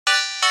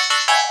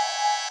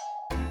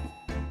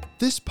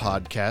This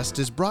podcast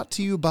is brought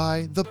to you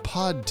by The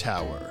Pod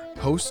Tower,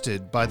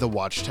 hosted by the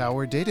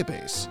Watchtower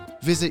Database.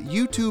 Visit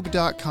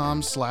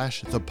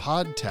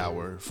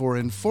youtube.com/thepodtower for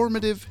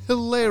informative,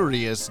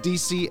 hilarious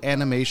DC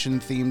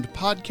animation-themed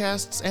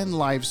podcasts and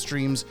live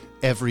streams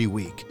every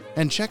week.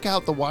 And check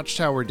out the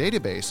Watchtower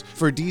Database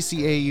for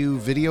DCAU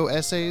video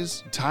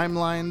essays,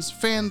 timelines,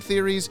 fan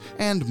theories,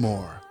 and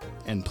more.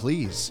 And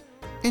please,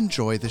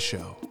 enjoy the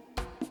show.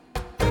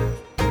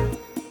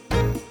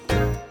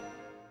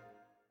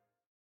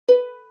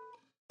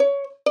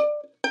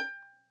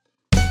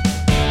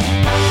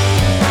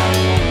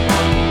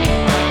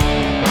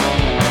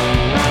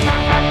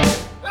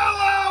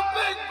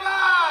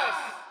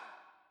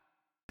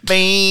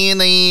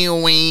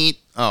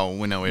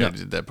 Oh, no, we already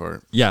did that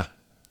part. Yeah.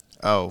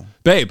 Oh.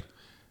 Babe.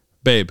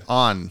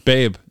 On.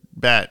 Babe.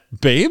 Bat.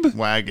 Babe?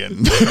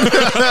 Wagon.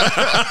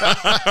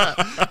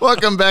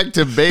 Welcome back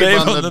to Babe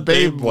on the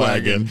Babe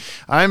Wagon.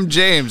 I'm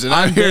James, and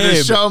I'm here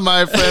to show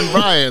my friend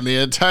Brian the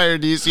entire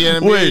DC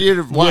animated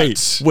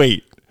universe.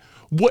 Wait.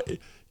 What?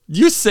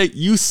 You say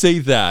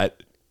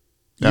that.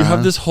 You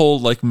have this whole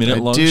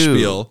minute-long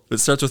spiel that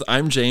starts with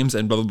 "I'm James"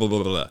 and blah blah blah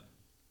blah blah.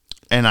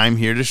 And I'm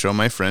here to show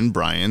my friend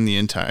Brian the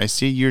entire... I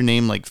see your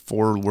name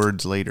 4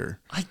 words later.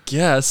 I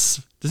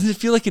guess. Doesn't it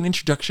feel like an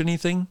introduction-y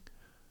thing?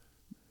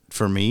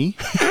 For me?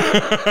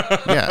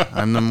 Yeah,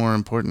 I'm the more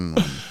important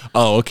one.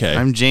 Oh, okay.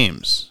 I'm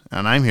James,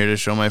 and I'm here to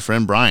show my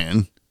friend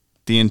Brian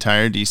the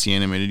entire DC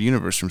animated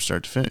universe from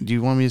start to finish. Do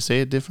you want me to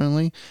say it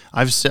differently?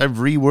 I've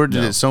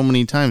reworded it so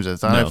many times. I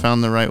thought I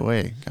found the right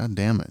way. God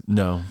damn it.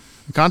 No.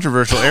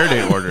 Controversial air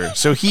date order.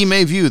 So he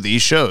may view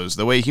these shows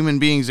the way human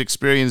beings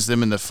experienced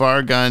them in the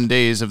far gone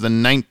days of the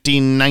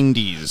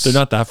 1990s. They're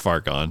not that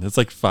far gone. It's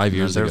 5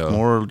 years ago. They're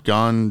more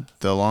gone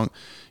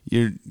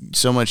You're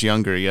so much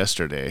younger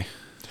yesterday,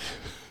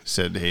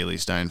 said Haley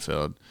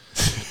Steinfeld.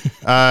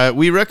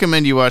 We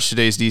recommend you watch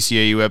today's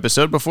DCAU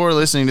episode before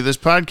listening to this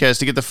podcast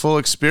to get the full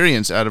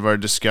experience out of our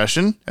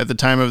discussion. At the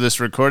time of this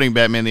recording,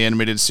 Batman the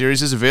Animated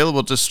Series is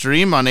available to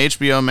stream on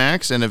HBO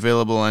Max and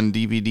available on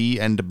DVD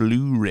and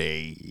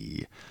Blu-ray.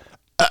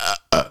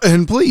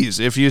 And please,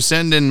 if you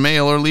send in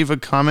mail or leave a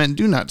comment,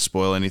 do not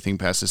spoil anything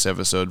past this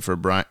episode for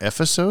Brian.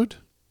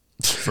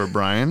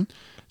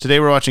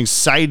 Today we're watching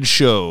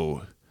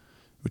Sideshow,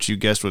 which you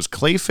guessed was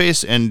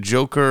Clayface and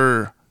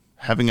Joker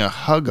having a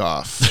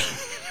hug-off.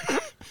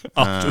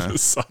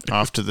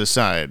 Off to the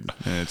side.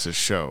 And it's a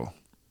show.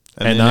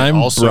 And I'm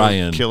also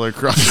Brian. Killer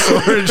Croc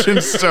origin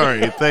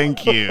story.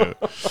 Thank you.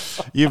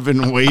 You've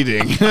been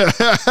waiting.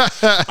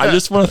 I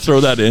just want to throw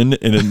that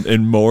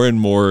in more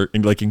and more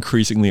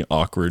increasingly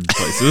awkward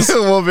places.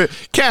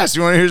 Cass,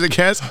 you want to hear the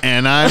cast?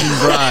 And I'm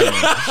Brian.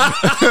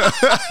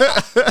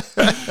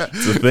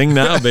 It's a thing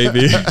now,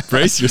 baby.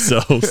 Brace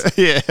yourselves.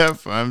 Yeah,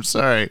 I'm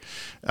sorry.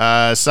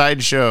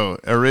 Sideshow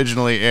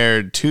originally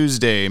aired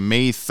Tuesday,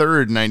 May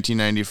 3rd,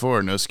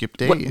 1994. No skip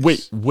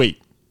days.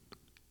 Wait.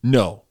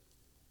 No.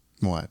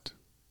 What?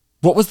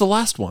 What was the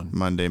last one?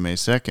 Monday, May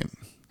 2nd.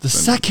 The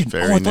second?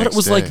 Oh, I thought it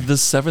was day. The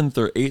 7th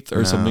or 8th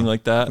or something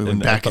like that. We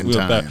went back in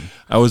time.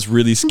 I was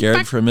really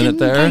scared for a minute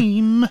there.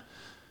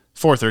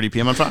 4:30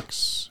 p.m. on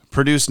Fox.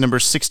 Produced number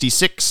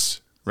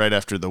 66, right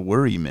after The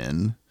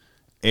Worrymen.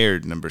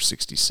 Aired number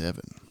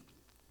 67.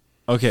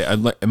 Okay,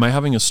 am I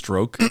having a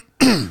stroke?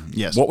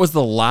 Yes. What was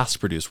the last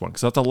produced one?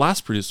 Because that's the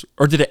last produced...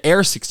 Or did it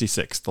air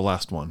 66, the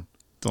last one?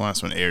 The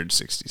last one aired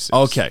 66.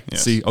 Okay.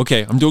 Yes. See,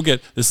 okay. I'm doing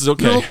good. This is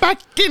okay. Go back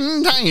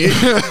in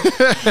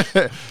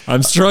time.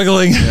 I'm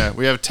struggling. Yeah,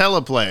 we have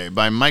Teleplay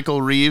by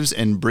Michael Reeves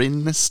and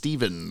Bryn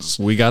Stevens.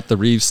 We got the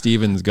Reeves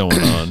Stevens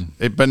going on.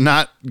 But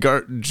not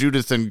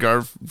Judith and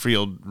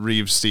Garfield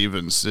Reeves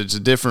Stevens. It's a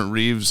different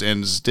Reeves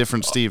and it's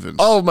different Stevens.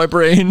 Oh, my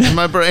brain.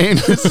 My brain.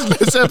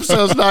 This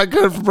episode's not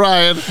good for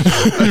Brian.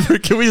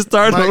 Can we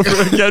start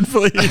over again,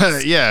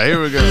 please? Yeah, here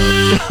we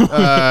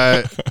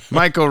go.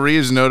 Michael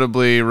Reeves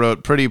notably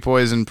wrote Pretty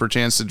Poison,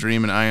 Perchance to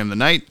Dream, and I Am the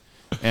Night.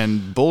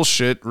 And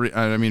bullshit,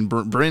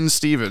 Bryn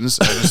Stevens,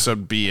 I just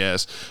said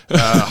BS.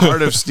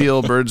 Heart of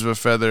Steel, Birds of a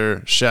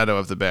Feather, Shadow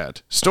of the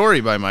Bat. Story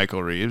by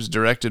Michael Reeves,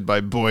 directed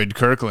by Boyd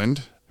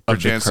Kirkland.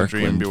 Perchance to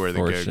Dream, Beware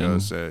the Gay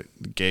Ghost.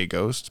 Gay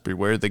Ghost?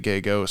 Beware the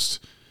Gay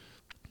Ghost.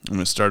 I'm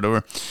going to start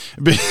over.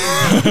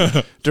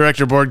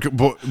 Director Boyd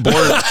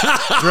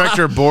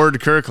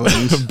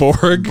Kirkland.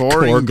 Boyd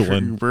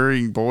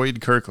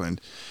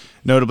Kirkland.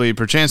 Notably,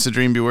 Perchance to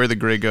Dream, Beware the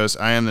Grey Ghost,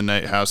 I Am the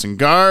Night, House and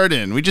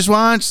Garden. We just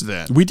watched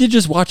that. We did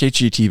just watch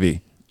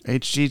HGTV.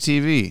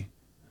 HGTV.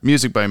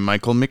 Music by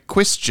Michael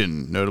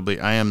McQuistion. Notably,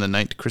 I Am the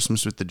Night,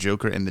 Christmas with the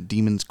Joker, and The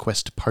Demon's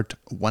Quest Part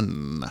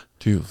 1.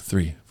 2,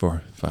 3,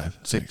 4, 5,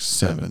 6,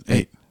 7,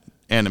 8.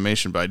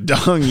 Animation by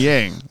Dong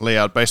Yang.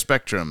 Layout by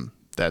Spectrum.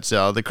 That's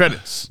all the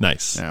credits.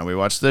 Nice. Now we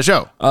watched the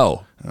show.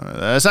 Oh.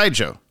 The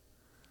Sideshow.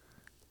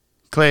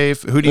 Clay,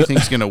 who do you think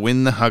is going to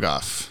win the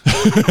hug-off?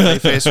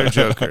 Clayface or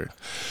Joker?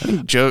 I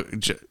think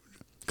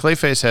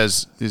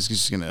Clayface is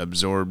just going to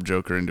absorb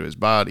Joker into his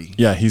body.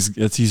 Yeah, he's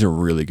a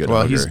really good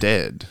hugger. He's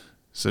dead.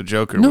 So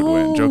Joker would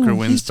win. Joker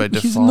wins by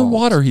default. He's in the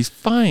water. He's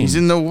fine. He's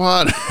in the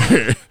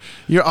water.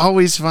 You're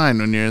always fine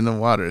when you're in the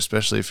water,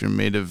 especially if you're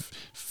made of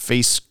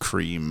face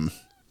cream.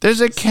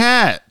 There's a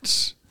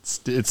cat.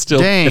 It's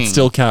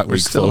still cat week. We're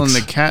still folks.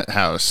 in the cat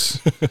house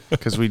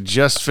because we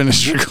just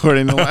finished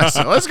recording the last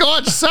one. Let's go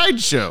watch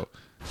Sideshow.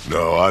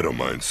 No, I don't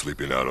mind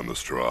sleeping out on the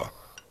straw.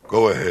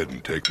 Go ahead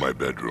and take my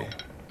bedroom.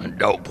 And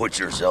don't put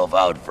yourself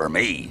out for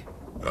me.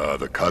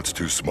 The cot's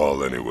too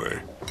small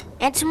anyway.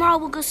 And tomorrow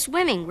we'll go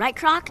swimming, right,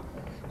 Croc?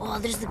 Oh,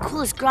 there's the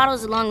coolest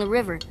grottos along the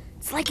river.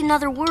 It's like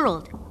another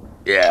world.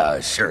 Yeah,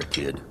 sure,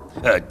 kid.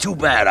 Too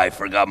bad I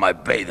forgot my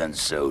bathing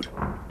suit.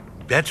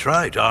 That's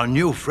right. Our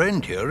new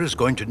friend here is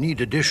going to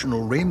need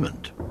additional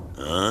raiment.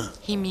 Huh?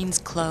 He means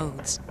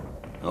clothes.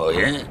 Oh,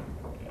 yeah?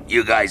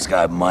 You guys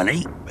got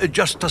money?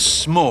 Just a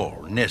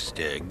small nest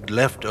egg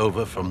left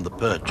over from the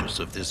purchase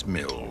of this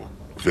mill.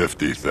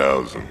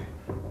 50,000.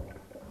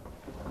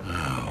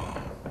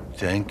 Oh,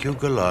 thank you,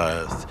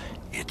 Goliath.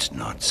 It's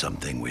not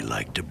something we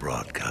like to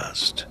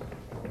broadcast.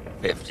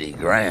 50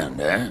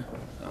 grand, eh?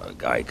 A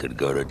guy could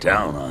go to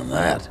town on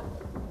that.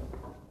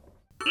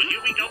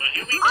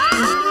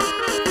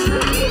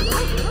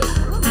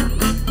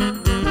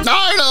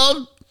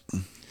 Arnold!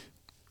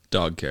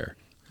 Dog care.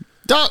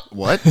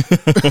 What?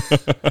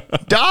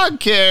 Dog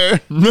care.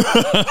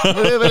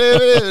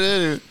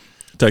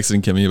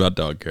 Texting Kimmy about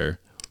dog care.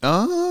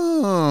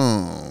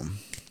 Oh.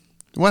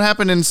 What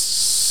happened in...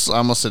 I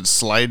almost said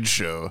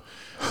slideshow.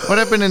 What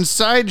happened in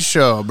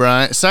Sideshow,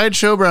 Brian?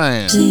 Sideshow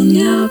Brian. Sing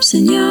up,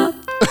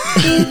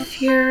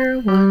 if you're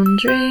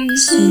wondering.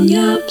 Sing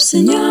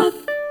up,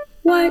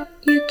 what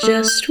you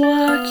just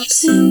watched.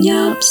 Sing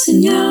up,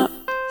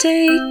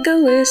 take a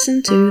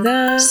listen to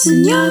the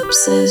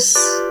synopsis.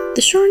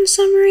 The short and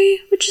summary,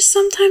 which is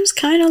sometimes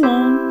kind of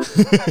long.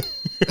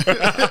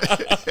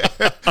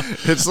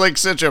 It's like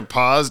such a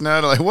pause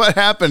now to like, what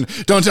happened?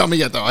 Don't tell me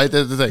yet, though. I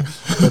did the thing.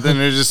 But then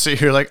they just sit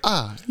here like,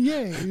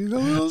 yay. The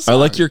little song. I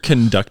like your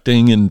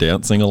conducting and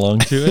dancing along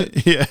to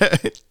it. Yeah.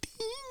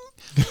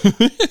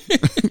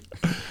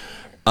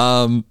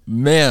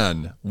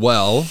 Man,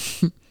 well,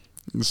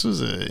 This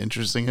was an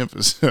interesting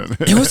episode.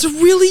 it was a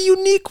really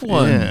unique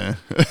one.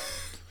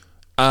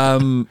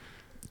 Yeah.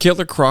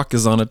 Killer Croc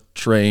is on a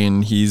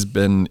train. He's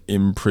been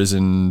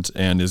imprisoned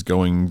and is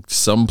going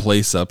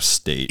someplace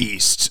upstate.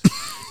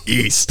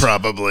 East,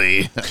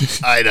 probably.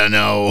 I don't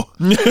know.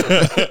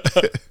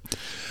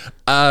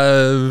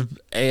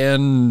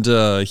 And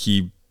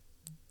he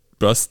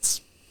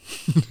busts.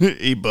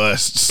 He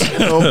busts.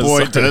 Oh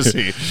boy, does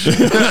he.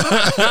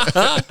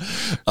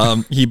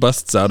 He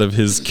busts out of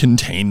his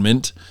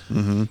containment.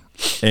 Mm-hmm.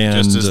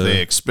 And just as they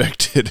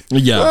expected.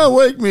 Yeah. Well,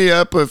 wake me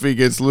up if he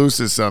gets loose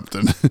or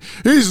something.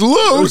 He's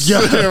loose. Yeah,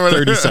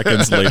 30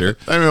 seconds later.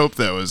 I hope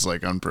that was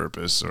like on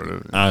purpose, sort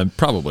of.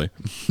 Probably.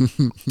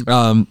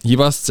 He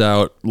busts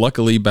out.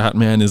 Luckily,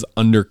 Batman is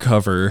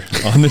undercover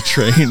on the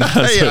train.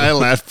 I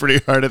laughed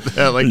pretty hard at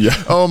that. Like,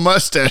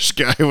 mustache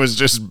guy was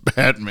just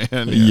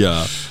Batman.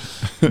 Yeah.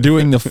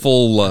 Doing the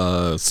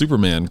full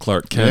Superman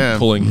Clark Kent,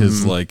 pulling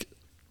his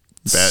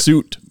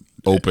suit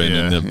open,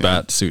 and the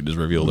bat suit is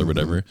revealed or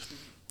whatever.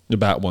 The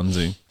bat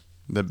onesie.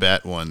 The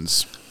bat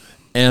ones.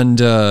 And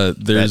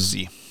there's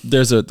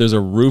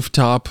a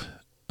rooftop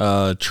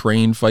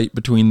train fight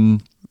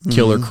between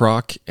Killer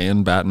Croc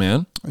and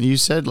Batman. You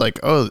said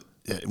this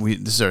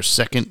is our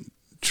second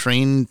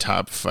train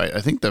top fight. I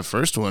think the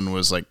first one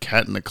was like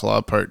Cat in the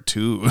Claw Part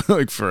 2,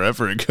 like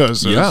forever ago.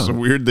 So it's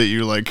weird that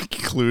you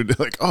include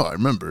I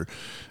remember.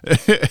 Do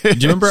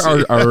you remember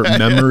our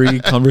memory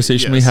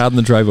conversation we had on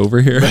the drive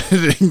over here?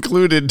 It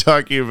included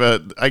talking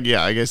about, I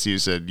guess you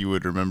said you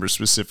would remember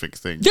specific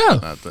things. Yeah.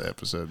 Not the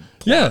episode.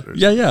 Yeah.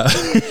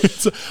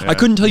 I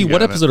couldn't tell you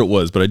what episode it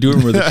was, but I do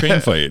remember the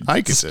train fight.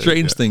 I could say,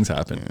 Strange things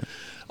happen.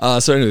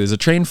 So anyway, there's a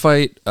train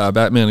fight.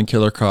 Batman and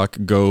Killer Croc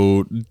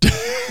go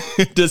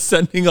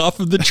descending off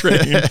of the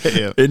train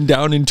and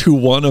down into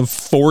one of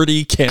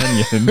 40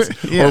 canyons,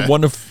 or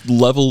one of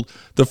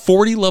the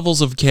 40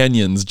 levels of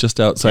canyons just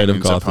outside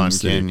of Gotham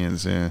City.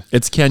 Canyons, yeah.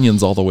 It's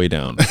canyons all the way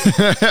down. I'm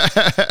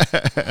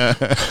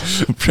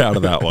proud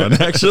of that one,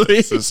 actually.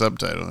 It's a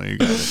subtitle. You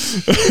got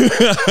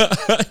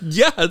it.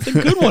 Yeah, it's a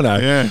good one.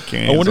 I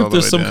wonder if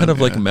there's some kind of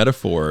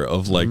metaphor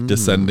of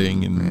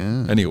descending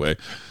and anyway.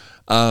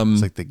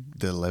 It's like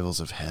the levels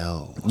of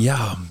hell.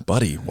 Yeah,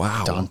 buddy.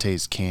 Wow.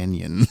 Dante's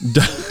Canyon.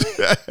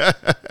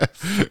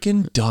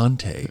 Fucking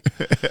Dante.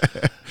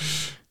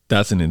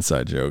 That's an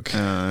inside joke.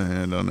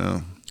 I don't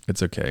know.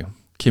 It's okay.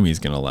 Kimmy's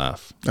going to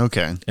laugh.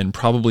 Okay. And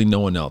probably no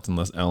one else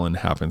unless Ellen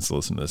happens to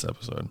listen to this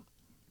episode.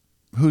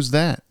 Who's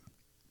that?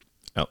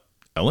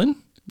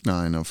 Ellen? No,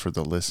 I know, for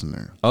the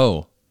listener.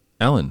 Oh,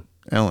 Ellen.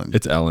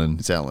 It's Ellen.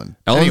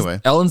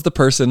 Ellen's the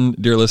person,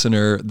 dear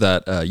listener,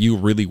 that you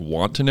really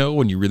want to know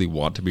when you really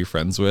want to be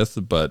friends with,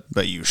 but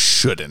you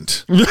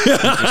shouldn't.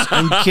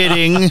 I'm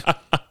kidding.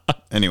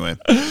 Anyway,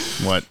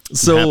 what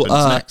happens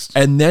next?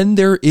 And then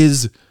there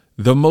is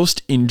the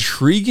most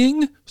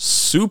intriguing,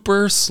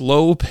 super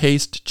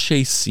slow-paced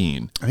chase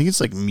scene. I think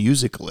it's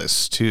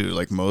musicless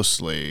too,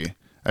 mostly.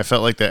 I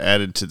felt like that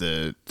added to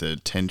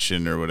the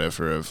tension or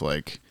whatever of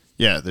like,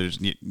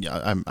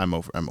 I'm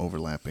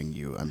overlapping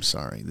you. I'm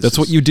sorry. That's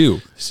what you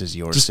do. This is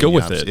your just go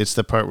with it. It's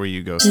the part where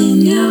you go.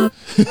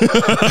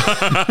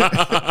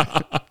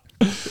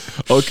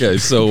 Okay,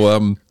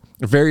 so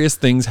various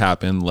things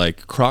happen.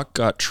 Like Croc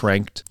got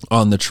tranked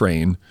on the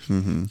train,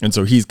 and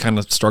so he's kind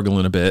of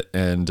struggling a bit.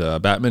 And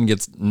Batman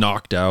gets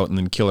knocked out, and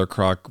then Killer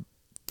Croc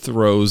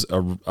throws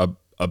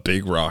a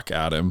big rock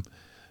at him,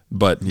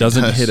 but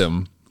doesn't hit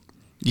him.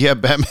 Yeah,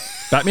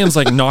 Batman's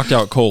like knocked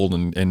out cold,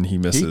 and he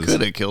misses. He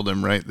could have killed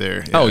him right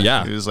there. Yeah. Oh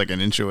yeah, he was like an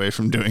inch away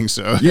from doing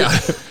so. Yeah,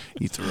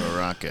 he threw a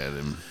rock at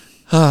him.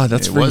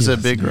 It was a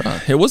big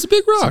rock. It was a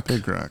big rock. It's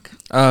a big rock.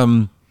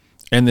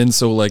 And then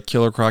so like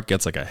Killer Croc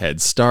gets like a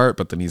head start,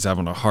 but then he's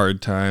having a hard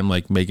time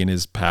like making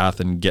his path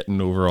and getting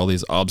over all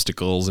these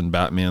obstacles. And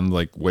Batman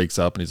like wakes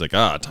up and he's like,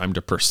 time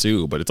to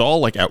pursue. But it's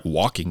all like at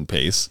walking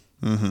pace.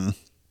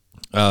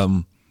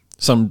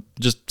 Some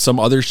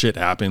other shit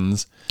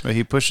happens. But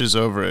he pushes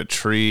over a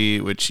tree,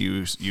 which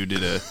you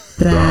did a.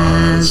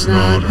 That's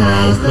not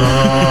how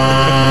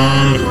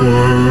that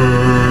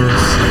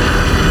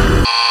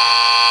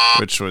works.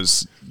 Which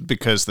was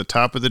because the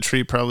top of the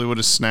tree probably would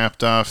have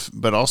snapped off,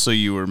 but also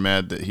you were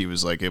mad that he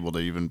was like able to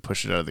even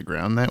push it out of the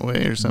ground that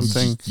way or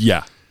something.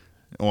 Yeah.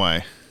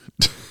 Why?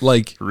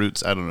 Like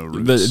roots? I don't know.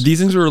 Roots. These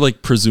things were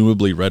like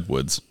presumably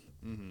redwoods.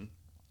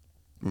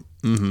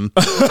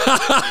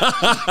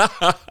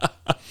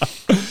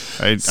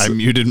 I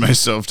muted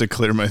myself to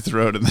clear my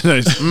throat, and then I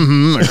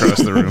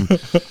across the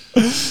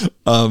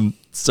room.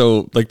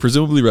 So like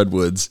presumably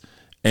redwoods,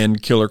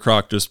 and Killer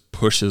Croc just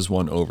pushes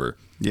one over.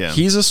 Yeah,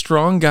 he's a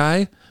strong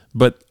guy,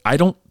 but I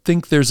don't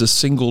think there's a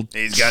single.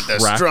 He's got the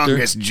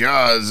strongest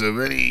jaws of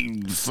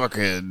any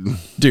fucking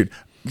dude.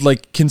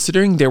 Like,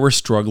 considering they were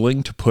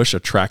struggling to push a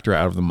tractor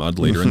out of the mud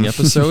later in the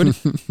episode,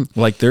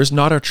 like, there's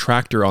not a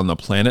tractor on the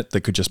planet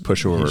that could just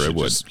push over a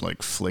wood. Just,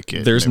 like, flick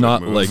it. There's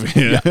not, like,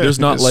 there's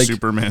not, like...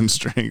 Superman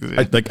strength.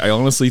 I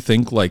honestly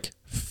think, like,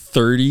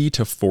 30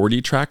 to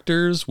 40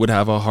 tractors would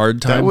have a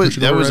hard time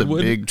pushing over a redwood. That was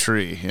a big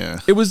tree,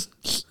 yeah. It was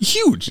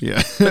huge.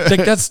 Yeah.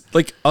 Like, that's,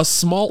 like, a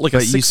small, like,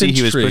 but a 6-inch tree. you see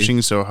he was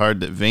pushing so hard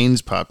that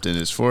veins popped in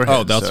his forehead.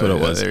 Oh, that's what it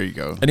was. There you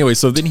go. Anyway,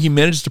 so then he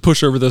managed to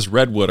push over this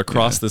redwood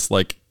across this,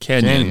 like,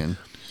 canyon.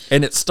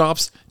 And it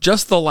stops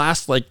just the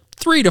last like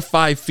 3 to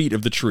 5 feet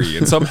of the tree,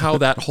 and somehow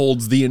that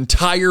holds the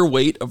entire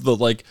weight of the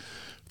like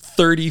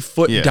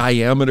 30-foot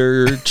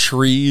diameter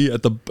tree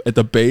at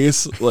the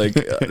base. Like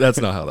that's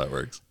not how that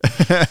works.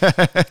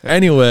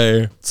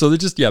 Anyway, so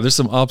there's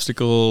some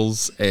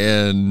obstacles,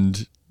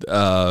 and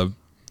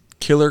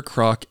Killer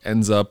Croc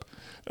ends up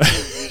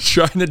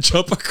trying to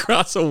jump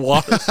across a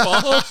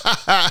waterfall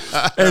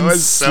and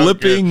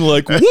slipping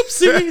like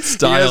whoopsie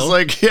style.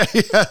 He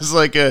has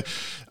like a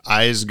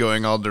eyes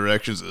going all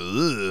directions.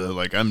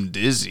 Like I'm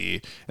dizzy,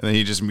 and then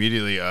he just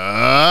immediately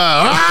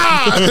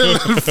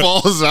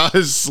falls out,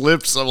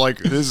 slips. I'm like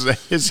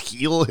his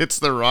heel hits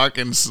the rock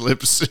and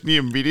slips, and he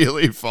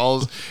immediately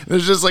falls.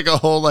 There's just like a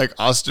whole like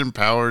Austin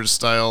Powers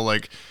style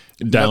like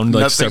down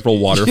like several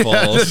waterfalls.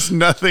 Yeah, there's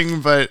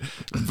nothing but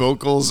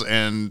vocals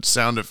and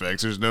sound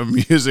effects. There's no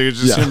music. It's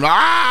just him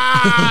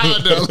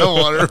down the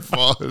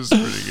waterfall. It's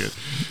pretty good.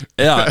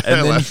 Yeah,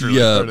 and then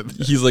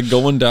he's like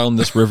going down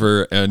this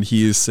river, and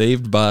he is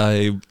saved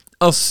by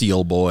a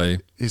seal boy.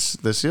 He's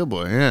the seal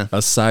boy, yeah.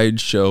 A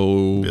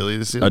sideshow Billy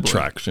the seal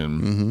attraction.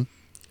 Boy. Mm-hmm.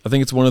 I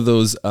think it's one of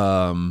those. What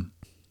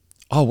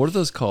are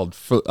those called?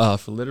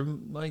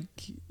 Philitum, like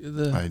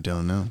I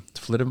don't know.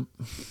 Philitum.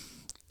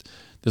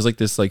 There's like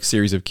this like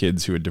series of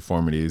kids who had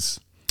deformities.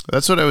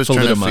 That's what I was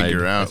trying to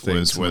figure out,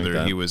 was whether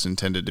like he was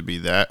intended to be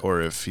that,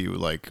 or if he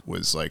like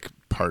was like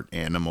part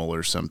animal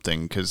or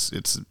something, because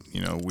it's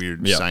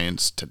weird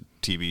science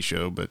TV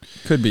show, but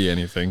could be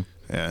anything.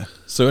 Yeah.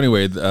 So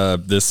anyway,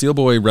 the seal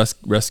boy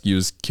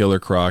rescues Killer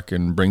Croc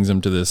and brings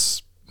him to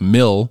this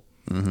mill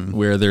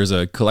where there's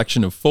a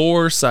collection of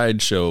 4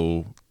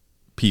 sideshow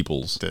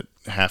peoples that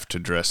have to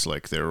dress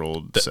like their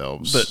old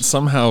selves, but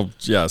somehow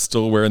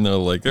still wearing their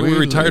like we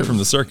retired from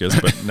the circus,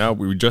 but now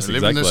we dress we exactly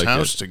live in this like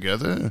house it.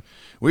 Together.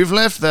 We've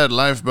left that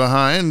life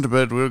behind,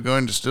 but we're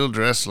going to still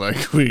dress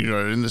like we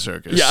are in the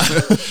circus. Yeah.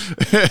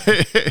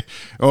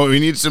 Oh, we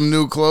need some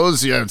new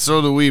clothes. Yeah,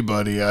 so do we,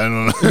 buddy. I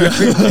don't know.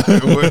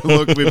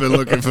 We've been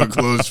looking for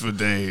clothes for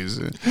days.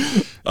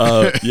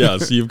 So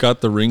you've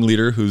got the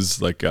ringleader,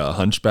 who's like a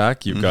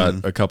hunchback. You've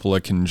got a couple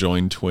of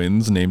conjoined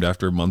twins named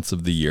after months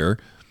of the year.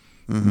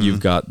 You've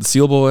got the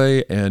seal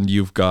boy, and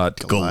you've got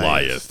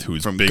Goliath,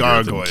 who's from bigger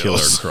Gargoyles. than Killer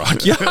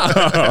Croc.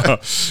 Yeah,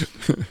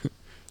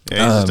 he's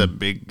just a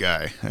big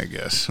guy, I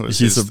guess.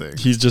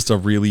 He's just a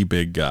really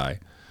big guy.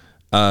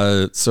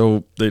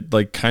 So they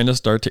like kind of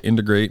start to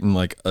integrate and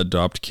like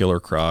adopt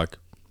Killer Croc,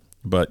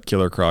 but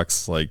Killer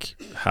Croc's like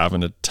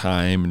having a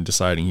time and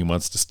deciding he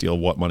wants to steal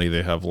what money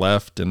they have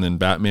left, and then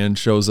Batman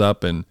shows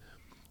up and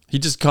he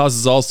just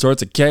causes all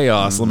sorts of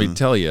chaos. Let me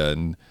tell you,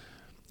 and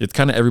it's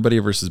kind of everybody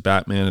versus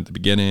Batman at the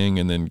beginning,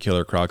 and then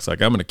Killer Croc's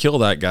like, I'm going to kill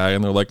that guy.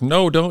 And they're like,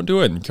 no, don't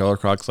do it. And Killer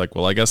Croc's like,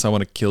 well, I guess I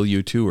want to kill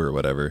you too, or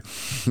whatever.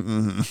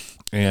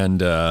 And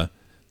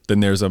then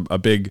there's a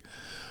big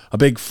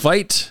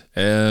fight,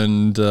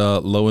 and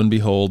lo and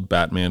behold,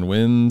 Batman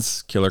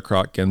wins. Killer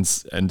Croc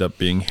ends up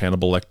being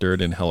Hannibal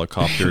Lectered and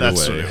helicoptered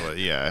That's away. what it was.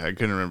 Yeah, I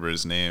couldn't remember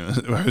his name.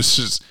 I was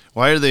just,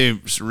 why are they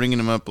ringing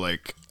him up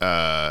like,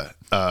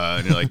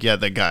 and you're like, yeah,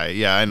 that guy.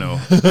 Yeah, I know.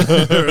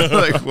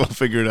 Like, we'll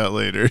figure it out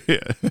later.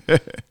 Yeah.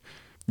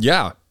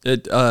 Yeah.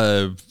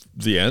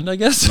 The end, I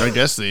guess. I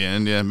guess the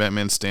end. Yeah,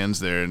 Batman stands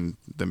there and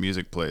the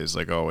music plays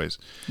like always.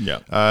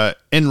 Yeah.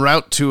 En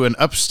route to an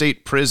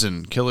upstate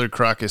prison, Killer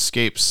Croc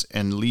escapes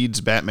and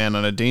leads Batman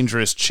on a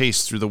dangerous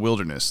chase through the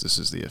wilderness. This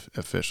is the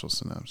official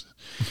synopsis.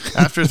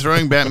 After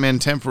throwing Batman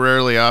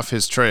temporarily off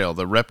his trail,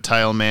 the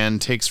Reptile Man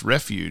takes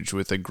refuge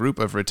with a group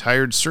of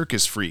retired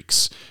circus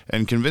freaks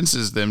and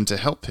convinces them to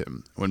help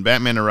him. When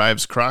Batman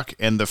arrives, Croc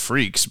and the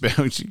freaks,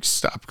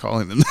 stop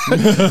calling them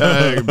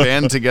that,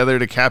 band together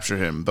to capture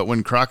him. But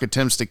when Croc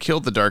attempts to kill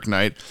the Dark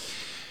Knight,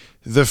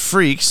 the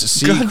freaks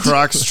see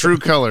Croc's true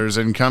colors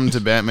and come to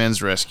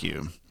Batman's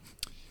rescue.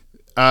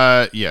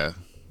 Yeah,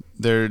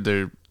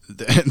 they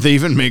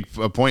even make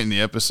a point in the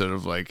episode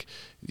of like,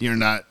 you're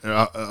not.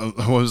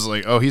 Was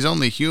like, oh, he's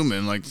only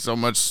human, like so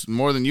much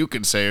more than you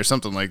could say, or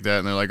something like that.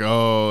 And they're like,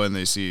 oh, and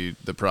they see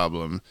the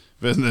problem.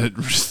 But the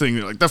thing,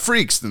 they're like, the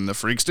freaks. Then the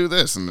freaks do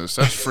this, and they're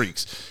such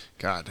freaks.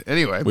 God.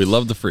 Anyway, we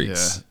love the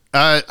freaks. Yeah.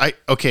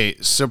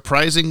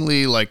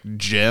 Surprisingly like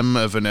gem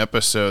of an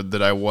episode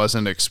that I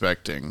wasn't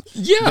expecting.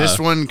 Yeah.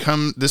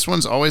 This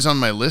one's always on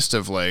my list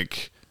of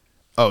like,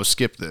 oh,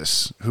 skip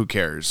this. Who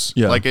cares?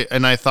 Yeah.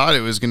 And I thought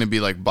it was going to be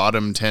like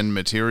bottom 10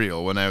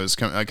 material when I was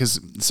coming, because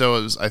so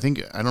it was. I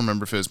think I don't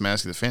remember if it was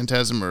Mask of the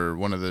Phantasm or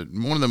one of the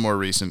more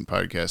recent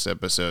podcast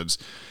episodes.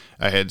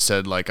 I had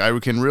said like I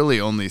can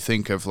really only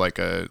think of like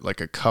a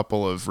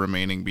couple of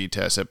remaining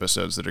BTAS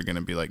episodes that are going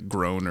to be like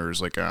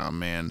groaners, like, oh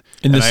man.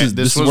 And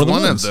this was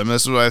one of them.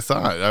 This is what I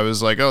thought. I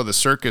was like, oh, the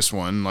circus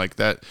one, like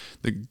that,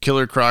 the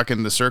Killer Croc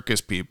and the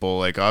circus people.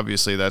 Like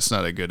obviously that's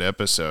not a good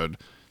episode.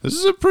 This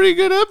is a pretty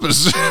good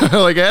episode.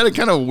 Like I had a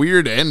kind of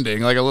weird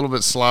ending, like a little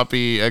bit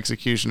sloppy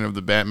execution of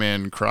the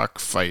Batman Croc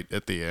fight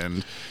at the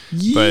end.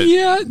 But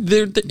yeah,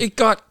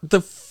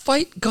 the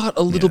fight got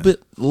a little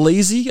bit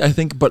lazy, I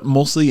think, but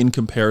mostly in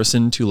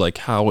comparison to like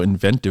how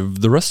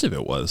inventive the rest of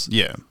it was.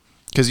 Yeah.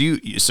 Because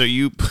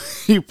you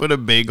put a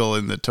bagel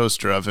in the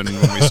toaster oven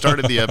when we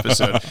started the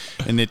episode,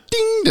 and it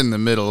dinged in the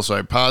middle, so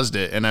I paused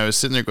it, and I was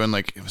sitting there going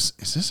like, is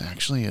this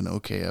actually an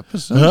okay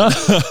episode?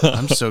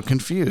 I'm so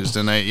confused.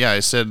 And I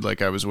said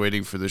like I was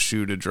waiting for the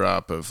shoe to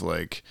drop of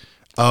like,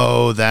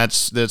 oh,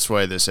 that's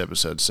why this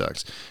episode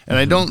sucks. And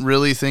I don't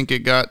really think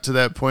it got to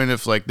that point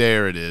of like,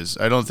 there it is.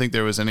 I don't think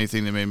there was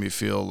anything that made me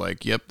feel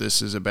like, yep,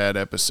 this is a bad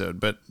episode.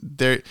 But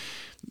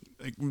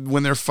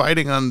when they're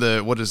fighting on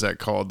the, what is that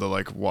called? The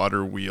like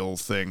water wheel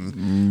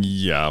thing.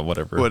 Yeah,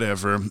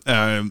 whatever.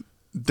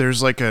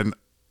 There's like a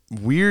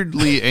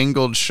weirdly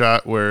angled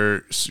shot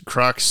where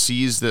Croc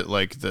sees that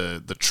like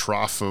the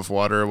trough of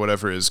water or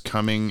whatever is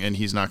coming, and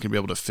he's not going to be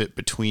able to fit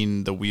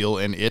between the wheel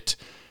and it.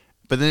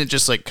 But then it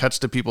just like cuts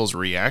to people's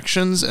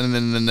reactions, and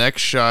then the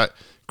next shot,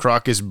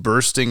 Croc is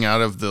bursting out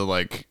of the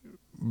like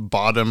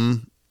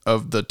bottom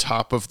of the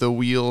top of the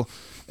wheel,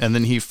 and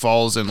then he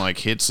falls and like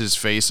hits his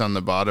face on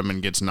the bottom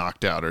and gets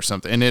knocked out or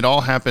something. And it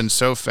all happened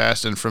so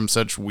fast and from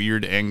such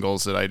weird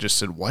angles that I just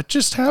said, what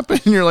just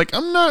happened? And you're like,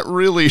 I'm not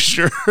really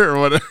sure.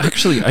 Whatever.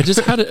 Actually, I just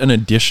had an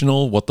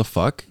additional what the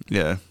fuck.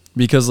 Yeah.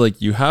 Because like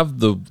you have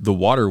the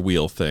water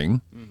wheel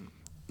thing.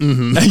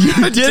 Mm-hmm.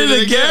 You did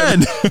it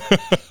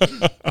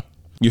again.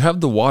 You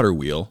have the water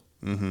wheel.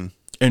 Mm-hmm.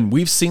 And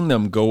we've seen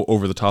them go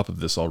over the top of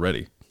this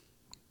already.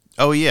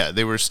 Oh yeah,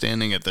 they were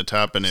standing at the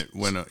top and it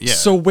went. Yeah.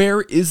 So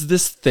where is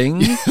this thing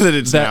that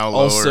it's now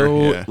lower?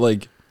 Also,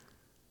 like,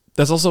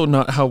 that's also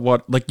not how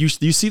like you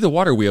see the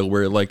water wheel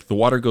where like the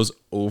water goes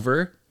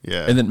over,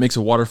 and then it makes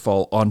a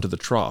waterfall onto the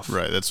trough.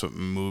 Right, that's what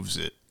moves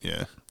it.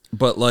 Yeah.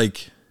 But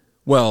like,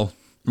 well,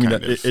 I mean,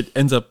 it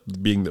ends up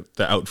being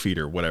the outfeed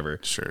or whatever.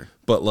 Sure.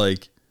 But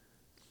like,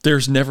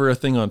 there's never a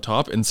thing on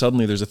top, and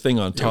suddenly there's a thing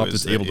on top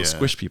that's able to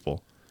squish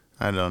people.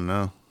 I don't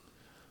know.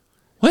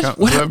 What?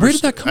 Where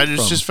did that come from?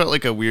 I just felt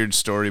like a weird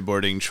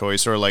storyboarding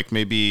choice, or like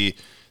maybe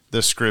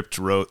the script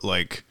wrote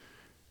like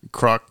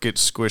Croc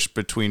gets squished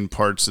between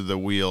parts of the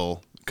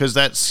wheel, because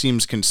that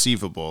seems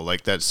conceivable.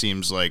 Like that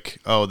seems like,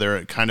 oh,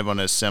 they're kind of on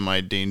a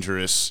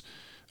semi-dangerous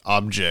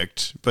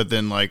object, but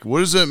then like, what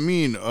does that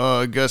mean?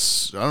 I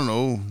guess, I don't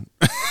know.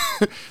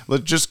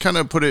 Let's just kind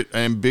of put it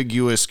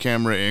ambiguous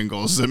camera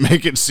angles that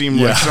make it seem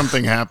like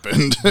something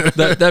happened.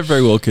 that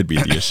very well could be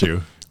the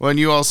issue. Well, and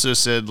you also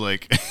said,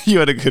 like, you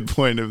had a good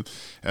point of,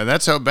 and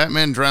that's how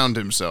Batman drowned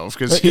himself,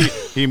 because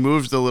he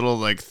moved the little,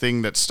 like,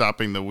 thing that's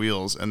stopping the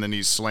wheels, and then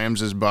he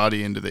slams his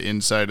body into the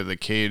inside of the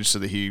cage so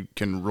that he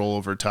can roll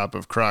over top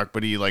of Croc,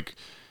 but he, like,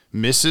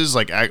 misses,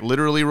 like,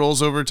 literally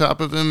rolls over top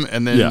of him,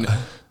 and then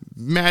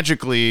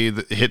magically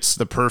hits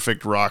the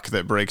perfect rock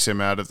that breaks him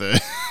out of the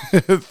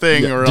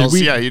thing, or Did else we,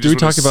 he did just we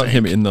talk about sank.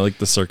 him in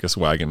the circus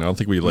wagon? I don't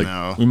think we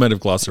No. we might have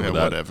glossed over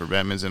that. Whatever.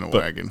 Batman's in a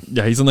But, wagon.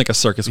 yeah, he's in like a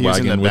circus He was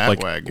in wagon the with like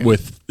Batwagon.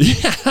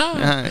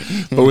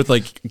 with but with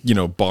like, you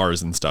know,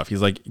 bars and stuff.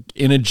 He's like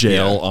in a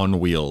jail on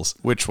wheels.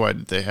 Which why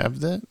did they have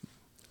that?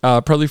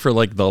 Probably for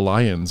like the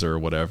lions or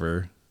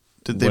whatever.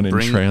 Did they when in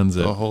bring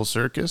transit. the whole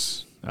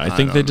circus? I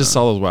think they don't just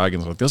know. saw those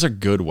wagons. Like, those are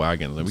good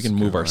wagons. Like, we can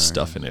move our good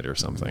stuff in it or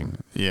something.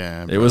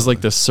 Yeah, It was like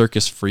the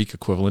circus freak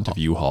equivalent of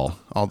U-Haul.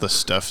 all the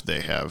stuff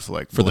they have,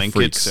 like For the blankets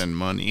freaks. and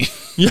money.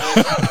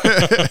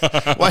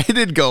 Why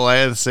did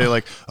Goliath say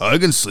like, I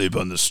can sleep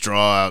on the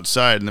straw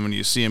outside, and then when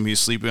you see him,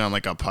 he's sleeping on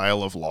like a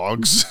pile of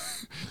logs?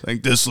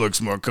 Like, this looks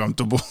more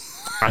comfortable.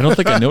 I don't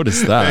think I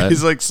noticed that.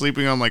 He's like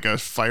sleeping on like a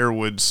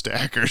firewood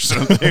stack or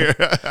something.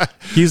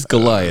 He's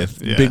Goliath.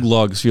 yeah. Big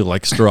logs feel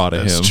like straw to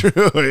That's him.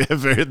 true.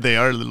 Yeah, they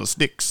are little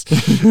sticks.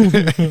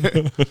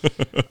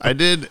 I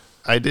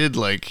did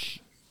like,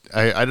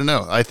 I don't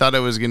know. I thought it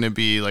was going to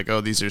be like,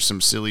 oh, these are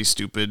some silly,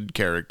 stupid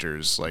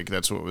characters. Like,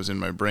 that's what was in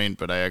my brain.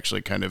 But I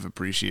actually kind of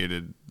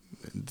appreciated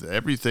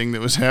everything that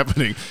was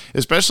happening,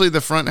 especially the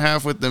front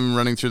half with them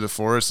running through the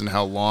forest and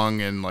how long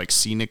and like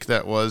scenic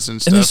that was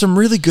and stuff. And there's some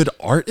really good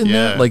art in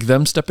Yeah. that, like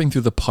them stepping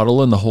through the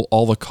puddle and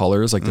all the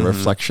colors, like the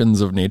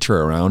reflections of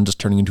nature around, just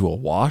turning into a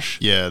wash.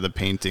 Yeah, the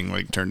painting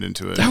like turned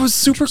into a That was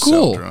super cell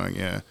cool. drawing.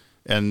 Yeah,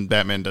 and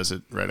Batman does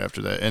it right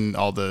after that, and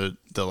all the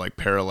like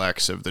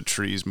parallax of the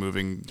trees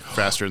moving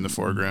faster in the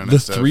foreground. The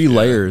and stuff. three Yeah,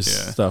 layers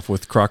yeah. stuff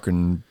with Croc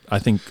and I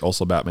think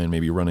also Batman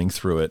maybe running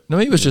through it. No,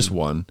 maybe it was just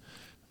one.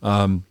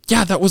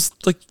 Yeah, that was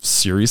like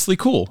seriously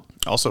cool.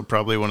 Also,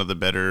 probably one of the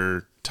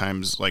better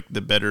times, like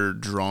the better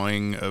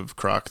drawing of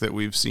Croc that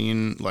we've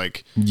seen.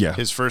 Like, Yeah.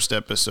 his first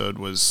episode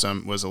was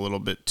a little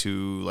bit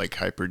too like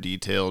hyper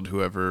detailed.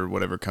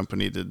 Whatever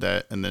company did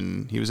that, and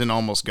then he was in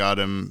Almost Got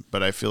Him,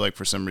 but I feel like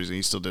for some reason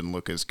he still didn't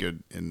look as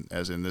good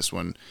as in this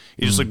one.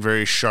 He just looked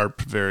very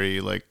sharp,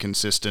 very like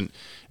consistent,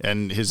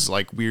 and his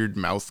like weird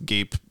mouth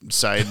gape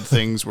side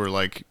things were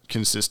like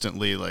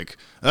consistently like,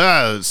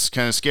 it's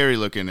kind of scary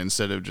looking,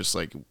 instead of just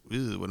like,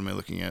 ew, what am I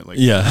looking at? Like,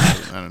 Yeah.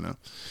 I don't know.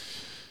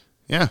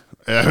 Yeah,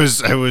 I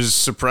was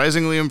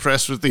surprisingly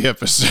impressed with the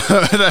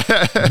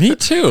episode. Me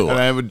too. And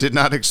I did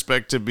not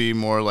expect to be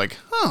more like,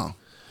 oh,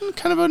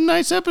 kind of a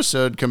nice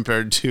episode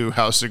compared to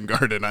House and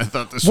Garden. I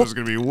thought this was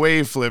going to be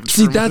way flipped.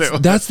 See, from what it was.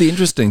 that's the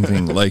interesting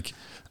thing. Like,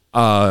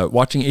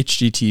 watching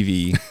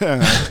HGTV.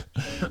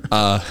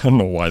 I don't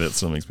know why that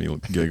still makes me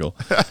giggle.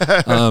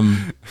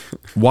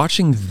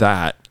 Watching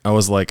that, I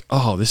was like,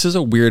 oh, this is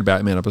a weird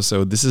Batman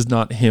episode. This is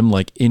not him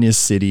like in his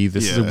city.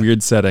 This is a Yeah.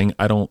 weird setting.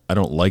 I don't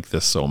like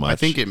this so much. I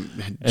think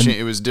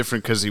it was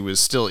different because he was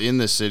still in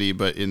the city,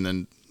 but in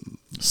the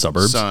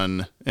suburbs.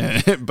 sun.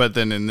 But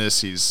then in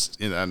this, he's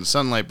on the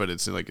sunlight, but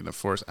it's like in the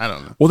forest. I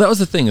don't know. Well, that was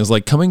the thing. Is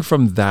like coming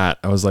from that,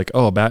 I was like,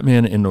 oh,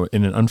 Batman in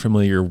an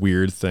unfamiliar,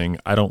 weird thing.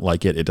 I don't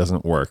like it. It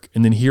doesn't work.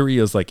 And then here he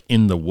is, like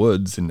in the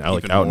woods and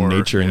like Even out in more,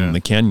 nature and yeah. in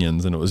the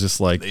canyons, and it was just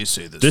like They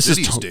say the this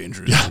city's is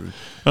dangerous. Yeah.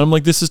 And I'm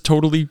like, this is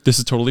totally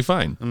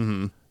fine.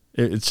 Mm-hmm.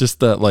 It's just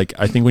that like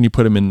I think when you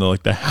put him in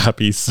the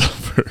happy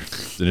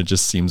suburbs, then it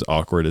just seems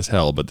awkward as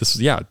hell. But this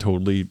is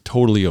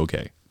totally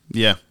okay.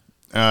 Yeah.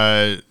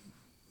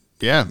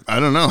 Yeah, I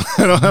don't know.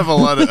 I don't have a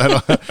lot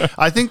of.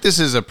 I think this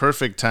is a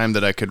perfect time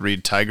that I could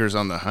read Tigers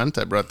on the Hunt.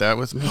 I brought that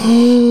with me.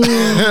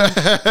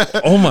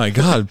 Oh my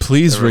God!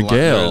 Please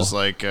regale. There's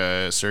like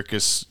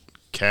circus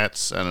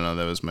cats. I don't know.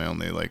 That was my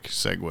only like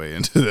segue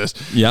into this.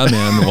 Yeah,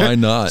 man. Why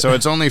not? So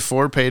it's only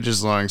 4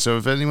 pages long. So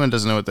if anyone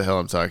doesn't know what the hell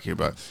I'm talking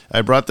about,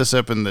 I brought this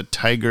up in the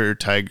Tiger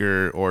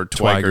or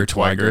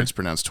Twiger. It's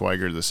pronounced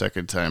Twiger the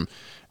second time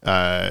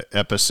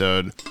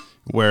episode,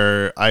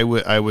 where I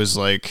was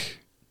like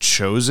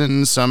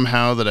chosen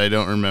somehow that I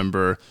don't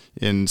remember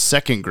in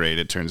second grade.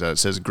 It turns out it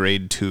says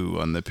grade 2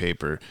 on the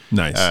paper.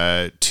 Nice.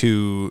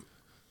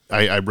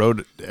 I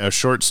wrote a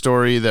short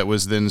story that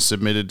was then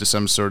submitted to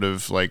some sort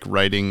of like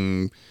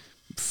writing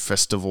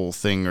festival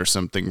thing or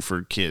something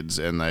for kids,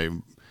 and I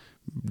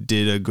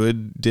did a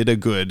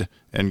good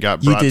and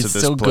got brought to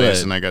this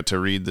place, and I got to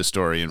read the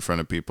story in front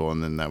of people,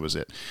 and then that was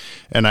it.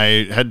 And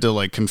I had to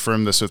like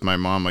confirm this with my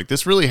mom, like,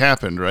 this really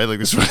happened, right? Like,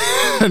 this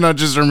not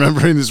just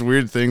remembering this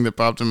weird thing that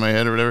popped in my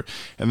head or whatever.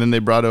 And then they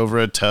brought over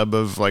a tub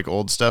of like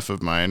old stuff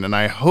of mine, and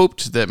I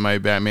hoped that my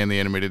Batman the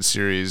Animated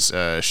Series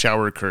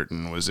shower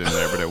curtain was in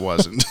there, but it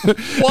wasn't.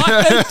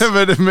 What?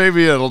 But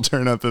maybe it'll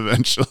turn up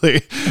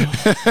eventually.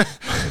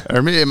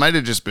 Or maybe it might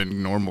have just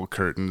been normal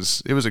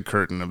curtains. It was a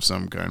curtain of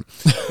some kind.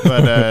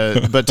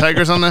 But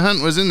Tigers on the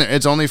Hunt was in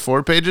there. It's only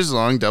 4 pages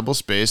long, double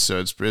spaced, so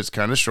it's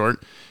kind of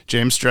short.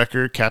 James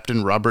Strecker,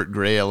 Captain Robert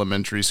Gray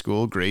Elementary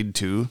School, grade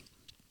 2.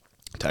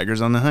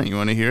 Tigers on the Hunt. You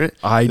want to hear it?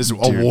 This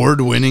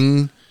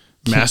award-winning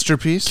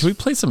masterpiece. Can we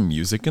play some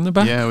music in the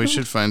background? Yeah, we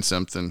should find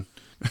something.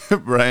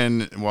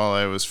 Brian, while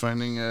I was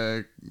finding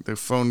the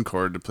phone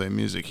cord to play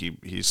music,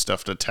 he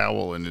stuffed a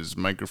towel in his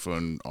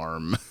microphone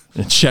arm.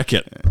 Check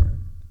it.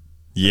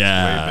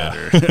 Yeah.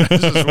 Way better.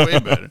 This is way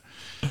better.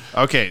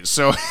 Okay,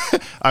 so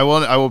I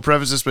will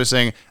preface this by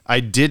saying I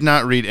did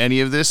not read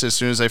any of this as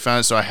soon as I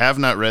found it, so I have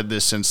not read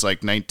this since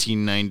like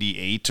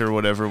 1998 or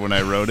whatever when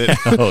I wrote it.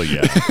 Oh,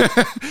 yeah.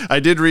 I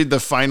did read the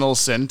final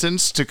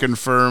sentence to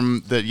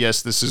confirm that,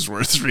 yes, this is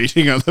worth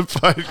reading on the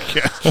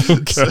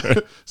podcast.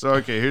 Okay.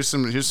 So here's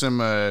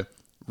some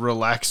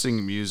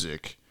relaxing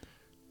music.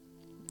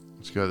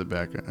 Let's go to the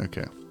background.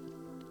 Okay.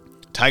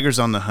 Tigers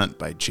on the Hunt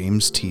by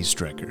James T.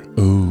 Strecker.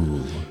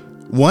 Ooh.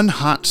 One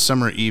hot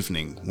summer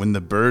evening when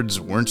the birds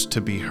weren't to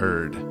be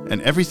heard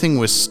and everything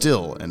was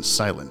still and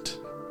silent.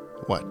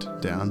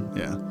 What? Down?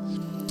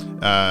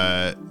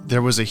 Yeah.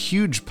 There was a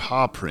huge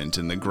paw print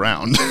in the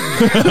ground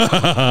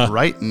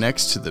right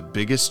next to the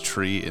biggest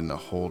tree in the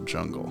whole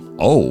jungle.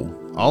 Oh.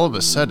 All of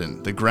a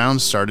sudden, the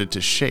ground started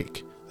to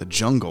shake. The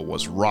jungle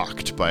was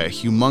rocked by a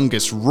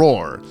humongous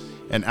roar,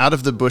 and out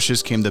of the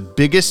bushes came the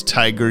biggest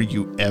tiger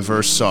you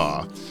ever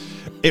saw.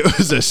 It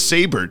was a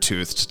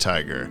saber-toothed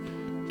tiger.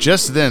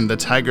 Just then, the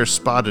tiger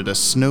spotted a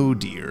snow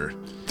deer.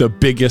 The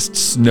biggest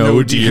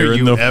snow deer in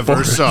you the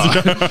ever forest.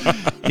 saw.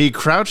 He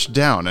crouched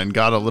down and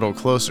got a little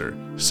closer.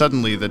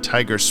 Suddenly, the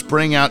tiger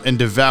sprang out and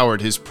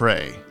devoured his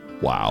prey.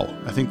 Wow.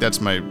 I think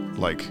that's my,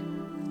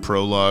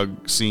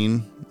 prologue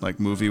scene,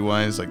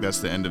 movie-wise. That's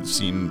the end of the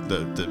scene,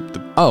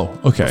 the Oh,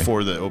 okay.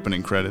 before the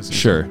opening credits.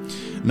 Sure.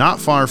 Not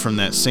far from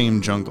that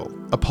same jungle,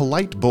 a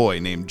polite boy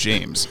named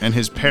James and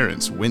his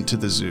parents went to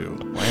the zoo.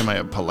 Why am I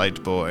a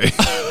polite boy?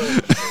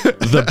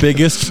 The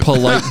biggest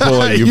polite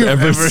boy you've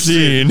ever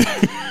seen.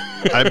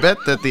 I bet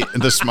that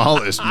the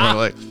smallest, more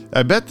like,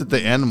 I bet that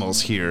the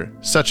animals here,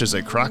 such as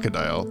a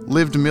crocodile,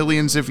 lived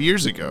millions of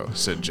years ago,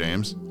 said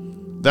James.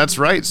 That's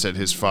right, said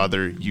his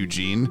father,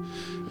 Eugene.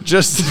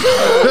 Just that's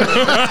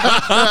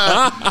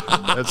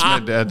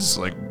my dad's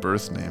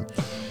birth name.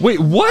 Wait,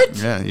 what?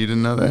 Yeah, you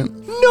didn't know that?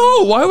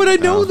 No, why would I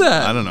know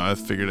that? I don't know. I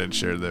figured I'd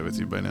share that with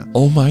you by now.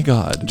 Oh my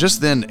God.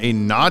 Just then, a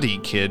naughty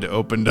kid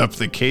opened up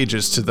the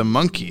cages to the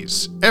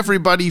monkeys.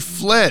 Everybody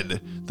fled.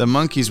 The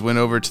monkeys went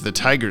over to the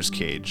tiger's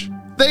cage.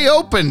 They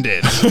opened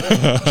it.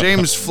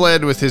 James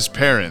fled with his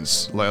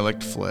parents. I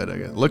liked fled, I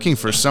guess. Looking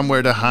for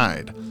somewhere to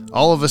hide.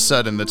 All of a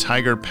sudden, the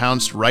tiger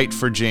pounced right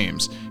for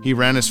James. He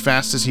ran as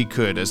fast as he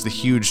could as the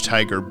huge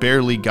tiger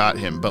barely got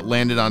him, but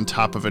landed on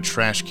top of a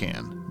trash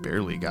can.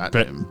 Barely got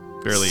him.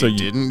 Barely so you-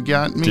 didn't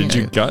got me. Did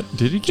you get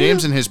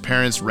James him? and his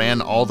parents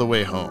ran all the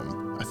way home.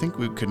 I think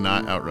we could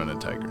not outrun a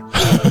tiger.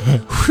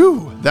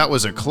 Whew, that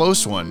was a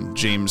close one,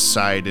 James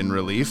sighed in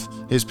relief.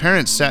 His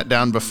parents sat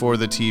down before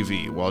the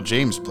TV while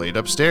James played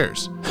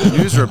upstairs. The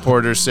news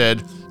reporter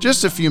said,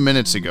 just a few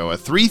minutes ago, a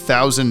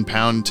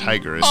 3,000-pound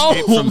tiger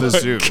escaped from the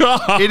zoo.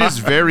 God. It is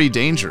very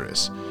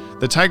dangerous.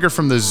 The tiger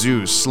from the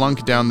zoo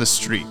slunk down the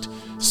street,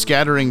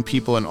 scattering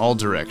people in all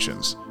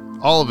directions.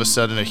 All of a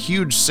sudden, a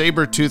huge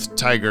saber-toothed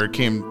tiger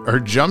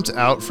jumped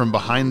out from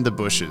behind the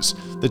bushes.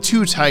 The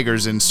two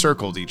tigers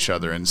encircled each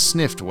other and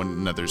sniffed one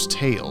another's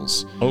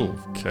tails.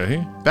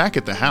 Okay. Back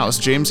at the house,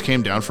 James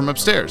came down from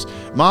upstairs.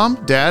 Mom,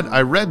 Dad,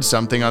 I read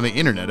something on the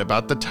internet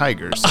about the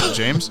tigers, said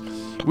James.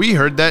 We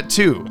heard that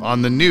too,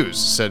 on the news,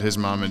 said his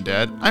mom and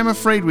dad. I'm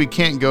afraid we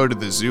can't go to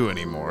the zoo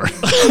anymore.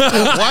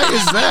 Why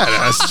is that?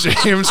 Asked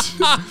James.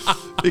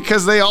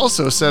 Because they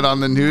also said on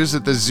the news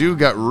that the zoo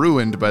got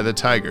ruined by the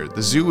tiger.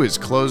 The zoo is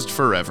closed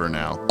forever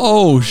now.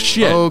 Oh,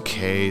 shit.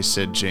 Okay,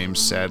 said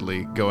James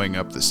sadly, going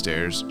up the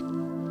stairs.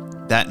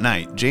 That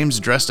night, James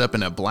dressed up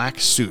in a black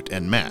suit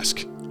and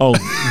mask. Oh,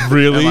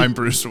 really? I'm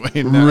Bruce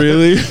Wayne now.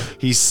 Really?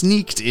 He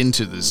sneaked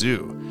into the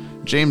zoo.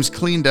 James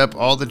cleaned up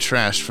all the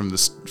trash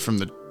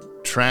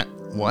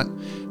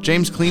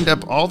James cleaned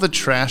up all the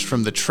trash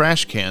from the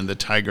trash can the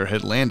tiger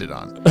had landed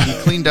on. He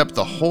cleaned up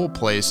the whole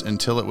place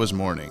until it was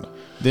morning.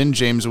 Then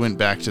James went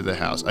back to the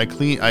house. I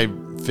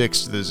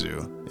fixed the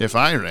zoo. If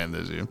I ran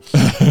the zoo.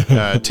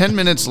 10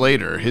 minutes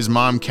later, his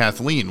mom,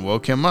 Kathleen,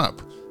 woke him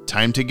up.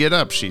 Time to get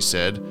up, she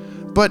said.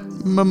 But,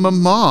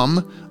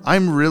 Mom,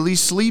 I'm really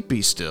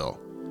sleepy still.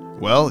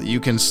 Well, you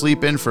can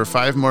sleep in for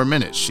 5 more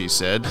minutes, she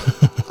said.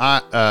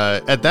 At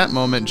that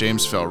moment,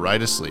 James fell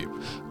right asleep.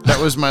 That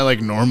was my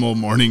normal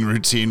morning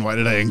routine. Why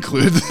did I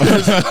include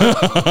this?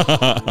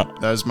 That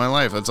was my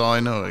life. That's all I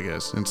know, I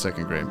guess, in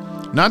 2nd grade.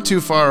 Not too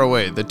far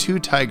away, the two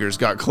tigers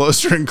got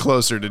closer and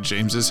closer to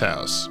James's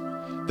house.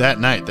 That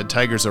night, the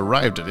tigers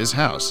arrived at his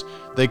house.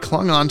 They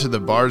clung onto the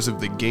bars of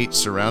the gate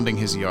surrounding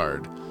his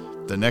yard.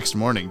 The next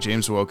morning,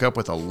 James woke up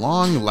with a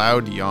long,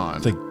 loud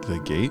yawn.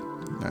 The gate?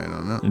 I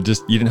don't know.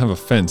 You didn't have a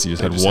fence. You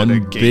just had a one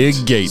gate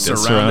big gate that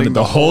surrounded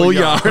the whole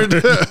yard.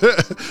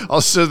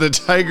 Also, the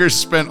tigers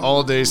spent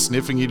all day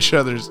sniffing each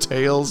other's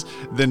tails,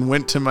 then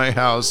went to my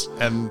house,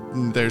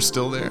 and they're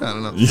still there. I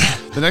don't know. Yeah.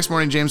 The next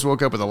morning, James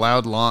woke up with a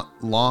loud,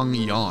 long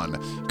yawn.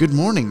 Good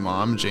morning,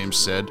 Mom, James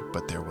said,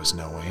 but there was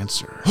no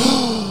answer.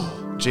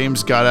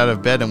 James got out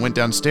of bed and went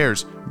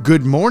downstairs.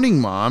 Good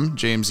morning, Mom,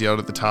 James yelled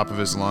at the top of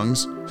his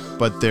lungs,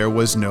 but there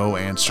was no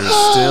answer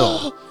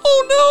still.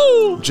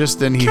 Oh, no. Just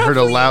then he heard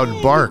a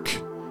loud bark.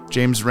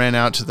 James ran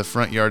out to the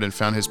front yard and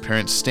found his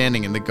parents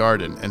standing in the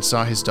garden and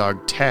saw his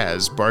dog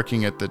Taz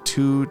barking at the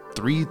 2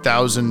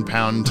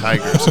 3,000-pound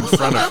tigers in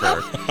front of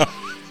her.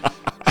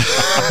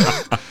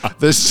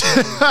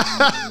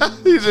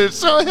 These are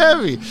so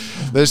heavy.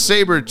 The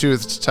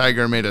saber-toothed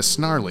tiger made a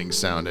snarling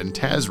sound, and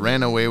Taz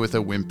ran away with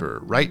a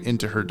whimper right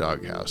into her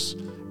doghouse.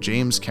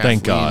 James,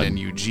 Kathleen, and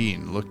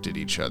Eugene looked at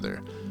each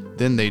other.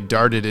 Then they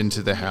darted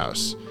into the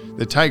house.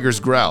 The tigers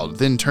growled,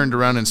 then turned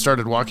around and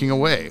started walking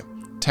away.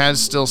 Taz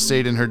still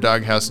stayed in her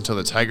doghouse until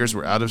the tigers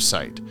were out of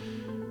sight.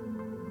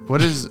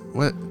 What?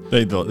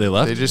 They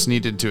left? They just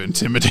needed to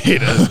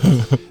intimidate us.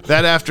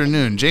 That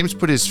afternoon, James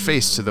put his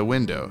face to the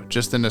window.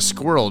 Just then a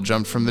squirrel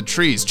jumped from the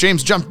trees.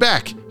 James jumped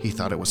back. He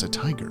thought it was a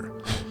tiger.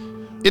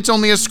 It's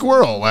only a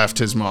squirrel, laughed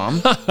his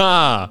mom.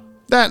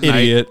 That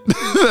Idiot. night,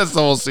 that's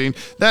the whole scene.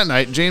 That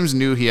night, James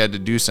knew he had to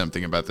do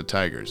something about the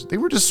tigers. They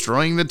were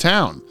destroying the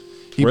town.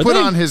 He put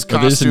on his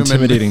costume.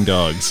 Intimidating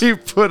dogs. He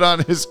put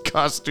on his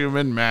costume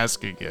and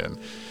mask again.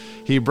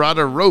 He brought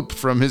a rope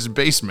from his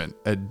basement,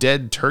 a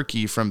dead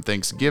turkey from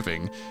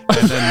Thanksgiving,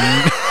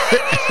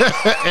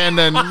 and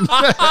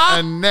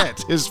a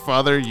net his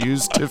father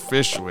used to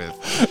fish with.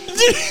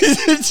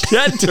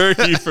 Dead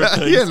turkey from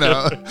Thanksgiving. You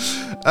know,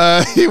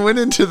 he went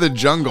into the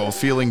jungle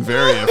feeling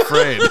very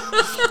afraid.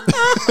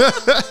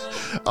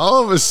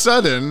 All of a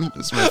sudden,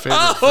 that's my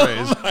favorite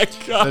phrase, my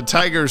God. The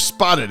tigers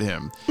spotted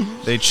him.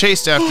 They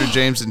chased after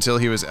James until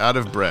he was out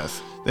of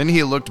breath. Then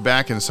he looked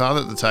back and saw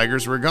that the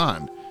tigers were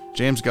gone.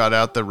 James got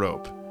out the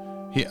rope.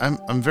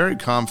 I'm very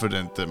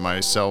confident that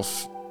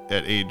myself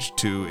at age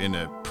 2 in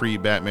a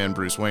pre-Batman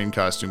Bruce Wayne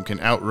costume can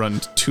outrun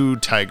 2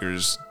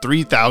 tigers,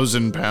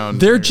 3,000 pounds.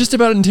 They're just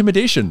about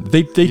intimidation.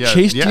 They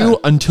chased you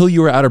until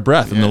you were out of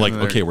breath, and they're like,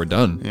 okay, we're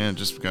done. Yeah,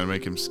 just gotta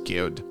make him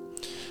scared.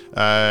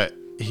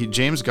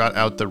 James got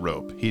out the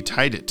rope. He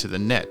tied it to the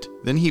net.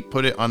 Then he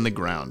put it on the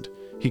ground.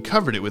 He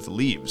covered it with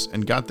leaves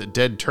and got the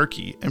dead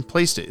turkey and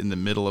placed it in the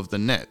middle of the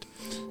net.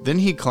 Then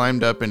he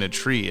climbed up in a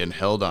tree and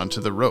held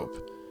onto the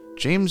rope.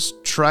 James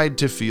tried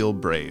to feel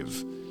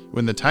brave.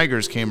 When the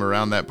tigers came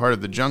around that part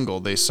of the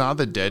jungle, they saw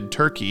the dead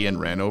turkey and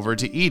ran over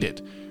to eat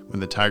it. When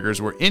the tigers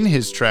were in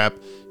his trap,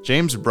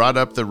 James brought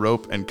up the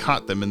rope and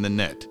caught them in the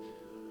net.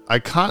 I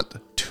caught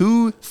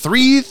 2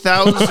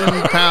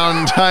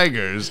 3,000-pound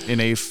tigers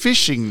in a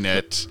fishing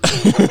net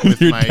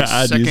with my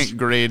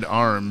second-grade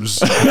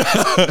arms.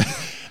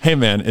 Hey,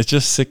 man, it's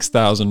just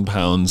 6,000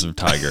 pounds of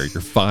tiger.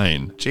 You're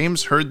fine.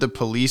 James heard the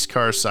police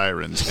car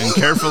sirens and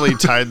carefully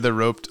tied the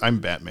rope. I'm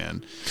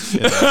Batman.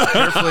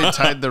 Carefully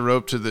tied the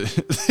rope to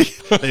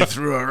the... They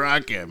threw a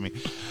rock at me.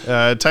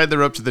 Tied the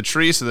rope to the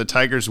tree so the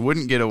tigers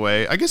wouldn't get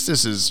away. I guess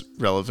this is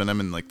relevant.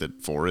 I'm in like the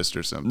forest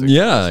or something.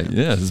 Yeah.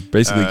 It's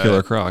basically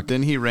Killer Croc.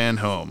 Then he ran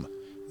home.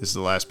 This is the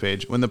last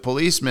page. When the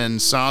policemen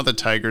saw the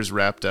tigers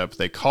wrapped up,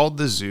 they called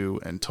the zoo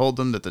and told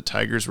them that the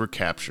tigers were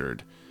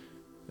captured.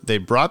 They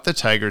brought the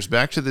tigers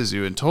back to the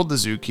zoo and told the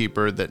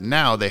zookeeper that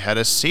now they had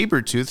a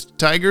saber-toothed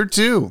tiger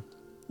too.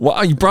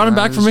 Wow, you brought him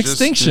back from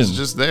extinction. It's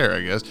just there,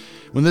 I guess.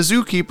 When the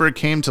zookeeper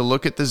came to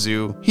look at the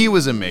zoo, he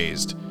was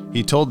amazed.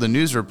 He told the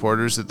news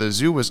reporters that the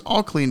zoo was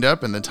all cleaned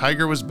up and the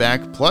tiger was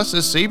back, plus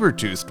a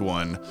saber-toothed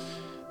one.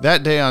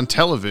 That day on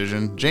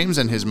television, James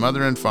and his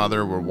mother and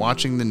father were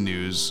watching the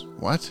news.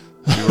 What?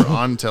 You were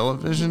on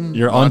television?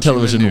 You're on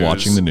television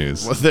watching the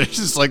news. Well, there's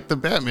just like the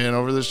Batman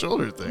over the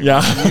shoulder thing.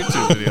 Yeah.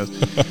 YouTube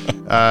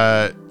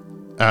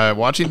videos.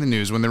 Watching the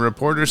news when the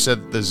reporter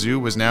said the zoo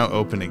was now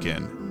open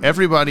again.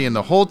 Everybody in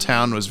the whole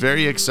town was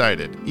very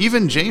excited.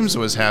 Even James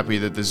was happy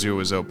that the zoo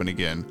was open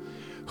again.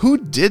 Who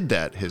did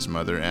that? His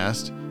mother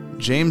asked.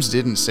 James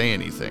didn't say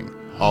anything,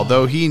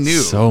 although he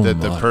knew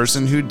the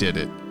person who did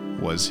it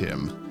was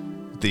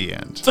him. The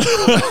end.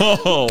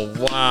 Oh,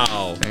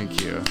 wow.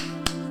 Thank you.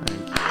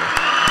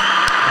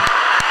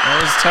 That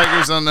was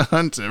Tigers on the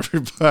Hunt,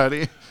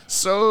 everybody.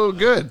 So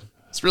good.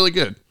 It's really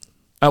good.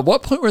 At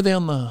what point were they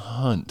on the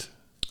hunt?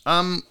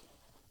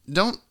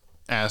 Don't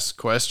ask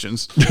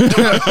questions.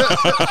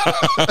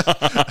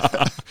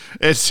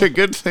 It's a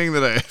good thing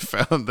that I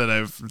found that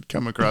I've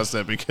come across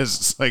that, because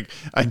it's like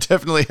I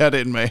definitely had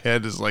it in my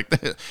head as like,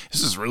 this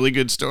is a really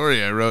good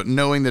story I wrote,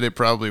 knowing that it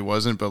probably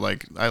wasn't, but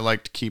like I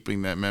liked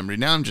keeping that memory.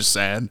 Now I'm just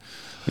sad.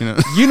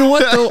 You know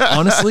what though?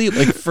 Honestly,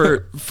 like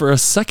for a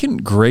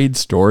second grade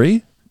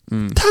story,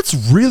 that's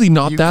really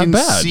not that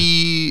bad.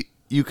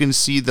 You can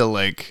see the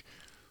like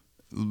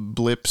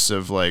blips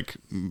of like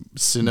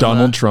cinema.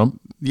 Donald Trump.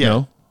 Yeah.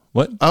 No?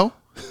 What? Oh,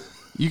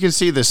 you can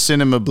see the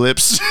cinema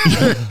blips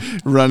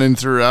running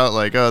throughout.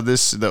 Like, oh,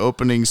 the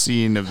opening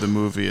scene of the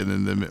movie,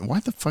 and then why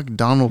the fuck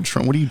Donald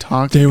Trump? What are you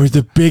talking? They were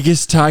the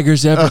biggest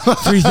tigers ever.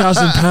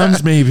 3,000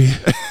 pounds, maybe.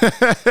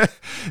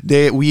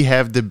 We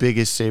have the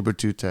biggest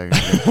saber-tooth tiger.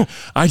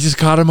 I just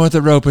caught him with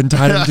a rope and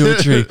tied him to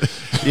a tree.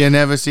 You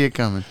never see it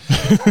coming.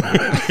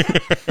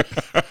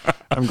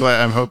 I'm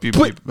glad. I hope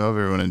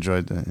everyone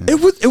enjoyed that. Yeah.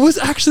 It was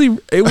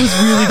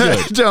really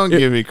good. Don't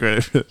give me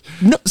credit for that.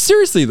 No,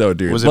 seriously though,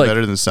 dude. Was it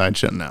better than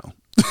Sideshow? No.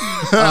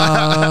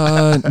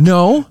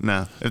 No.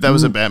 No. If that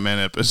was a Batman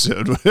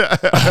episode,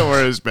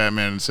 or is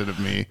Batman instead of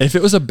me? If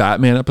it was a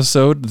Batman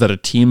episode that a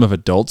team of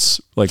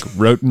adults like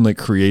wrote and like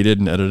created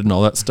and edited and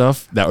all that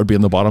stuff, that would be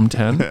in the bottom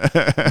 10.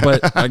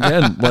 But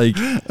again, like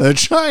a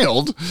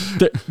child,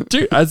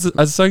 dude, as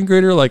a second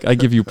grader, like I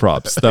give you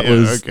props. That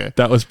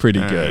was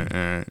pretty good. All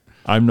right.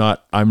 I'm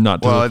not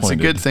disappointed. Well, it's a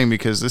good thing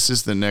because this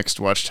is the next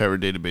Watchtower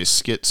Database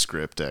skit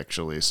script,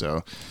 actually.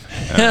 So,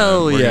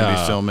 hell we're yeah, gonna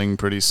be filming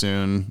pretty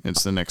soon.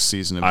 It's the next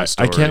season of the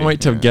story. I can't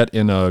wait to get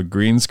in a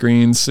green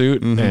screen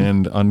suit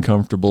and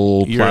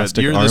uncomfortable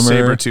plastic armor. You're the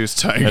saber-toothed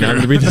tiger, and I'm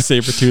gonna be the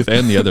saber-tooth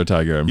and the other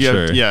tiger. I'm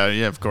sure. Yeah,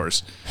 of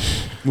course.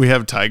 We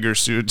have tiger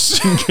suits.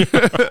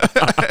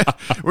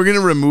 We're gonna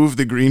remove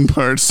the green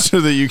parts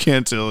so that you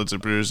can't tell it's a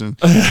person.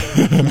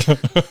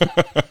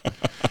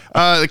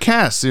 The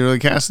cast. You know the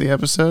cast of the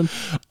episode?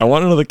 I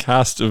want to know the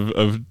cast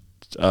of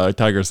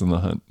Tigers in the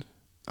Hunt.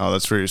 Oh,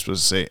 that's where you're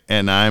supposed to say,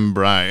 and I'm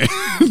Brian.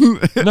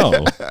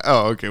 No.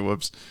 Oh, okay,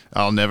 whoops.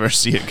 I'll never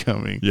see it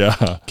coming.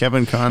 Yeah.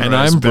 Kevin Conroy and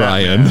as I'm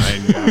Batman. Brian. I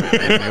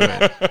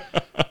knew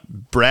it.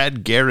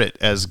 Brad Garrett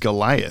as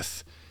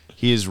Goliath.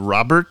 He is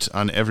Robert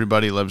on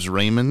Everybody Loves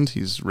Raymond.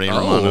 He's Ray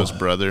Romano's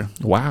brother.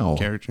 Wow.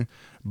 Character.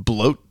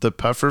 Bloat the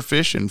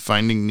pufferfish in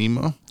Finding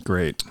Nemo.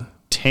 Great.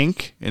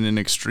 Tank in an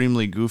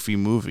extremely goofy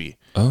movie.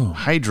 Oh.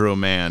 Hydro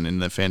Man in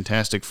the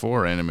Fantastic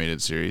Four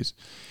animated series.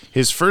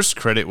 His first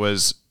credit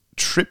was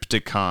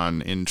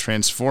Triptychon in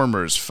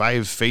Transformers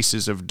 5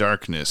 Faces of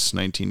Darkness,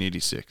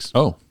 1986.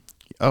 Oh.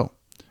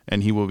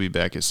 And he will be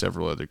back as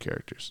several other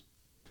characters.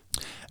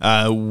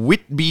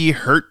 Whitby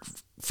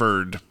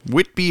Hertford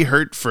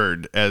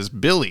as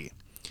Billy.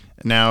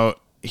 Now,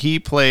 he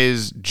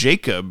plays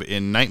Jacob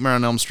in Nightmare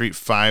on Elm Street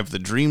 5, The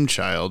Dream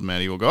Child.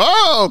 Maddie will go,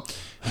 oh!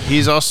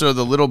 He's also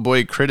the little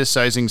boy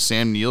criticizing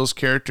Sam Neill's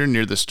character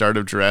near the start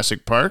of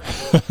Jurassic Park.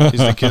 He's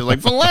the kid like,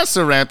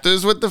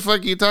 Velociraptors, what the fuck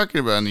are you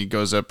talking about? And he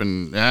goes up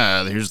and,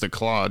 here's the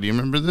claw. Do you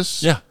remember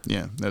this? Yeah.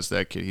 Yeah, that's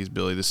that kid. He's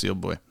Billy the Seal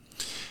Boy.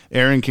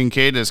 Aaron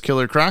Kincaid as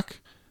Killer Croc.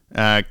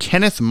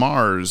 Kenneth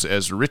Mars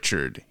as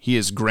Richard. He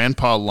is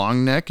Grandpa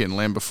Longneck in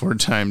Land Before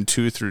Time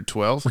 2 through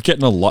 12. We're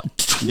getting a lot.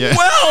 12?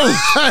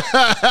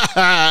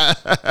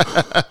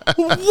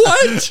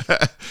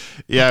 What?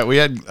 Yeah, we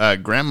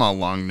had Grandma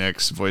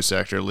Longneck's voice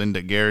actor,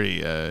 Linda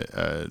Gary,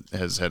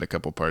 has had a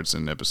couple parts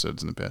in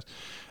episodes in the past.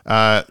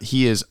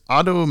 He is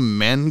Otto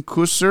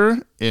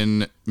Mancuser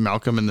in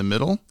Malcolm in the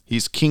Middle.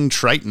 He's King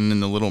Triton in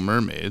The Little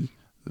Mermaid.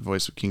 The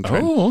voice of King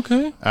Triton. Oh,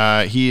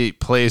 okay. He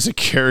plays a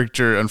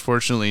character,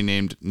 unfortunately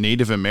named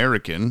Native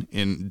American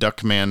in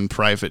Duckman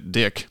Private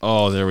Dick.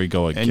 Oh, there we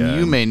go again. And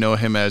you may know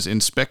him as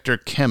Inspector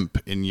Kemp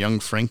in Young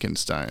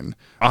Frankenstein.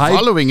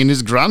 Following in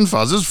his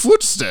grandfather's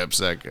footsteps,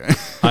 that guy.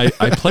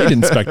 I played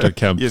Inspector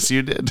Kemp. Yes,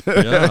 you did.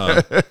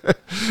 Yeah.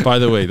 By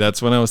the way,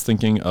 that's when I was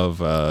thinking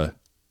of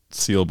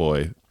Seal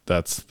Boy.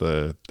 That's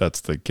the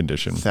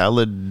condition.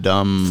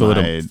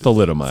 Thalidomide.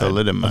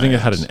 Thalidomide. I think it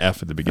had an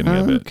F at the beginning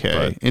of it.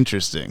 Okay,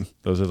 interesting.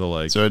 Those are the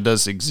like. So it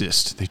does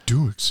exist. They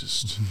do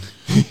exist.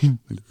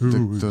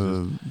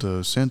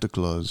 the Santa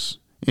Claus.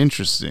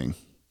 Interesting.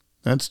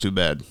 That's too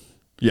bad.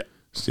 Yeah.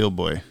 Steel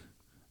Boy.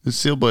 The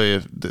Steel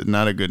Boy,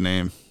 not a good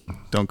name.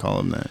 Don't call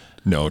him that.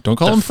 No, don't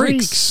call him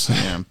freaks.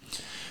 Yeah.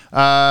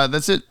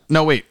 That's it.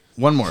 No, wait.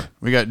 One more.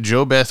 We got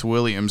Jo Beth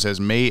Williams as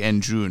May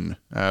and June.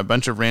 A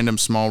bunch of random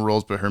small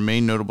roles, but her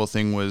main notable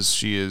thing was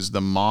she is the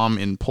mom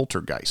in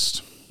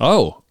Poltergeist.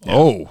 Oh. Yeah.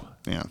 Oh.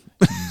 Yeah.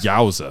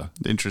 Yowza.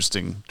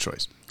 Interesting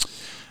choice.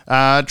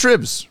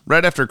 Tribs.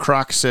 Right after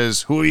Croc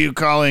says, "Who are you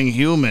calling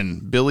human?"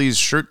 Billy's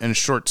shirt and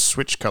shorts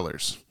switch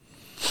colors.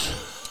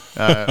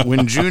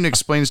 When June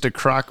explains to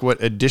Croc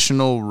what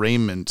additional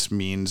raiment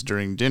means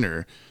during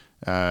dinner,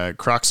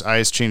 Croc's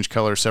eyes change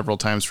color several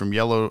times from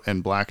yellow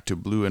and black to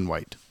blue and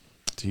white.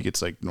 He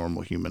gets like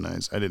normal human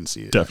eyes. I didn't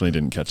see it. Definitely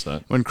didn't catch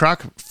that. When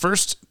Croc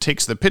first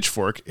takes the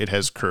pitchfork, it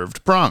has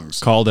curved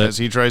prongs. Called it. As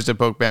he tries to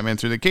poke Batman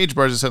through the cage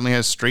bars, it suddenly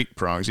has straight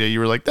prongs. Yeah, you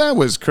were like, that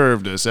was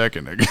curved a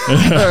second ago.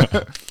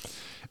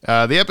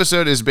 The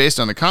episode is based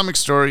on the comic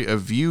story A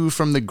View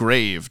from the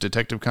Grave,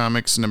 Detective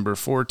Comics number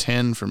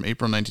 410 from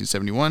April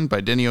 1971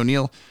 by Denny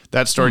O'Neil.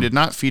 That story did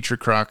not feature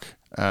Croc,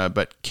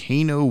 but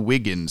Kano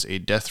Wiggins, a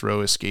death row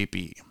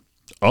escapee.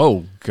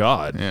 Oh,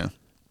 God. Yeah.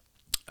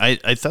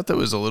 I thought that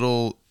was a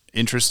little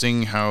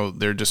interesting how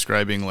they're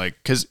describing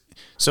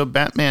so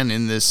Batman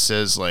in this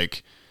says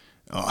like,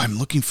 oh, I'm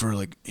looking for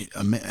like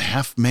a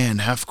half man,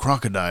 half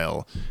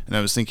crocodile. And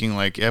I was thinking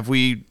like, have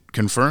we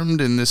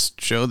confirmed in this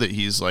show that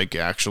he's like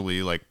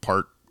actually like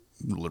part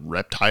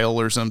reptile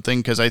or something?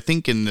 Because I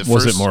think in the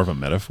was it more of a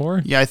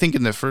metaphor? Yeah, I think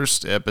in the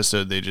first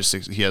episode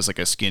he has like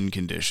a skin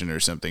condition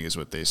or something is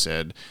what they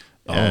said.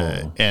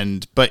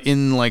 But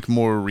in like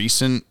more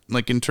recent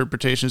like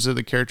interpretations of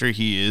the character,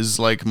 he is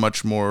like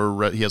much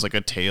more. He has like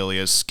a tail, he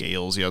has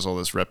scales, he has all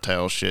this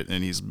reptile shit,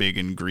 and he's big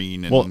and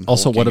green. And well,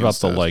 also, what about the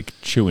stuff. like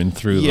chewing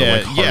through the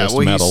like hardest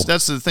metal?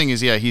 That's the thing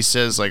is, he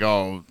says like,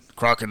 oh,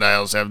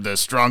 crocodiles have the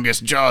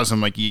strongest jaws.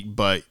 I'm like,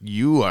 but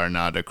you are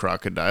not a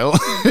crocodile.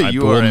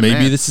 You are a maybe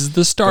man. This is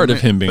the start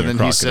of him being a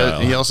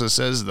crocodile. He also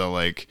says though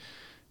like,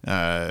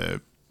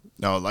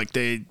 No, like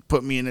they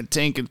put me in a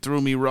tank and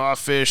threw me raw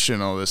fish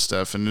and all this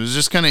stuff. And it was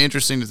just kind of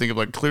interesting to think of,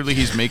 like, clearly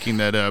he's making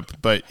that up,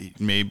 but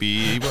maybe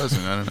he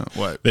wasn't. I don't know.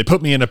 What? They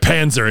put me in a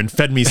Panzer and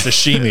fed me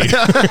sashimi.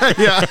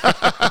 Yeah.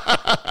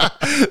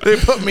 They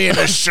put me in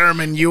a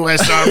Sherman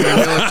U.S. Army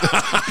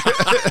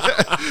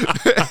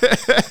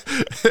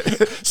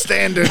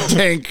standard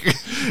tank.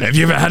 Have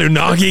you ever had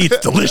unagi? It's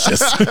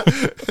delicious.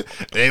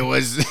 It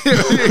was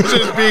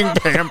just being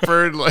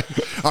pampered. Like,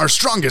 our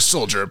strongest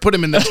soldier, put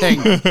him in the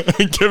tank.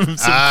 Give him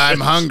some I'm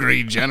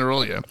hungry,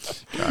 General. Yeah.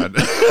 God.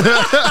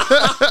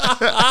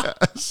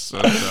 So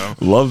dumb.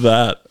 Love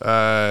that.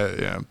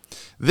 Yeah.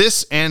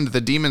 This and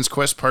The Demon's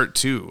Quest Part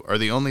 2 are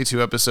the only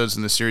 2 episodes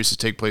in the series to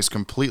take place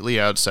completely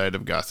outside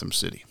of Gotham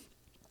City.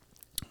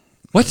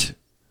 What?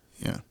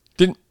 Yeah.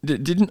 Didn't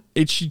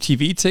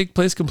HGTV take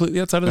place completely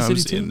outside of the No, it city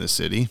was too? in the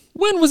city.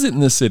 When was it in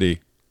the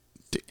city?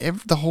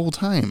 The whole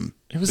time.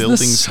 It was in the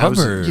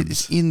suburbs.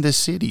 It's in the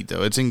city,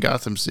 though. It's in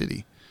Gotham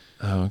City.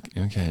 Oh,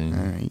 okay.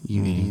 All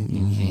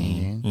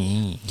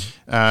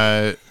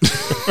right.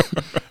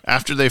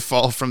 After they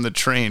fall from the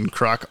train,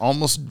 Croc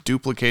almost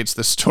duplicates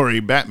the story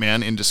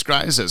Batman in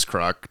disguise as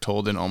Croc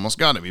told in Almost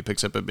Got Him. He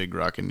picks up a big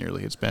rock and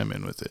nearly hits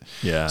Batman with it.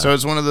 Yeah. So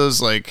it's one of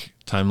those, like,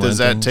 Timeline does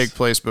that things? take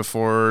place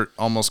before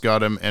Almost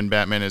Got Him and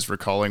Batman is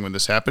recalling when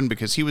this happened?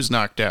 Because he was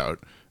knocked out.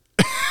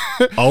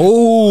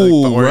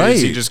 Oh, Or right.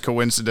 does he just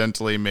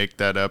coincidentally make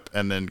that up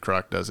and then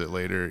Croc does it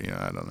later? You know,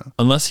 I don't know.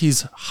 Unless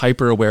he's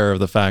hyper aware of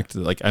the fact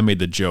that, like, I made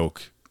the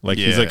joke. Like,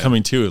 he's like Yeah.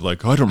 coming to it,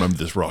 like, oh, I don't remember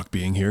this rock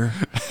being here,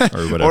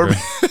 or whatever. Or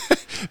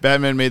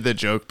Batman made the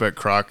joke, but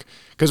Croc,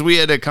 because we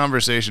had a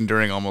conversation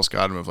during Almost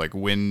Got Him of, like,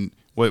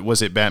 what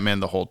was it Batman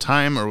the whole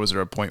time, or was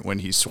there a point when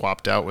he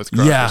swapped out with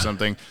Croc Yeah. or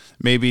something?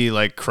 Maybe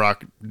like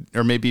Croc,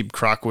 or maybe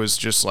Croc was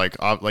just like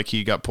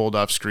he got pulled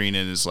off screen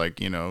and is,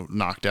 like, you know,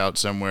 knocked out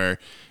somewhere.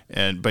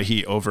 But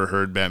he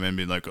overheard Batman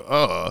being like,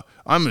 "Oh,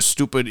 I'm a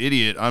stupid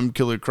idiot. I'm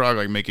Killer Croc,"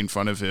 like making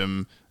fun of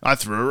him. I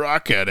threw a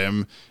rock at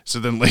him. So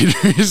then later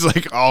he's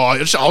like, "Oh,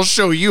 I'll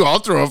show you. I'll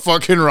throw a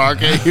fucking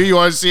rock at you. You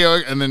want to see how?"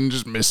 And then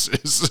just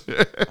misses.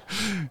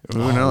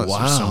 Who knows?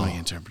 There's so wow. many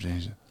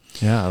interpretations.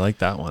 Yeah, I like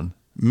that one.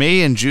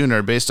 May and June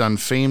are based on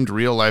famed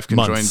real-life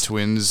conjoined Months.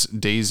 twins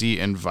Daisy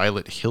and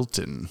Violet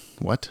Hilton.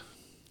 What?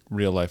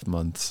 Real life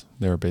months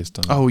they were based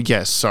on. Oh,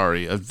 yes,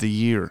 sorry, of the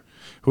year.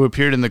 Who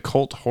appeared in the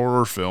cult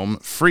horror film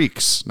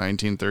Freaks,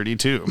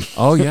 1932.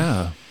 Oh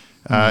yeah.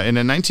 In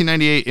a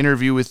 1998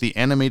 interview with the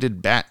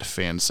Animated Bat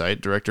fan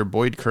site, director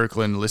Boyd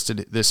Kirkland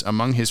listed this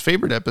among his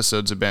favorite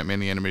episodes of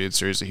Batman the Animated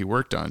Series that he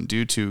worked on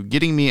due to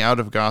getting me out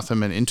of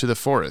Gotham and into the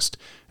forest,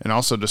 and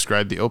also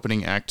described the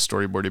opening act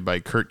storyboarded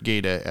by Kurt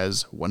Gaeta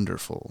as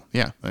wonderful.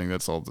 Yeah, I think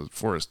that's all the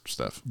forest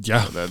stuff.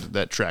 Yeah. So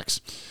that tracks.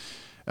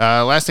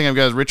 Last thing I've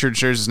got is Richard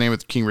shares his name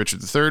with King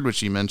Richard III, which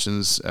he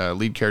mentions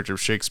lead character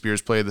of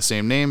Shakespeare's play of the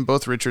same name.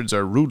 Both Richards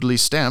are rudely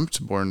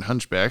stamped, born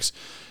hunchbacks.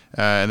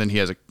 And then he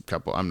has a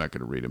couple, I'm not going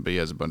to read them, but he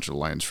has a bunch of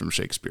lines from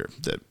Shakespeare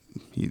that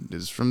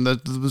was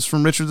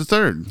from Richard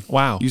III.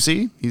 Wow. You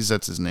see?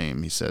 That's his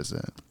name. He says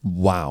that.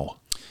 Wow.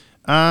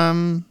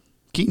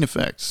 Keen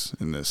effects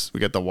in this. We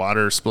got the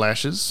water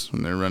splashes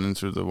when they're running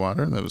through the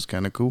water. That was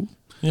kind of cool.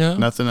 Yeah.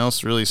 Nothing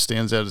else really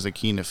stands out as a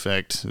keen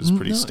effect. It was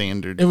pretty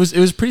standard. It was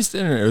pretty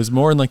standard. It was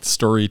more in like the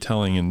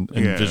storytelling and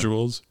Yeah.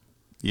 visuals.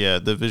 Yeah,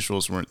 the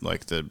visuals weren't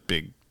like the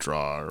big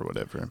draw or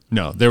whatever.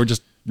 No, they were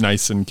just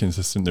nice and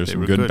consistent. There's They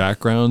some were good, good.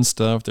 background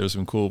stuff. There's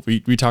some cool. We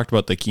talked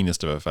about the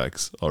keenest of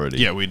effects already.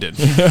 Yeah, we did.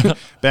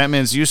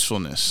 Batman's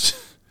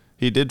usefulness.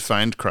 He did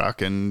find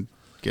Croc and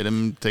get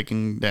him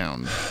taken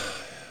down.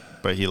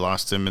 But he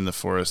lost him in the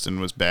forest and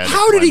was bad.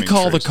 How at did he climbing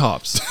call the trees.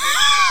 cops?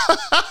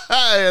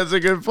 That's a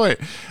good point.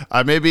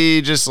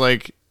 Maybe just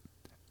like,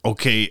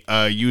 okay,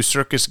 you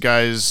circus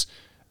guys,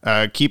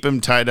 keep him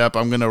tied up.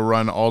 I'm going to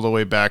run all the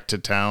way back to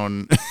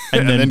town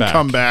and then then back.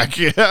 come back.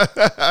 Yeah,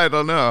 I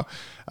don't know.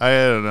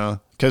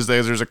 Because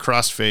there's a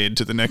crossfade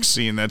to the next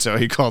scene. That's how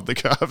he called the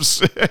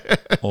cops.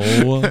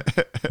 Oh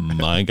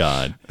my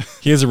God.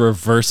 He has a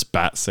reverse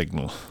bat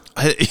signal.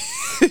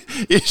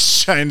 It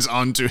shines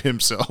onto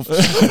himself.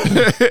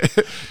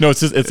 No,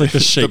 it's like the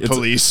shape. The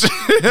police.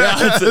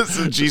 It's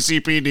the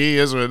GCPD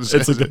is what it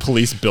says. It's like the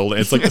police building.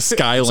 It's like the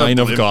skyline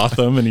of blimp.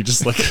 Gotham, and he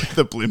just like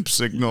the blimp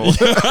signal.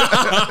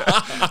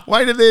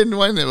 Why did they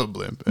have a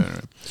blimp? I don't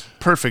know.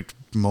 Perfect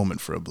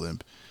moment for a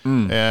blimp.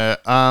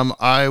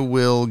 I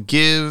will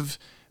give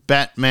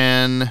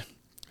Batman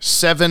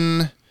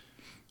 7.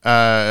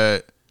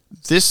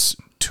 This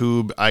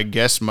tube, I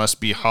guess, must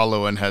be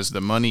hollow and has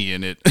the money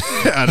in it.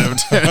 Out of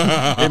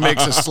 10. It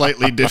makes a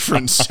slightly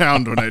different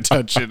sound when I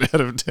touch it. Out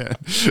of 10.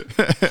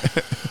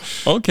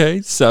 okay,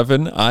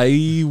 7.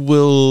 I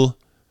will.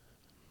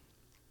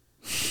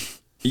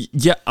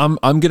 Yeah, I'm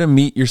gonna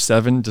meet your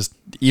 7. Just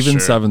even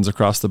Sure. 7s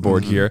across the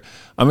board here.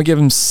 I'm gonna give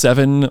him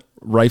 7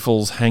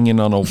 rifles hanging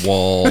on a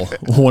wall,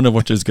 one of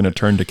which is gonna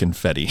turn to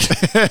confetti,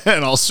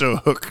 And also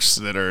hooks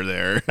that are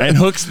there. and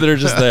hooks that are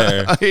just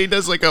there. He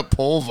does like a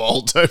pole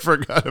vault. I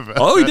forgot about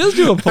Oh, he that. does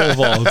do a pole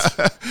vault.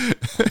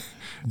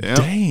 Yep.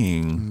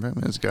 Dang.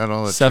 Batman's got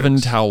all the 7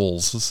 tricks.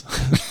 towels.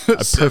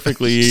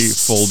 Perfectly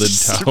folded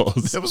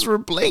towels. Those were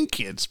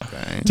blankets,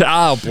 Brian.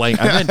 I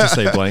meant to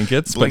say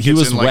blankets, but he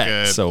was in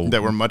wet, so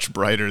that were much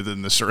brighter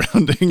than the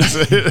surroundings.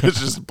 It's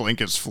just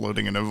blankets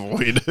floating in a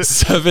void.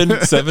 seven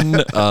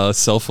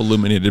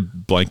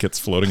self-illuminated blankets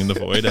floating in the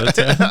void out of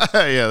 10.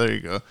 Yeah, there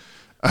you go.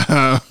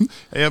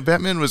 Yeah,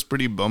 Batman was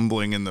pretty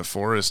bumbling in the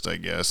forest, I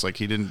guess. Like,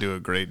 he didn't do a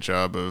great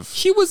job of...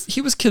 He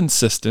was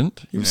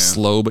consistent. He was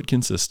slow but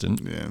consistent.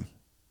 Yeah.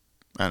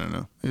 I don't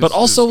know. But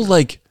also,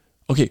 like,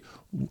 okay,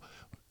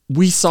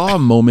 we saw a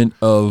moment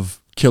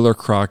of Killer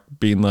Croc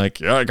being like,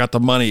 yeah, I got the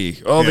money.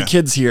 Oh, the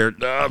kid's here.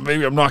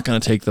 Maybe I'm not going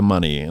to take the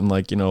money. And,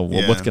 like, you know,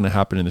 what's going to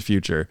happen in the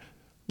future?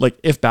 Like,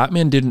 if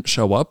Batman didn't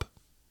show up,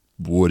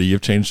 would he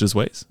have changed his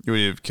ways? Would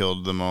he have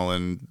killed them all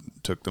and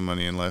took the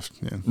money and left?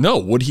 Yeah. No.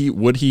 Would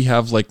he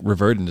have, like,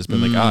 reverted and just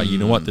been like, you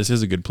know what? This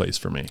is a good place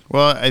for me.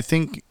 Well, I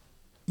think...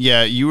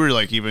 Yeah, you were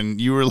like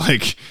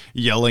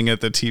yelling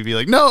at the TV,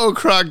 like, "No,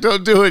 Croc,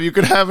 don't do it. You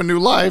could have a new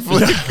life."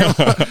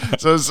 Like,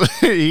 so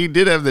he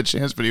did have the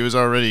chance, but he was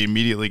already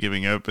immediately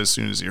giving up as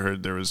soon as he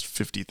heard there was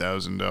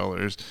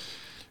 $50,000.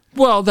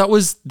 Well,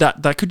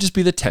 that could just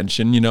be the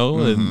tension, you know,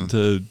 and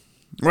to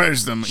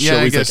where's the yeah?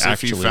 I guess like,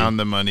 if he found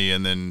the money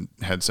and then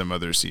had some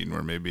other scene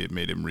where maybe it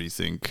made him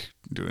rethink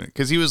doing it,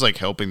 because he was like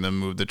helping them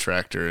move the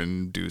tractor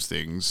and do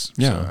things.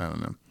 Yeah, so, I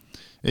don't know.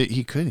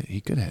 He could have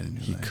had a new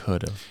life. He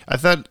could have. I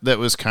thought that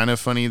was kind of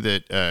funny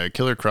that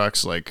Killer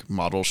Croc's like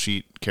model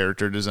sheet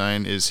character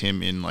design is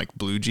him in like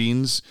blue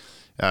jeans,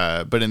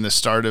 but in the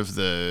start of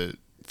the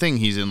thing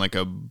he's in like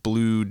a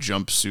blue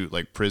jumpsuit,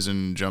 like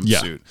prison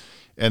jumpsuit,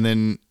 and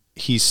then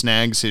he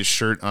snags his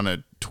shirt on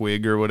a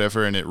twig or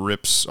whatever, and it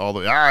rips all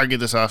the get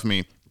this off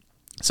me.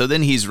 So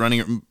then he's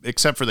running,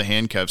 except for the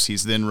handcuffs,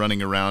 he's then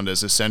running around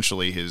as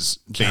essentially his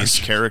base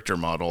character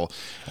model.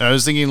 And I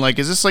was thinking, like,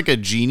 is this like a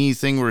genie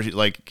thing where,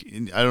 like,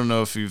 I don't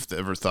know if you've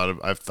ever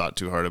I've thought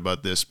too hard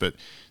about this, but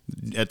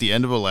at the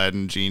end of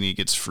Aladdin, Genie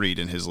gets freed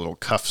and his little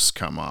cuffs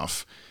come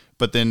off.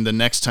 But then the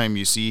next time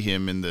you see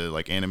him in the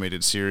like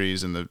animated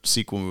series and the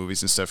sequel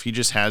movies and stuff, he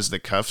just has the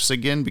cuffs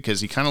again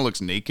because he kind of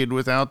looks naked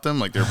without them.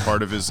 Like they're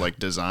part of his like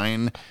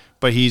design,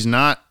 but he's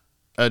not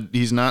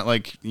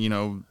like, you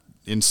know,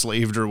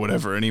 enslaved or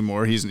whatever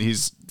anymore.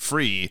 He's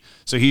free,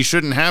 so he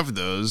shouldn't have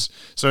those.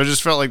 So I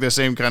just felt like the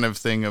same kind of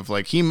thing of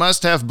like, he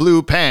must have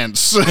blue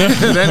pants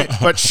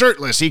but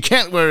shirtless. He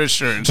can't wear his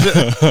shirt.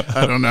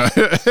 I don't know.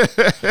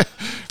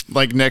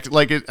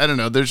 I don't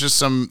know.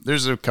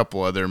 There's a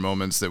couple other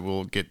moments that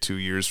we'll get 2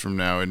 years from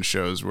now in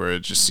shows where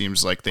it just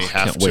seems like they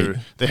have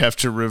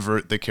to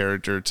revert the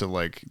character to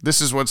like,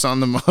 this is what's on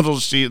the model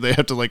sheet. They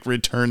have to like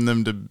return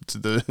them to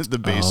the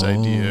base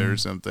idea or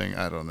something.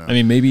 I don't know. I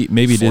mean, maybe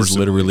it is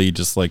literally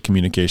just like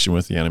communication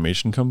with the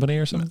animation company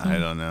or something. I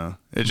don't know.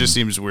 It just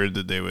seems weird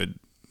that they would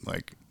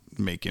like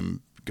make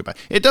him goodbye.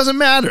 It doesn't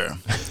matter.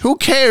 Who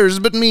cares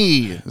but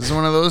me? This is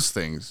one of those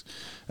things.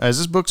 Is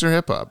this books or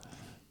hip hop?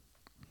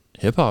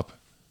 Hip hop.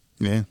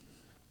 Yeah.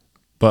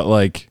 But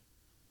like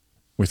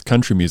with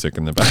country music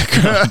in the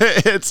background.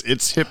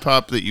 It's hip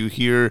hop that you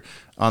hear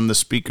on the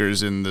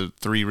speakers in the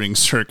 3-ring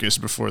circus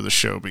before the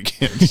show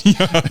begins.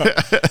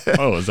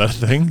 Oh, is that a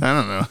thing? I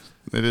don't know.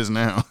 It is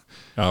now.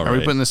 All Are we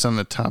right. putting this on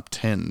the top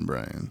 10,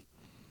 Brian?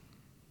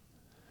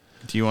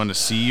 Do you want to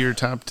see your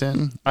top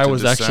 10? I'd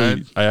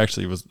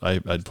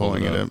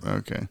Pulling it up.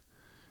 Okay.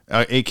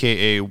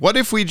 AKA, what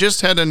if we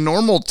just had a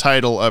normal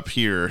title up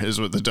here, is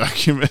what the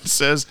document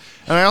says.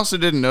 And I also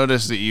didn't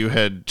notice that you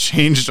had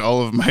changed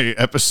all of my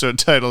episode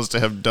titles to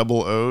have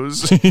double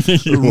O's.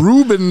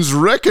 Reuben's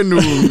Reckoning,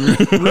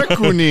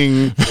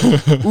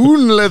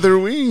 Un Leather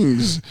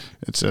Wings,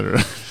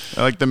 etc.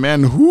 I like the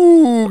man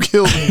who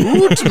killed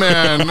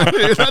Bootman.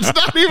 That's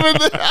not even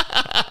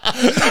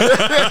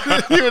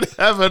you would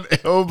have an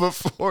O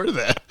before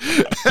that.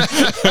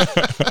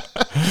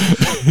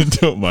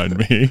 Don't mind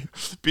me.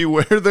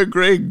 Beware the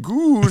gray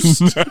goose.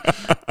 Anyway.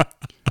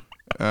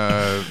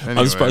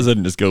 I'm surprised I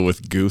didn't just go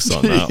with goose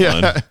on that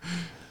one.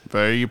 But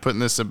are you putting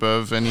this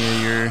above any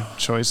of your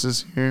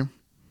choices here?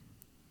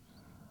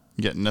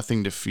 You got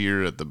Nothing to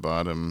Fear at the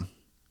bottom.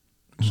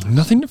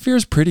 Nothing to Fear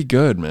is pretty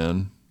good,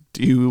 man.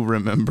 Do you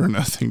remember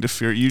Nothing to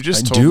Fear? You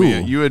just told me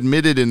it. You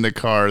admitted in the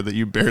car that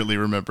you barely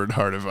remembered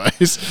Heart of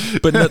Ice.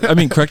 But I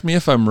mean, correct me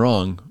if I'm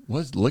wrong.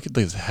 Look at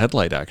this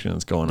headlight action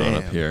that's going on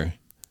up here.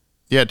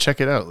 Yeah,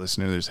 check it out,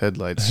 listener. There's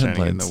headlights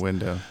shining in the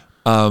window.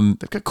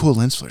 They've got cool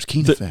lens flares,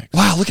 keen effects.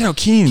 Wow, look at how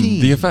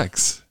keen the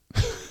effects.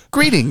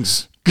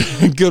 Greetings.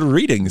 Good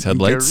readings,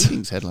 headlights. Good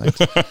readings, headlights.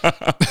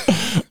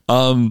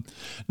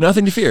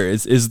 Nothing to Fear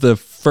is the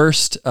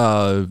first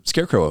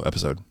Scarecrow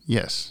episode.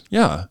 Yes.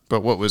 Yeah.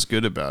 But what was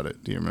good about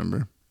it? Do you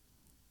remember?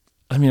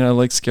 I mean, I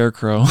like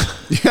Scarecrow.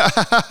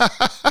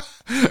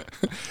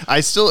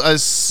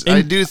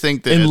 I do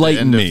think that at the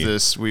Enlighten end me. of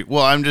this,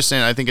 I'm just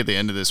saying, I think at the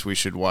end of this, we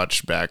should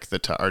watch back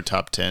our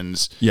top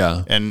 10s.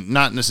 Yeah. And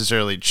not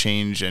necessarily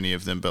change any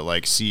of them, but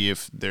like see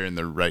if they're in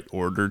the right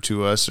order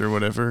to us or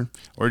whatever,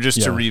 or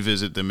just to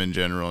revisit them in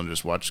general and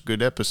just watch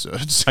good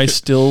episodes. I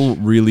still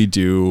really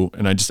do,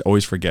 and I just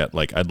always forget.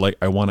 Like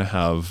I want to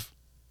have.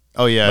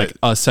 Oh yeah, like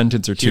a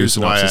sentence or two Here's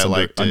why synopsis I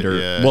liked it,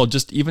 yeah. well,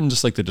 just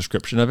like the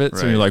description of it.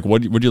 So Right. you're like,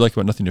 what do you like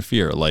about Nothing to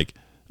Fear? Like,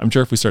 I'm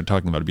sure if we start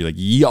talking about it, it'd be like,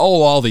 yo,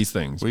 all these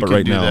things. We but could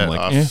right do now, that I'm like,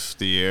 off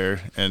the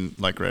air and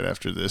like right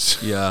after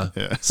this. yeah.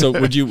 Yeah. So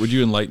would you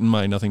enlighten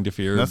my Nothing to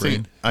Fear Nothing-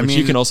 brain? I Which you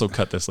mean- can also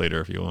cut this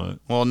later if you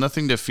want. Well,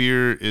 Nothing to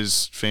Fear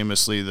is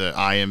famously the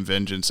 "I am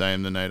vengeance, I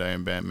am the night, I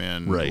am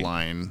Batman" Right.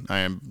 line. I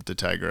am the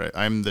tiger.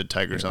 I'm the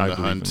tigers on I the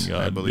believe hunt. in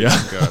God. I believe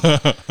Yeah.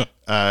 in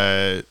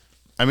God.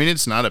 I mean,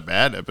 it's not a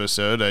bad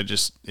episode.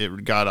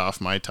 It got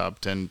off my top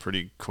 10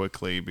 pretty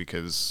quickly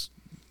because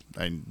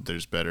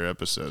there's better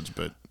episodes.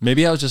 But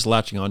Maybe I was just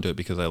latching onto it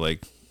because I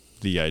like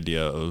the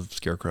idea of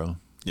Scarecrow.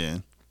 yeah,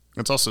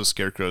 it's also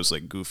Scarecrow's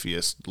like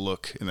goofiest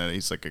look, and that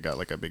he's got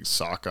like a big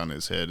sock on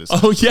his head.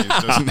 Oh, yeah.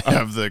 He doesn't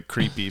have the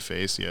creepy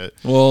face yet.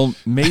 Well,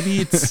 maybe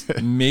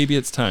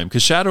it's time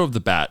because Shadow of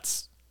the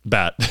Bats.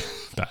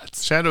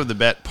 Shadow of the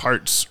Bat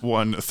parts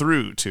 1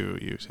 through 2.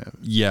 You have.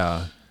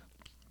 Yeah.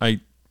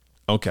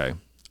 Okay.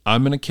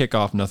 I'm going to kick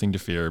off Nothing to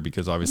Fear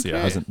because obviously it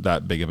hasn't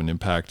that big of an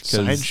impact. 'cause-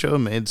 Sideshow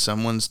made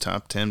someone's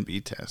top 10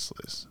 B-test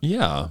list.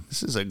 Yeah.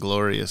 This is a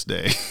glorious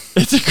day.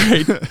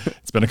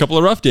 It's been a couple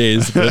of rough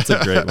days, but it's a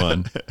great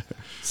one.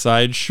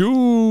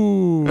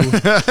 Sideshow.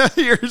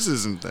 Yours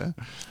isn't that.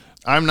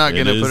 I'm not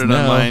going It to put is it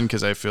now. on mine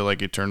because I feel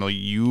like Eternal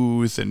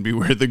Youth and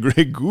Beware the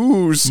Grey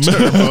Goose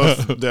are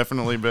both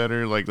definitely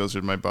better. Like, those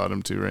are my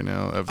bottom 2 right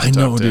now. Of the I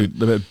know, top 10. dude.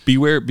 But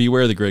Beware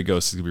the Grey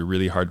Ghost is going to be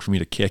really hard for me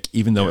to kick,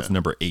 even though it's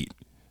number 8.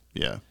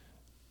 Yeah.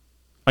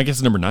 I guess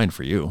it's number 9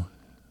 for you.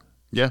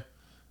 Yeah.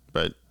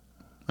 But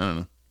I don't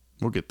know.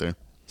 We'll get there.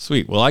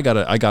 Sweet. Well, I got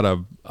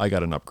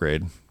an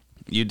upgrade.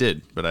 You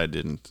did, but I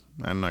didn't.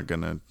 I'm not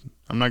gonna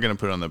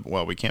put it on the.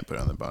 Well, we can't put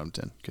it on the bottom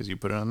 10 because you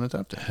put it on the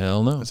top 10.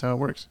 Hell no. That's how it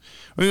works.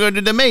 We go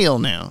to the mail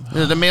now.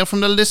 The mail from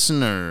the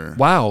listener.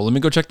 Wow. Let me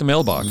go check the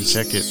mailbox.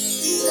 Check it.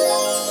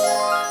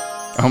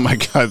 Oh my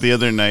god! The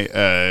other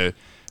night,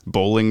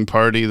 bowling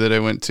party that I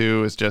went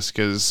to with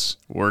Jessica's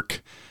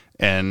work,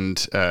 and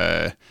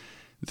that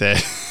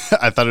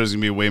I thought it was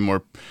gonna be way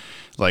more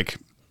like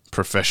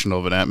professional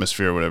of an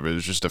atmosphere or whatever. It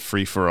was just a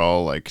free for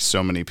all, like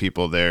so many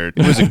people there.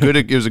 It was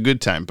a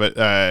good time, but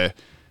the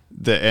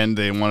end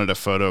they wanted a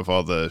photo of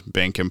all the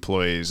bank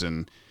employees,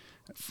 and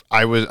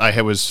I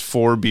was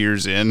 4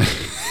 beers in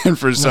and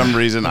for some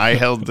reason I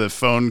held the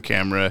phone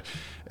camera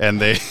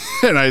and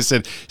I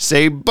said,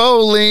 "Say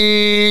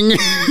bowling,"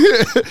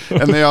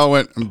 and they all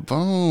went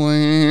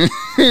bowling.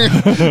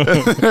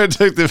 I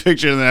took the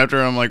picture, and then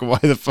after I'm like, "Why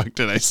the fuck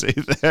did I say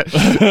that?"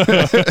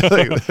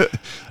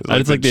 I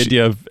just like the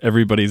idea of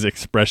everybody's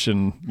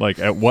expression. Like,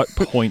 at what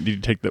point did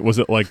you take that? Was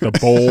it like the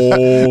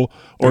bowl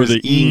or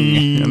the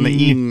ing and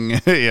the ing?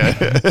 Yeah,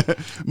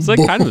 it's like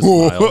kind of a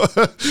smile,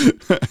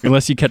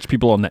 unless you catch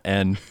people on the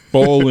N.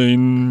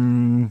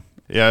 Bowling.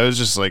 Yeah, it was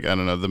just like, I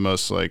don't know, the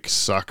most like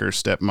soccer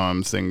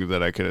stepmom thing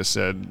that I could have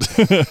said.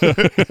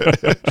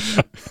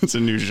 It's a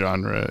new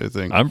genre, I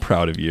think. I'm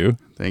proud of you.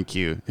 Thank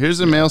you. Here's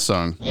a mail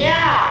song.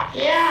 That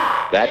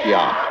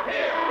yacht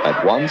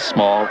had one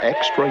small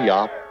extra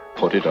yacht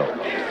put it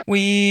over.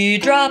 We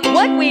drop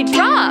What we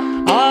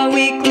drop? our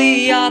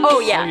weekly yacht Oh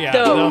yeah,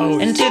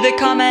 those. into the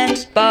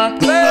comment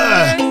box.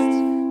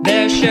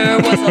 There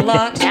sure was a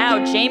lot.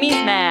 Now Jamie's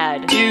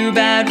mad. Too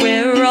bad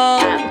we're all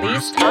At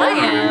least I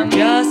am.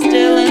 just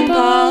Dylan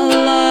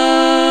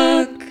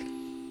Pollock.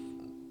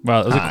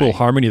 Wow, that was a cool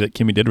harmony that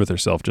Kimmy did with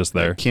herself just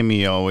there.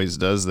 Kimmy always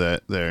does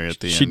that there at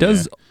the end. She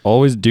does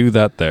always do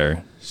that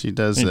there. She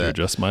does I need to that.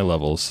 adjust my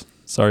levels.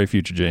 Sorry,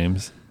 future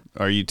James.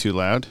 Are you too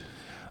loud?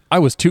 I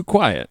was too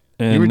quiet.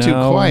 And You were too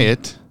now-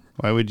 quiet.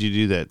 Why would you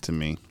do that to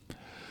me?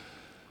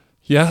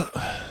 Yeah.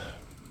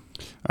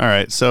 All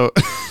right, so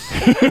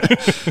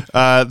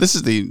this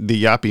is the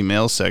Yappy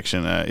Mail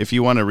section. If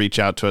you want to reach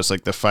out to us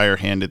like the fire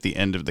hand at the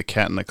end of the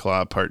Cat in the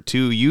Claw Part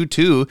 2, you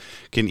too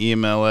can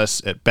email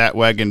us at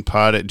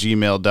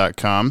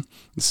batwagonpod@gmail.com.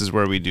 This is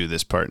where we do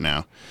this part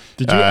now.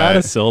 Did you add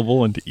a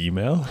syllable into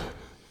email?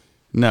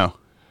 No.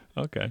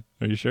 Okay.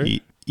 Are you sure?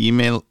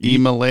 Email.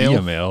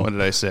 Email. What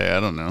did I say? I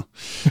don't know.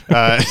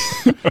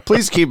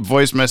 Please keep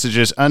voice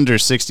messages under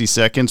 60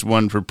 seconds,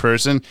 1 per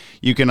person.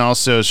 You can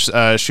also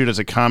shoot us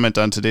a comment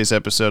on today's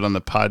episode on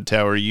the Pod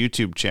Tower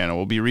YouTube channel.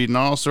 We'll be reading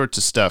all sorts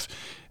of stuff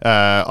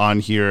on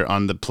here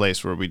on the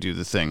place where we do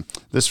the thing.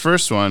 This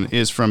first one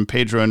is from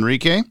Pedro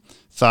Enrique.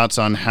 Thoughts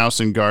on House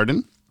and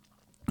Garden.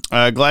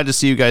 Glad to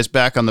see you guys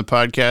back on the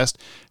podcast.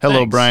 Hello,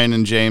 Thanks. Brian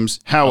and James.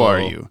 How Hello. are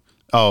you?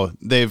 Oh,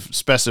 they've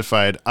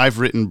specified. I've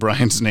written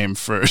Brian's name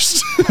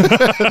first.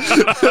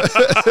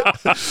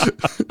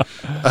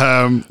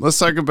 Let's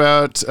talk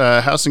about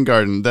House and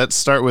Garden. Let's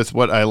start with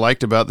what I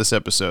liked about this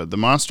episode. The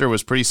monster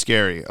was pretty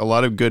scary. A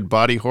lot of good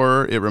body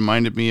horror. It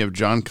reminded me of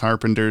John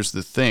Carpenter's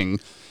The Thing.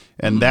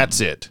 And that's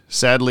it.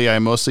 Sadly, I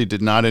mostly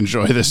did not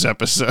enjoy this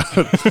episode.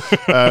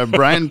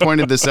 Brian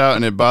pointed this out,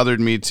 and it bothered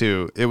me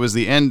too. It was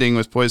the ending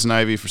with Poison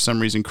Ivy for some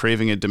reason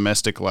craving a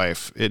domestic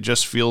life. It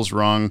just feels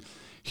wrong.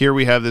 Here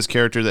we have this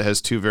character that has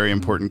two very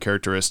important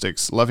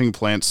characteristics. Loving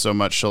plants so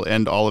much she'll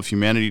end all of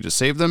humanity to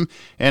save them,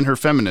 and her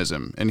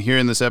feminism. And here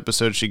in this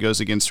episode, she goes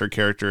against her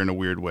character in a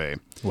weird way.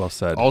 Well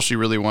said. All she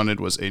really wanted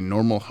was a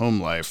normal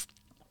home life.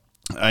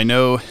 I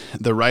know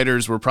the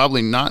writers were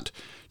probably not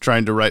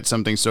trying to write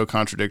something so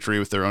contradictory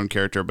with their own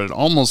character, but it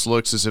almost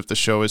looks as if the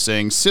show is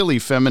saying silly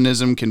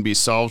feminism can be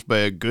solved by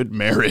a good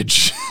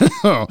marriage.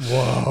 Whoa.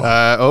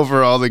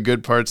 Overall, the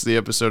good parts of the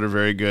episode are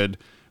very good,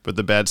 but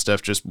the bad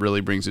stuff just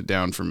really brings it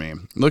down for me.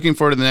 Looking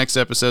forward to the next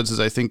episodes, as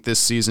I think this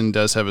season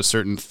does have a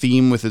certain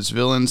theme with its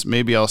villains.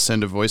 Maybe I'll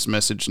send a voice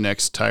message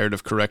next, tired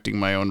of correcting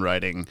my own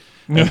writing.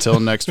 Until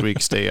next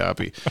week, stay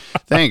hoppy.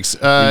 Thanks.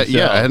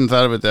 Yeah, I hadn't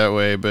thought of it that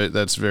way, but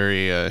that's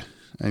very...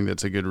 I think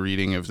that's a good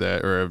reading of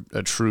that, or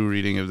a true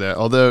reading of that.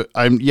 Although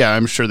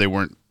I'm sure they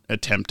weren't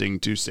attempting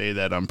to say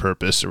that on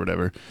purpose or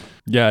whatever.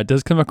 Yeah, it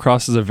does come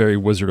across as a very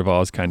Wizard of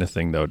Oz kind of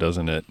thing, though,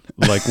 doesn't it?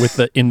 Like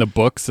in the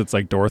books, it's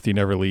like Dorothy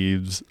never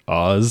leaves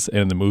Oz,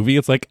 and in the movie,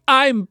 it's like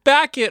I'm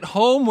back at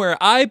home where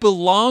I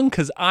belong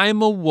because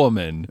I'm a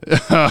woman.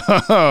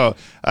 Oh,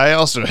 I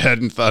also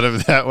hadn't thought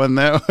of that one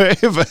that way.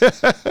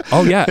 But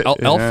oh yeah,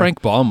 L.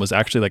 Frank Baum was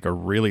actually like a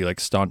really like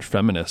staunch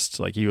feminist.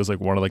 Like he was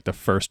like one of like the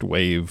first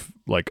wave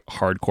like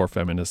hardcore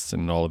feminists,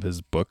 and all of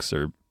his books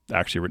are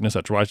actually written as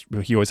such.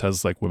 He always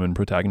has like women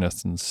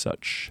protagonists and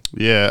such.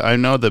 Yeah, I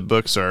know the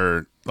books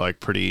are like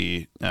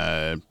pretty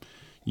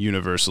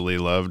universally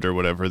loved or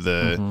whatever.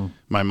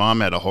 My mom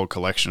had a whole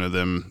collection of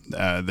them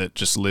that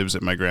just lives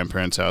at my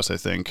grandparents' house, I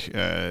think,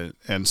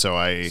 and so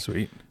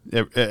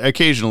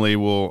occasionally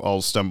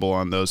I'll stumble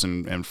on those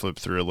and flip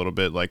through a little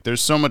bit. Like there's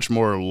so much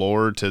more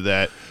lore to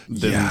that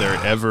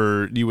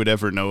than you would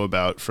ever know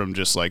about from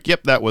just like,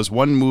 yep, that was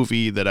one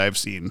movie that I've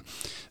seen.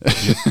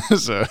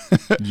 So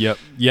yep.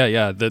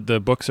 Yeah.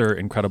 The books are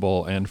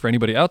incredible. And for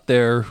anybody out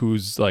there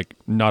who's like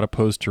not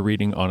opposed to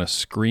reading on a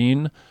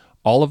screen,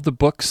 all of the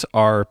books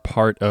are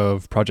part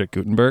of Project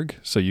Gutenberg.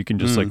 So you can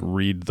just like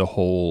read the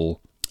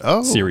whole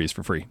series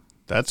for free.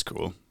 That's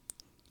cool.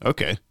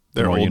 Okay.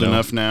 They're old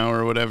enough now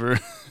or whatever.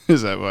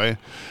 Is that why?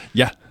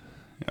 Yeah.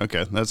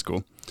 Okay, that's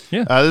cool.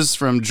 Yeah. This is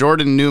from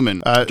Jordan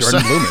Newman.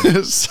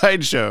 Newman.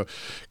 Sideshow.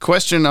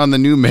 Question on the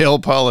new mail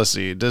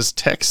policy. Does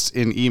text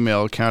in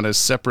email count as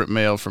separate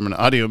mail from an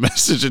audio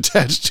message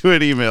attached to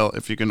an email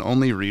if you can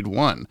only read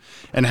one?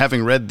 And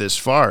having read this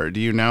far, do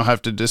you now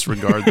have to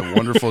disregard the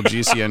wonderful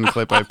GCN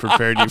clip I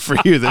prepared for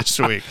you this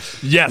week?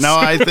 Yes. No,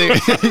 I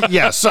think...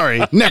 yeah,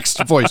 sorry.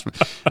 Next voice.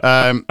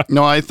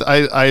 No, I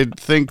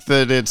think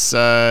that it's...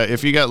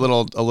 if you got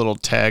a little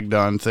tagged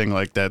on thing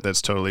like that,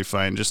 that's totally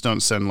fine. Just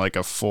don't send like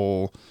a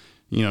full...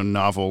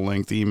 novel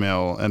length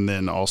email and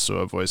then also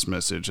a voice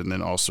message and then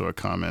also a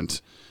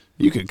comment.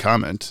 You could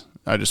comment.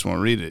 I just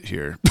won't read it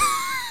here.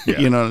 Yeah.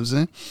 You know what I'm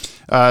saying?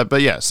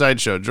 But yeah,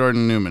 Sideshow,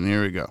 Jordan Newman.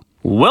 Here we go.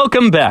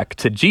 Welcome back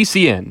to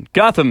GCN,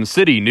 Gotham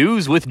City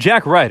News with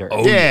Jack Ryder.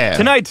 Oh, yeah.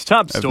 Tonight's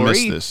top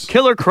story,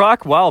 Killer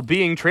Croc, while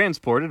being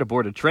transported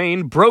aboard a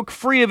train, broke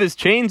free of his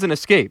chains and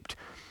escaped.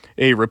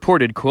 A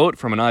reported quote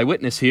from an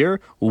eyewitness here,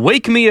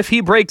 "Wake me if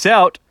he breaks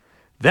out."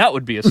 That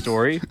would be a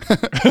story.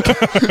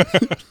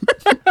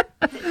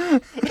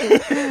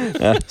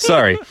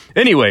 Sorry.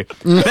 Anyway,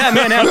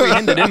 Batman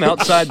apprehended him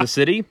outside the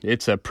city.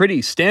 It's a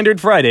pretty standard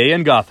Friday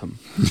in Gotham.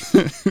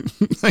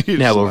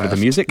 Now over the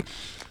music.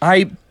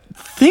 I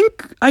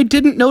think I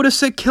didn't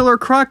notice a Killer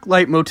Croc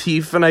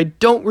leitmotif, and I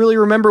don't really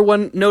remember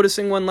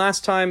noticing one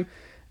last time.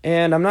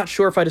 And I'm not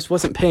sure if I just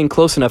wasn't paying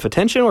close enough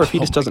attention or if he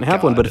just doesn't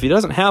have one. But if he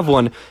doesn't have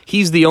one,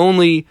 he's the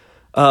only...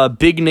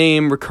 big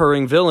name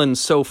recurring villain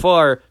so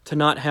far to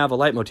not have a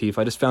leitmotif.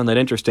 I just found that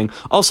interesting.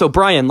 Also,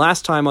 Brian,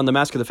 last time on the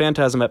Mask of the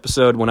Phantasm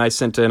episode, when I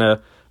sent in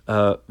a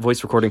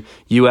voice recording,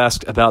 you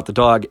asked about the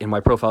dog in my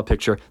profile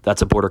picture.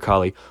 That's a Border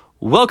Collie.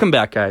 Welcome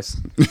back, guys.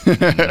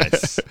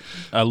 Nice.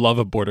 I love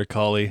a Border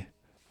Collie.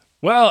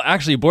 Well,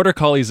 actually, Border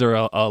Collies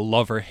are a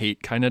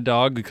love-or-hate kind of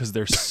dog because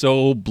they're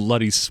so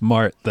bloody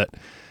smart that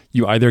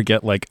you either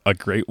get like a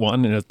great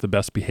one and it's the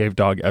best behaved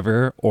dog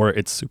ever, or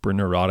it's super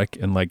neurotic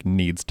and like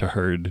needs to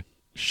herd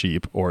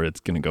sheep or it's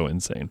gonna go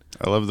insane.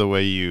 I love the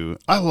way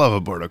I love a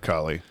Border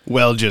Collie.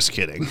 Well, just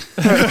kidding.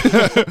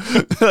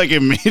 Like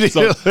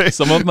immediately.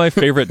 Some of my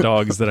favorite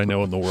dogs that I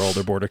know in the world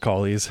are Border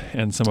Collies,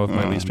 and some of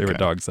my least favorite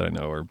dogs that I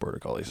know are Border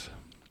Collies.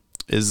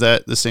 Is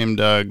that the same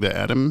dog that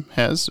Adam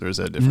has, or is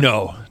that different?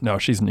 No,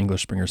 she's an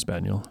English Springer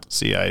Spaniel.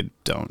 See, I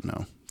don't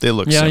know. They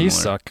look similar. Yeah, you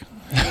suck.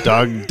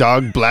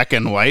 Dog black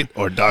and white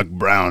or dog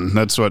brown?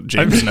 That's what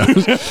James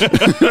knows.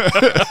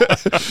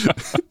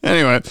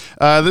 Anyway,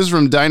 this is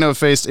from Dino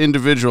Faced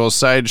Individual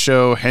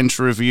Sideshow Hench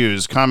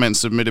Reviews. Comment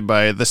submitted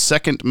by The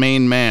Second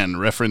Main Man.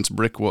 Reference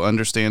Brick will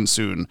understand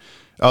soon.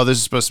 Oh, this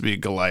is supposed to be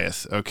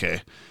Goliath.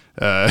 Okay.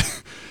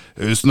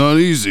 It's not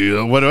easy.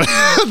 What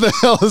the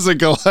hell is a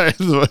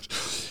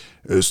Goliath?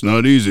 It's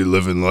not easy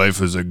living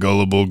life as a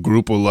gullible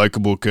group of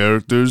likable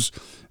characters.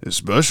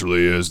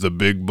 especially as the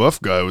big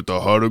buff guy with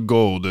the heart of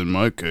gold in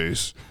my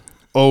case.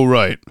 Oh,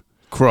 right.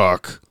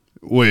 Croc.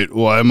 Wait,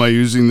 why am I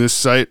using this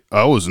site?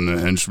 I wasn't a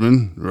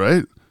henchman,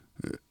 right?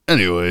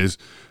 Anyways,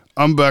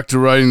 I'm back to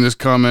writing this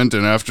comment,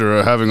 and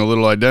after having a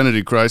little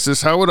identity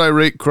crisis, how would I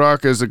rate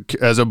Croc as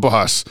a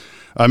boss?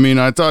 I mean,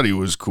 I thought he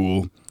was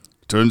cool.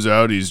 Turns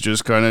out he's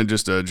just kind of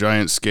just a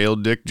giant scale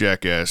dick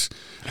jackass.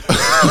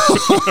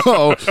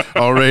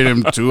 I'll rate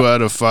him 2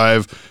 out of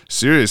 5.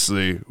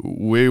 Seriously,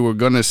 we were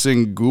gonna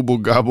sing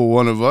 "Gooble Gobble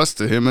One of Us"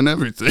 to him and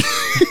everything.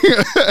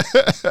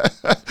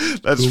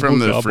 That's from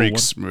the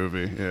Freaks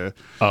movie. Yeah.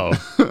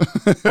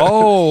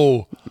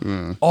 Oh.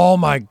 Oh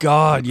my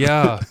God.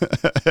 Yeah.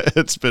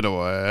 It's been a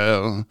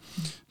while.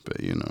 But,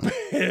 you know.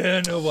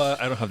 I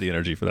don't have the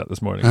energy for that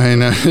this morning. I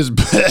know. It's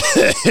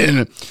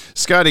been.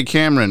 Scotty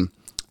Cameron.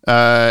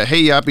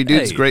 Hey, Yappy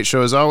Dudes. Hey. Great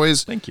show as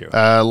always. Thank you.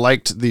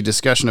 Liked the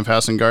discussion of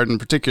House and Garden,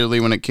 particularly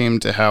when it came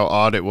to how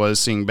odd it was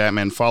seeing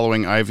Batman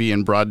following Ivy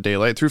in broad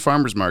daylight through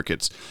farmers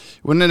markets.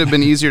 Wouldn't it have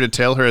been easier to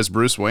tail her as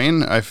Bruce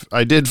Wayne? I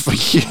did.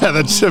 Yeah,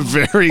 that's a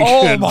very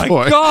good point.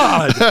 Oh, my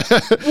God.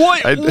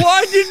 What?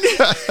 Why didn't...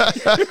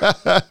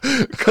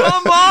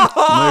 Come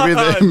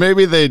on.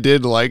 Maybe they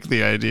did like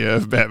the idea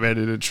of Batman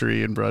in a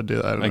tree in broad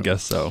daylight. I don't know. I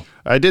guess so.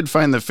 I did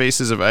find the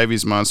faces of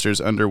Ivy's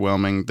monsters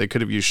underwhelming. They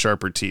could have used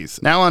sharper teeth.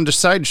 Now on to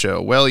Sideshow.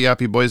 Well,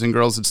 Yappy boys and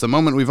girls, it's the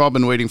moment we've all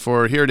been waiting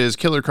for. Here it is.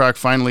 Killer Croc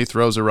finally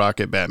throws a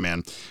rock at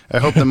Batman. I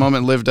hope the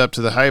moment lived up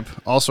to the hype.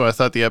 Also, I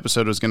thought the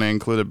episode was going to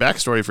include a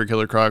backstory for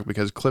Killer Croc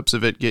because clips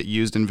of it get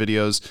used in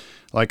videos.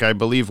 Like, I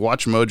believe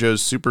Watch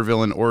Mojo's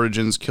supervillain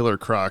Origins Killer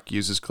Croc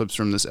uses clips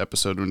from this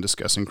episode when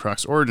discussing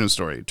Croc's origin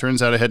story.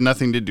 Turns out it had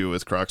nothing to do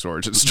with Croc's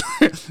origin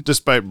story,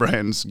 despite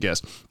Brian's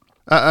guess.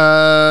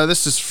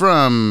 This is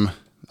from...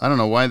 I don't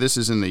know why this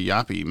is in the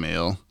Yappy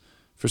mail.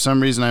 For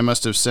some reason, I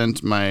must have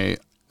sent my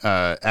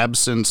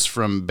absence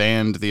from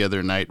band the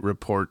other night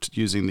report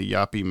using the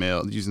Yappy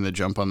mail, using the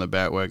Jump on the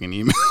Batwagon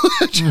email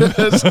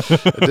address.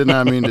 I did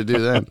not mean to do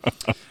that.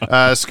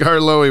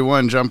 Scarloey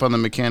 1, Jump on the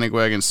Mechanic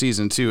Wagon,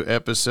 Season 2,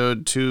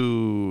 Episode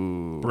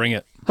 2. Bring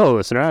it. Hello,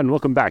 listener, and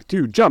welcome back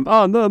to Jump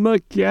on the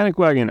Mechanic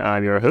Wagon.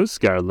 I'm your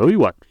host, Scarloey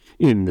 1.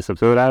 In this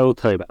episode, I will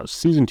tell you about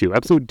Season 2,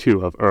 Episode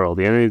 2 of Earl,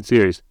 the animated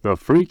series, The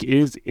Freak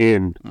is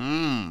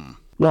In.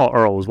 While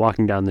Earl was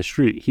walking down the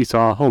street, he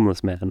saw a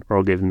homeless man.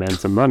 Earl gave the man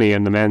some money,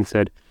 and the man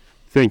said,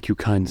 "Thank you,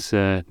 kind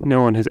sir.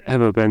 No one has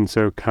ever been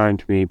so kind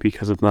to me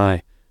because of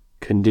my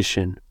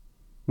condition."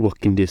 "What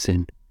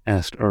condition?"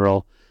 asked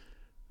Earl.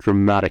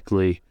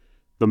 Dramatically,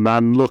 the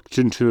man looked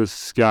into the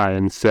sky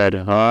and said,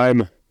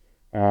 I'm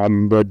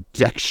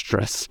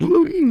ambidextrous."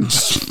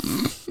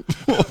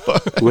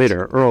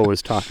 Later, Earl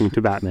was talking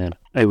to Batman.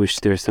 "I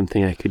wish there was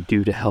something I could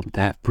do to help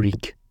that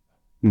freak.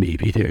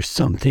 Maybe there's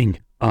something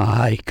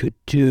I could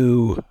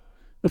do."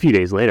 A few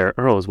days later,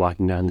 Earl was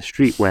walking down the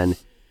street when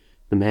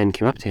the man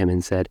came up to him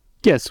and said,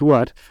 "Guess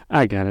what?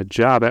 I got a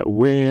job at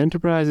Way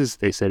Enterprises.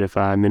 They said if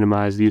I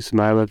minimize the use of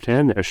my left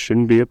hand, there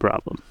shouldn't be a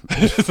problem."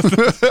 It's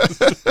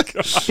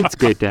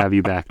great to have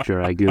you back,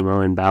 Jirai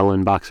Gumo and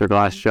Battling Boxer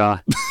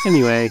Glassjaw.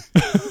 Anyway,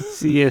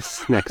 see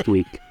us next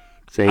week.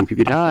 Same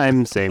pee-pee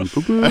time, same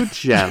poo-poo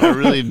channel.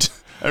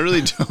 I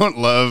really don't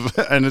love,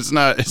 and it's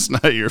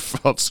not your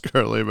fault,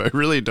 Scarlet, but I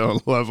really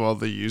don't love all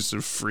the use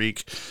of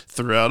freak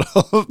throughout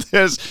all of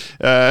this.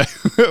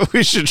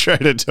 We should try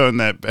to tone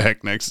that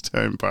back next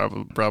time,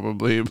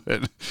 probably,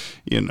 but,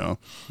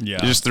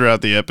 just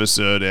throughout the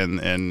episode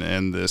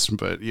and this,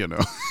 but,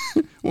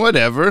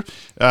 whatever.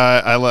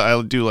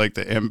 I do like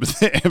the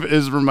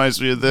it reminds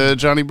me of the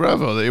Johnny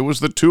Bravo. It was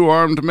the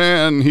two-armed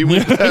man. He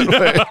went that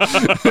way.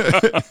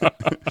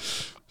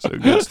 So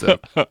good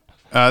stuff.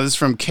 This is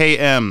from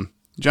KM.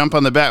 Jump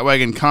on the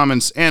Batwagon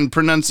comments and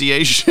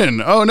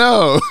pronunciation. Oh,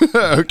 no.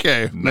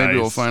 Okay. Maybe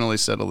we'll finally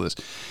settle this.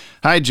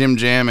 Hi, Jim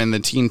Jam and the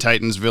Teen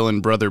Titans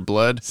villain Brother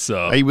Blood.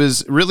 I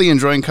was really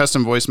enjoying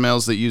custom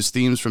voicemails that use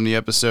themes from the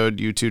episode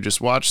you two just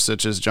watched,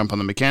 such as Jump on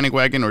the Mechanic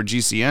Wagon or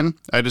GCN.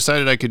 I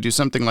decided I could do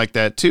something like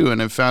that, too, and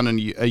have found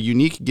a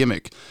unique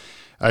gimmick.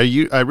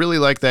 I really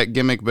like that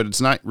gimmick, but it's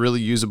not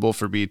really usable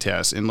for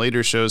BTAS. In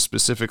later shows,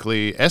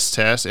 specifically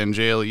STAS and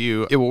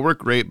JLU, it will work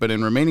great, but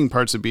in remaining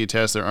parts of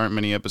BTAS, there aren't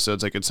many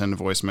episodes I could send a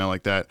voicemail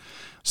like that.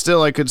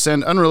 Still, I could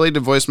send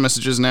unrelated voice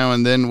messages now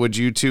and then. Would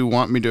you two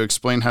want me to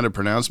explain how to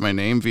pronounce my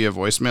name via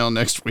voicemail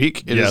next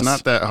week? It is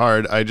not that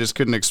hard. I just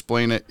couldn't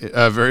explain it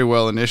very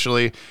well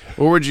initially.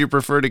 Or would you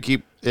prefer to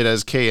keep it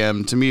as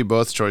KM? To me,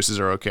 both choices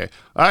are okay.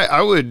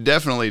 I would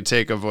definitely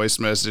take a voice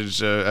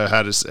message,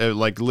 how to say,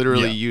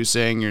 literally you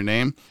saying your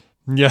name.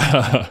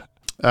 Yeah.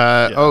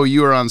 Oh,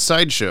 you are on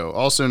Sideshow,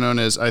 also known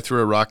as I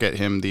Threw a Rock at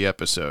Him, the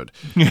episode.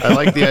 I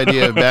like the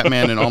idea of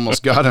Batman and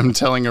Almost Got Him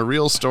telling a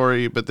real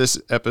story, but this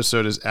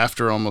episode is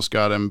after Almost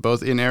Got Him,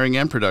 both in airing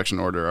and production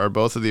order. Are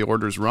both of the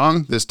orders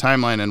wrong? This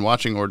timeline and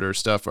watching order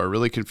stuff are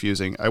really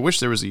confusing. I wish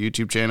there was a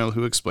YouTube channel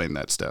who explained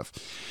that stuff.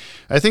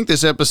 I think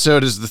this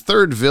episode is the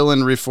third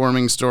villain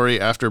reforming story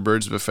after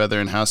Birds of a Feather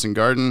and House and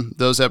Garden.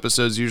 Those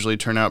episodes usually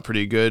turn out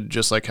pretty good,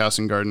 just like House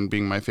and Garden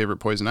being my favorite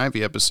Poison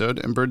Ivy episode,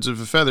 and Birds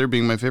of a Feather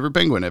being my favorite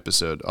Penguin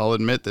episode. episode. I'll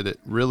admit that it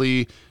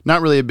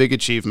not really a big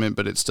achievement,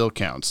 but it still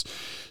counts.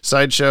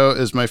 Sideshow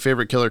is my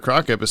favorite Killer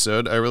Croc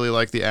episode. I really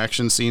like the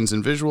action scenes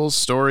and visuals,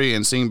 story,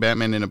 and seeing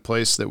Batman in a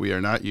place that we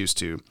are not used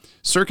to.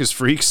 Circus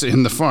freaks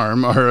in the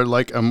farm are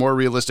like a more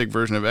realistic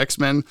version of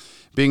X-Men.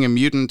 Being a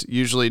mutant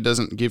usually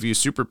doesn't give you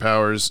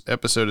superpowers.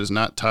 Episode is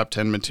not top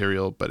 10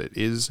 material, but it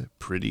is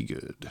pretty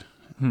good.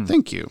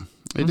 Thank you.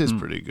 It is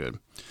pretty good.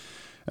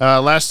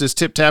 Last is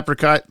Tip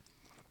Tapricot.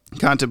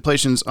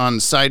 Contemplations on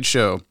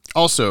Sideshow.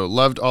 Also,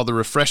 loved all the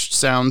refreshed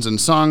sounds and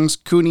songs.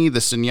 Cooney,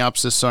 the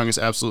Synopsis song is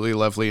absolutely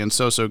lovely and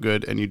so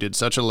good, and you did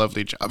such a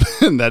lovely job.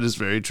 And that is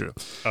very true.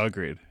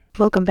 Agreed.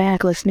 Welcome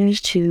back, listeners,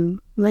 to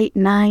late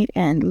night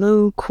and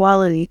low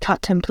quality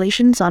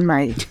contemplations on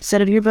my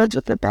set of earbuds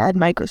with a bad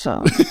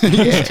microphone.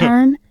 This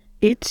turn,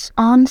 it's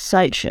on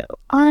Sideshow.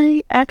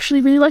 I actually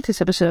really like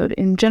this episode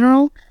in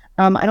general.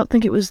 I don't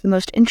think it was the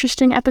most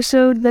interesting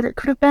episode that it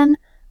could have been.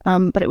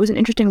 But it was an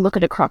interesting look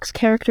at a Croc's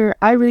character.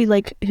 I really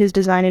like his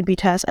design in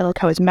BTAS. I like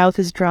how his mouth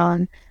is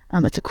drawn.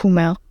 It's a cool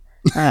mouth.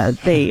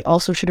 They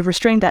also should have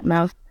restrained that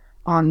mouth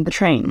on the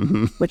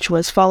train, which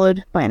was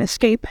followed by an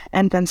escape,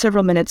 and then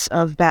several minutes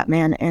of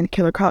Batman and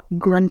Killer Croc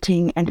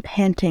grunting and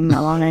panting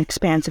along an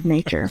expanse of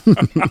nature.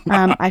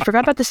 I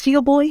forgot about the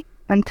Steel Boy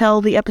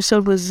until the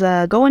episode was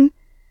going,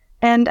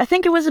 and I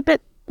think it was a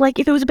bit like,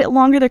 if it was a bit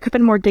longer, there could have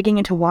been more digging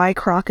into why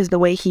Croc is the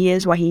way he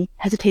is, why he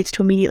hesitates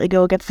to immediately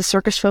go against the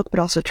circus folk, but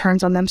also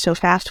turns on them so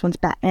fast once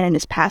Batman and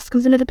his past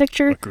comes into the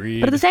picture. Agreed.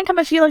 But at the same time,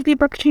 I feel like the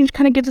abrupt change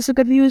kind of gives us a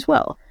good view as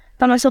well.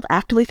 Found myself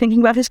actively thinking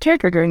about his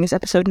character during this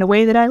episode in a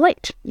way that I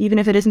liked, even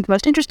if it isn't the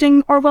most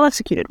interesting or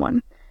well-executed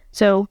one.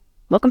 So,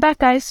 welcome back,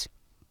 guys.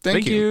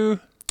 Thank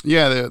you.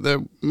 Yeah,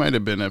 that might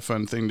have been a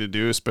fun thing to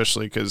do,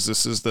 especially because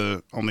this is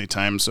the only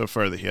time so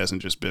far that he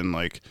hasn't just been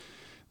like,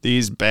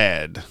 these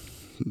bad.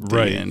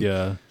 Right,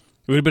 yeah.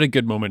 It would have been a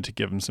good moment to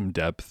give him some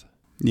depth.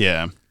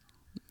 Yeah.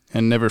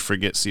 And never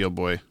forget Seal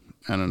Boy.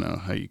 I don't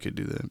know how you could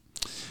do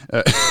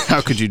that.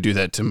 How could you do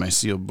that to my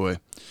Seal Boy?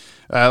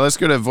 Let's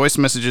go to voice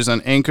messages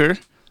on Anchor.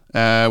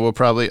 We'll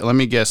probably, let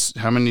me guess,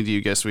 how many do you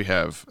guess we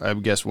have? I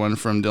guess one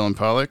from Dylan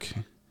Pollock.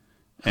 And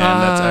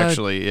that's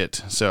actually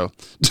it. So,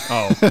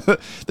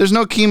 there's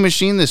no Key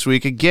Machine this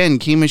week. Again,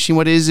 Key Machine,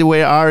 what is it?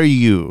 Where are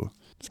you?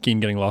 Is Keen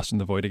getting lost in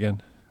the void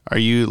again? Are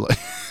you,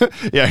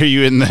 yeah, are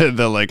you in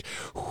the like,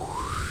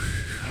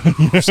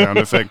 sound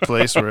effect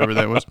place, wherever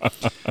that was?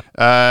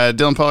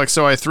 Dylan Pollock,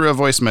 so I threw a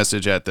voice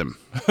message at them.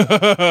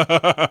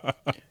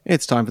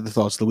 It's time for the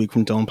Thoughts of the Week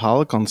from Dylan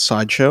Pollock on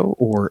Sideshow,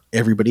 or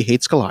Everybody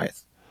Hates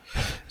Goliath.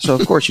 So,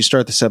 of course, you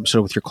start this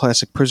episode with your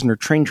classic prisoner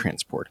train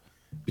transport,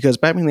 because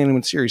Batman the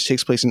Animated Series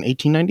takes place in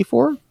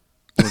 1894, or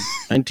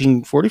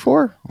 1944,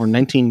 or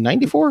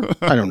 1994?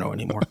 I don't know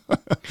anymore.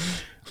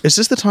 Is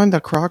this the time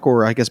that Croc,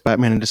 or I guess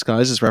Batman in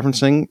Disguise, is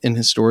referencing in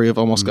his story of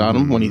Almost Got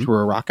Him when he threw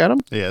a rock at him?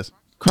 Yes.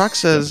 Croc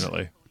says,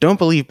 "Don't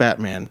believe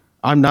Batman.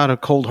 I'm not a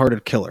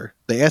cold-hearted killer."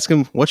 They ask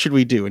him, "What should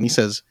we do?" And he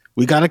says,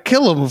 "We gotta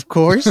kill him, of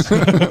course."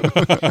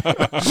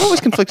 I'm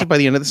always conflicted by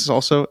the end of this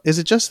also. Is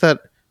it just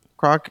that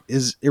Croc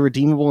is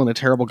irredeemable and a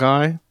terrible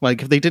guy?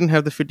 Like, if they didn't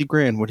have the 50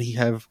 grand, would he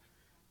have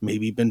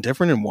maybe been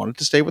different and wanted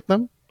to stay with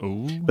them?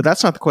 Ooh. But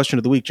that's not the question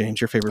of the week, James,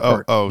 your favorite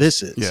part.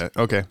 This is. Yeah,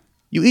 okay.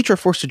 You each are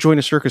forced to join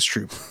a circus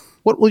troupe.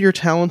 What will your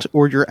talent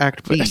or your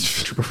act be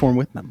to perform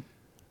with them?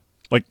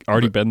 Like,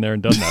 already been there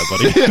and done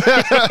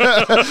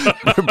that,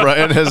 buddy.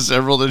 Brian has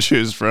several to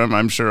choose from.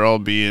 I'm sure I'll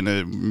be in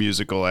a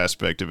musical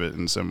aspect of it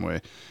in some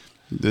way.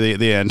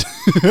 The end.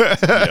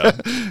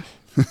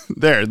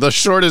 There, the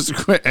shortest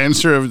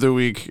answer of the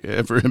week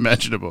ever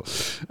imaginable.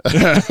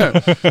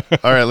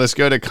 All right, let's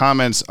go to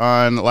comments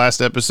on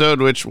last episode,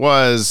 which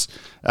was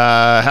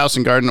House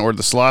and Garden or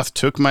The Sloth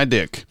Took My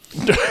Dick.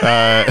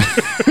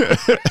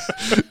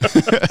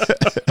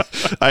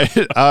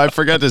 I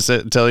forgot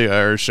to tell you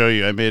or show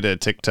you. I made a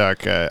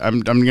TikTok.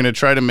 I'm gonna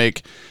try to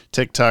make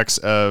TikToks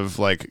of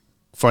like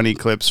funny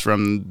clips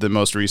from the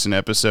most recent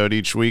episode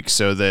each week,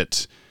 so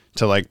that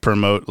to like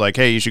promote like,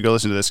 hey, you should go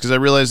listen to this, because I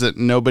realize that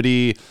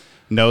nobody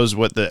knows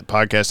what the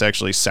podcast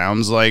actually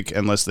sounds like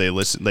unless they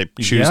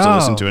choose to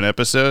listen to an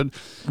episode,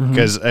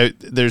 because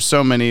there's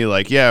so many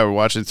like, yeah, we're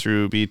watching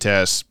through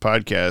BTAS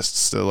podcasts,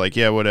 so like,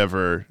 yeah,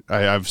 whatever,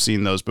 I've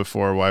seen those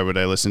before, why would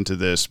I listen to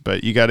this?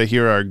 But you got to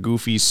hear our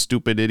goofy,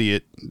 stupid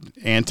idiot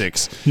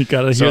antics. You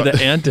got to hear the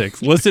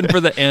antics. Listen for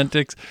the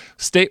antics.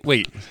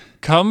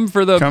 Come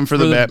for the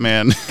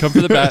Batman. Come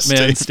for the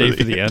Batman. Stay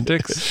for the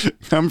antics.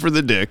 Come for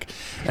the dick.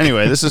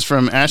 Anyway, this is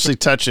from Ashley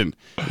Tutchin.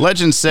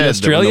 Legend said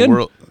Australian? that when the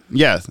world,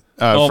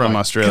 from my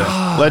Australia.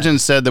 God. Legend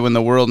said that when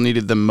the world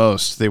needed them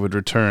most, they would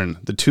return.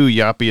 The two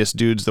yappiest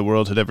dudes the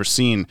world had ever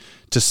seen.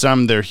 To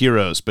some, they're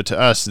heroes, but to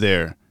us,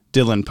 they're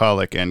Dylan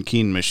Pollock and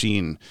Keen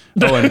Machine.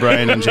 Oh, and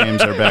Brian and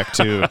James are back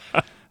too.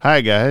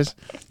 Hi, guys.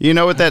 You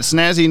know, with that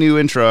snazzy new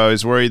intro, I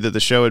was worried that the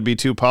show would be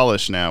too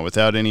polished now,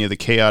 without any of the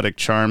chaotic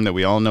charm that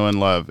we all know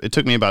and love. It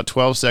took me about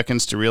 12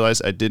 seconds to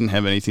realize I didn't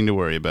have anything to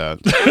worry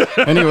about.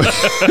 Anyway,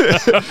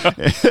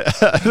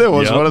 that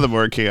was one of the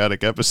more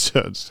chaotic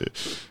episodes, too.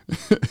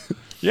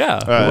 Yeah,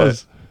 it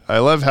was. I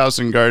love House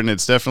and Garden.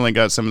 It's definitely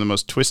got some of the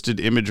most twisted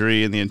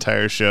imagery in the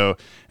entire show,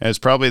 and it's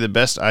probably the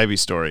best Ivy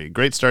story.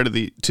 Great start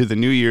to the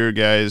new year,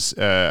 guys.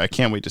 I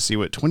can't wait to see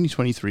what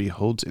 2023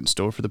 holds in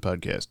store for the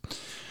podcast.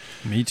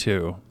 Me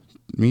too.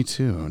 Me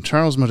too.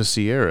 Charles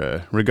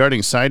Motosierra.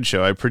 Regarding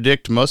Sideshow, I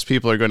predict most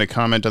people are going to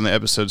comment on the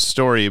episode's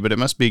story, but it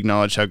must be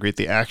acknowledged how great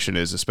the action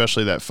is,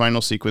 especially that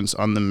final sequence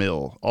on the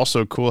mill.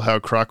 Also cool how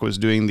Croc was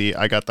doing the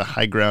I got the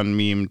high ground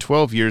meme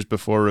 12 years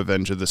before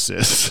Revenge of the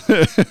Sith.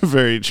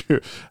 Very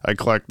true. I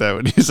clocked that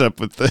when he's up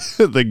with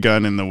the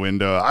gun in the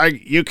window.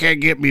 You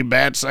can't get me,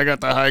 bats. I got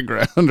the high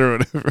ground or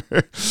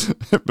whatever.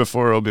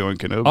 Before Obi-Wan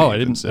Kenobi. Oh, I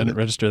didn't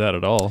register that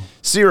at all.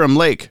 Serum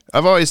Lake.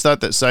 I've always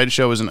thought that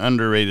Sideshow was an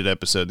underrated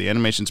episode. The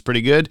animation's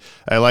pretty good.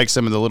 I like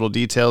some of the little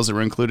details that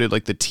were included,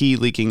 like the tea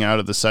leaking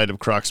out of the side of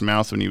Croc's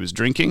mouth when he was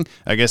drinking.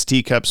 I guess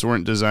teacups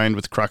weren't designed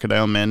with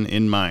crocodile men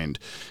in mind.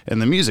 And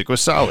the music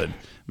was solid.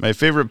 My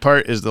favorite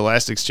part is the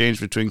last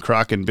exchange between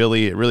Croc and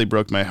Billy. It really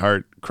broke my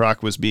heart.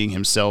 Croc was being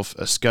himself,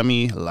 a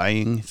scummy,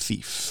 lying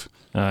thief.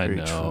 I Very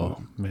know,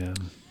 true. man.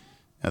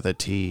 Now that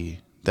tea.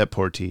 That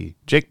poor tea.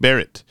 Jake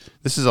Barrett.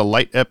 This is a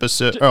light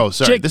episode.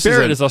 Sorry. Jake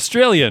Barrett is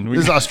Australian.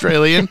 This is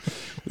Australian.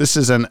 This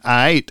is an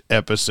aight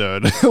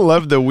episode.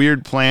 Love the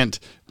weird plant,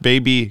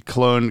 baby,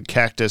 clone,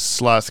 cactus,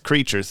 sloth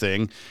creature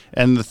thing.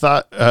 And the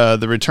thought,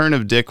 the return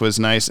of Dick was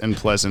nice and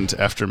pleasant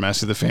after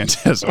Mask of the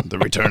Phantasm. The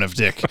return of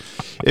Dick.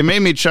 It made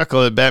me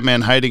chuckle at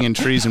Batman hiding in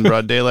trees in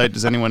broad daylight.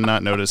 Does anyone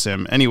not notice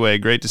him? Anyway,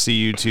 great to see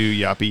you two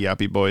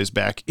yappy boys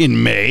back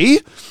in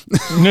May.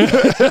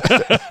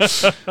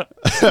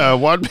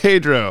 Juan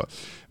Pedro.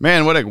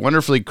 Man, what a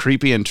wonderfully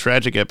creepy and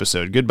tragic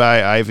episode.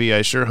 Goodbye, Ivy.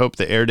 I sure hope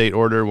the air date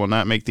order will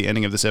not make the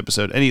ending of this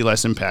episode any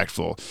less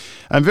impactful.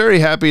 I'm very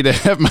happy to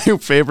have my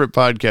favorite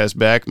podcast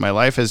back. My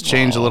life has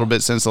changed a little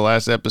bit since the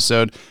last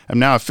episode. I'm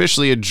now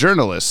officially a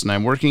journalist, and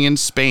I'm working in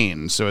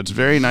Spain, so it's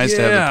very nice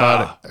to have the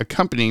pod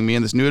accompanying me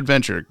in this new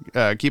adventure.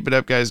 Keep it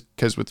up, guys,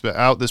 because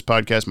without this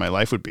podcast, my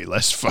life would be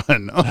less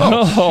fun.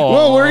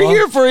 Well, we're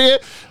here for you.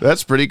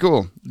 That's pretty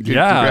cool.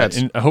 Congrats.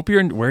 And I hope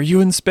where are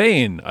you in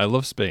Spain? I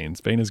love Spain.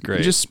 Spain is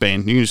great. Just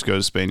Spain. You can just go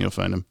to Spain. You'll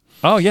find them.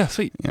 Oh, yeah.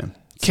 Sweet. Yeah.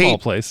 Small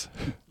place.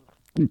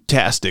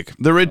 Fantastic.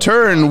 The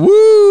return.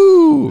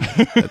 Woo!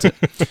 That's it.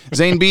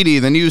 Zane Beatty,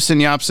 the new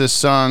Synopsis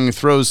song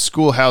throws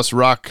Schoolhouse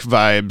Rock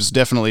vibes.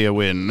 Definitely a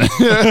win. I'll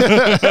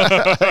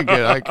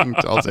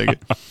take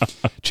it.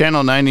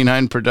 Channel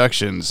 99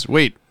 Productions.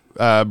 Wait,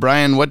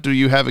 Brian, what do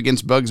you have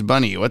against Bugs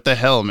Bunny? What the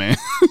hell, man?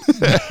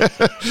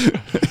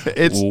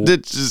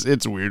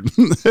 It's weird.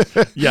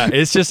 Yeah,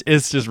 it's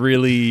just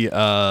really.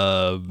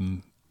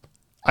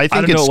 I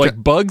don't know.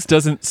 Like Bugs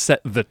doesn't set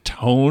the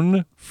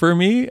tone for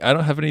me. I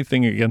don't have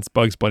anything against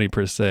Bugs Bunny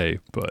per se,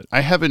 but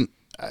I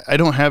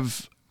don't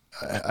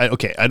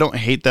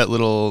hate that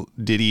little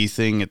ditty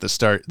thing at the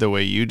start the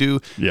way you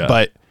do. Yeah.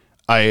 But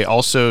I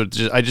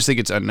just think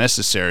it's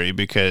unnecessary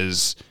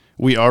because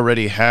we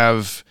already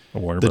have the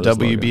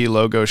WB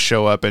logo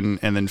show up and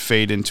then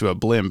fade into a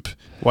blimp.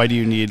 Why do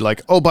you need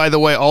by the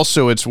way,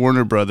 also it's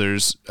Warner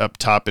Brothers up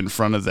top in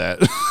front of that?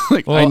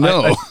 I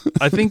know.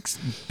 I think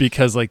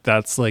because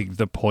that's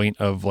the point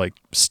of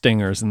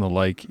stingers and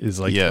the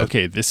is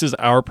okay, this is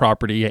our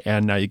property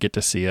and now you get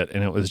to see it.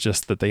 And it was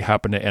just that they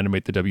happened to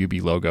animate the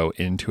WB logo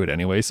into it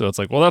anyway. So it's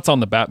well, that's on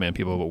the Batman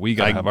people, but we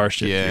got to have our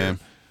shit here.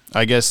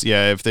 I guess,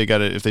 if they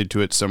do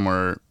it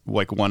somewhere,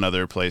 one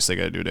other place, they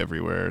got to do it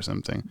everywhere or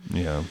something.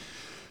 Yeah.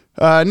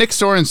 Nick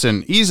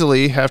Sorensen,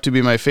 easily have to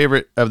be my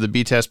favorite of the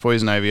B-Test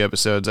Poison Ivy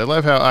episodes. I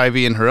love how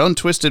Ivy, in her own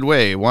twisted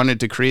way, wanted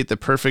to create the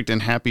perfect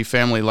and happy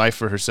family life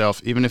for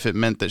herself, even if it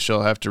meant that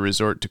she'll have to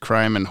resort to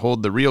crime and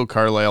hold the real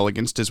Carlisle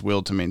against his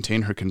will to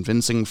maintain her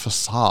convincing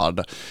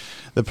facade.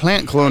 The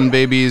plant clone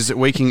babies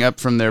waking up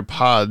from their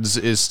pods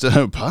is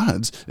still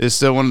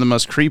one of the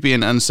most creepy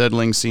and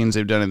unsettling scenes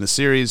they've done in the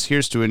series.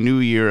 Here's to a new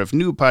year of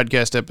new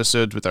podcast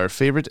episodes with our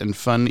favorite and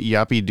fun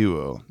yappy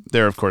duo.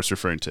 They're, of course,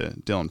 referring to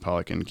Dylan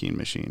Pollock and Keen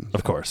Machine.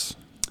 Of course.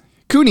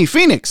 Cooney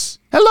Phoenix,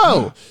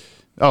 hello!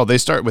 Oh, they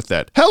start with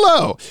that.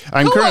 Hello!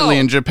 I'm currently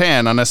in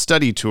Japan on a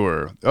study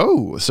tour.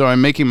 Oh, so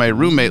I'm making my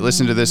roommate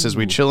listen to this as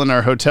we chill in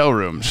our hotel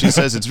room. She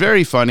says it's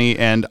very funny,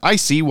 and I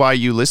see why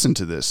you listen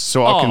to this,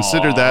 so I'll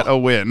consider that a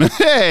win.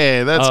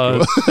 Hey, that's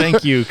cool.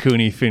 Thank you,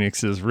 Cooney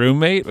Phoenix's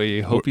roommate.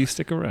 We hope you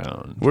stick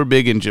around. We're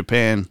big in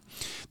Japan.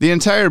 The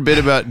entire bit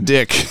about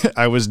Dick,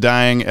 I was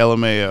dying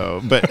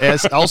LMAO.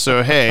 But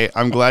also, hey,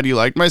 I'm glad you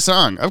liked my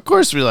song. Of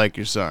course we like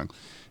your song.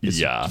 It's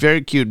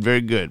very cute,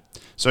 very good.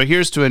 So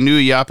here's to a new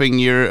yapping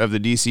year of the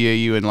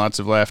DCAU and lots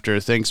of laughter.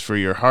 Thanks for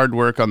your hard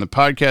work on the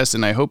podcast,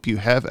 and I hope you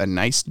have a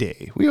nice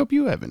day. We hope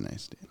you have a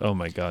nice day. Oh,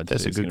 my God.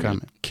 That's a good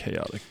comment.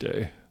 Chaotic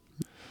day.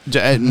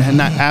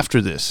 Not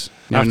after this.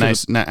 Not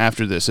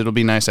after this. It'll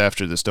be nice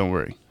after this. Don't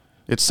worry.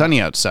 It's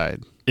sunny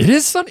outside. It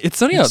is sunny. It's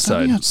sunny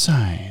outside. Sunny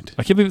outside.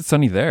 I can't believe it's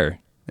sunny there.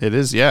 It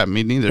is, yeah,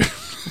 me neither.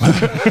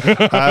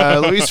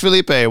 Luis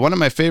Felipe, one of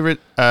my favorite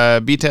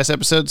B-Test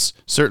episodes,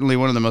 certainly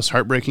one of the most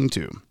heartbreaking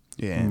too.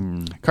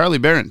 Yeah. Carly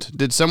Barrett,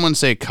 did someone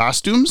say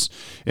costumes?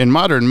 In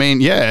modern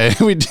Maine, yeah,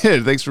 we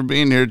did. Thanks for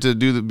being here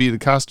to be the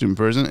costume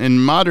person. In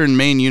modern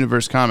Maine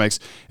Universe comics,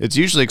 it's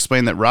usually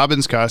explained that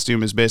Robin's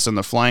costume is based on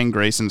the Flying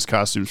Graysons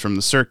costumes from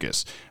the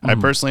circus. I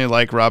personally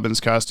like Robin's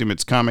costume.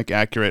 It's comic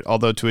accurate,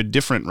 although to a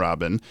different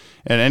Robin.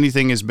 And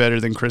anything is better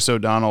than Chris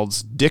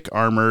O'Donnell's dick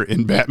armor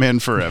in Batman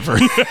Forever.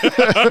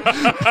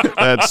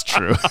 That's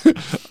true.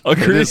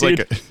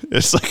 Agreed.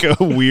 It's like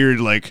a weird,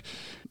 like,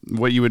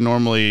 what you would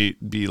normally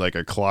be like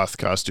a cloth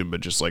costume,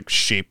 but just like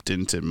shaped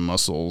into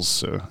muscles.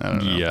 So I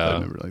don't know.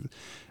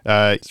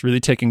 Yeah. It's really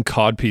taking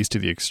codpiece to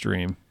the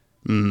extreme.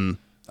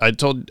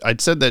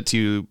 I'd said that to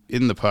you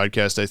in the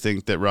podcast. I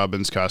think that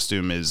Robin's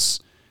costume is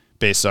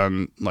based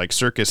on like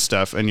circus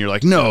stuff, and you're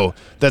like, no,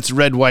 that's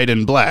red, white,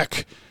 and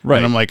black. Right.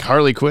 And I'm like,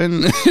 Harley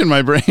Quinn in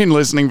my brain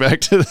listening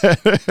back to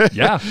that.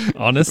 Yeah,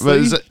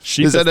 honestly. But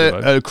is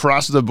that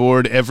across the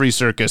board, every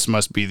circus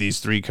must be these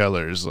three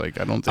colors? Like,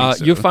 I don't think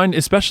so. You'll find,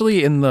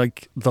 especially in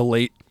like the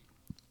late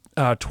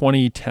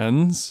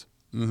 2010s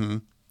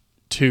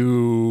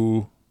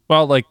to,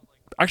 well, like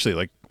actually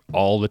like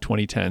all the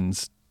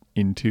 2010s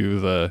into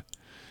the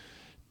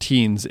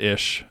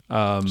teens-ish.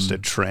 Just a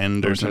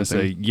trend or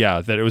something?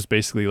 That it was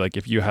basically like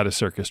if you had a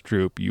circus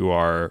troupe, you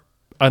are,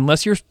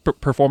 unless you're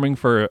performing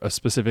for a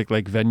specific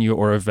like venue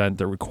or event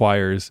that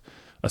requires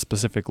a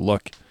specific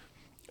look,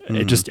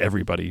 it just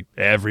everybody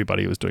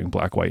was doing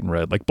black, white, and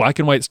red. Like black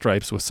and white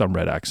stripes with some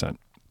red accent.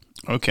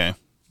 Okay.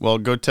 Well,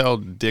 go tell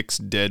Dick's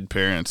dead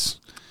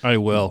parents. I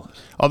will.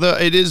 Although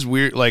it is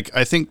weird, like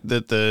I think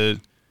that the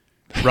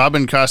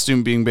Robin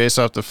costume being based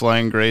off the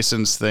Flying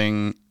Graysons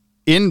thing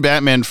in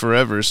Batman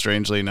Forever,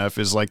 strangely enough,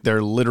 is like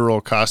their literal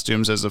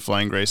costumes as the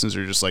Flying Graysons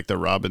are just like the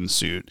Robin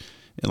suit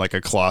in like a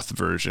cloth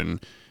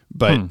version,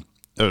 but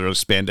or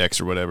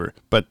spandex or whatever.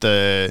 But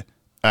the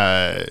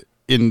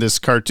in this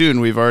cartoon,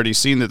 we've already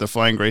seen that the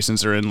Flying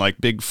Graysons are in like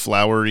big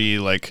flowery,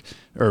 like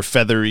or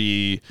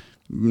feathery,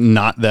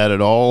 not that at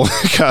all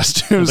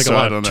costumes. Like so a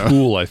lot I don't of know.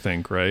 Tool, I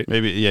think, right?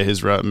 Maybe, yeah,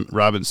 his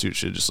Robin suit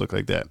should just look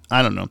like that.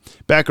 I don't know.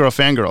 Batgirl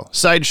Fangirl.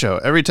 Sideshow.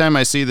 Every time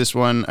I see this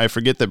one, I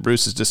forget that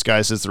Bruce is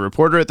disguised as the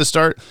reporter at the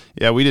start.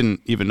 Yeah, we didn't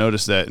even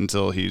notice that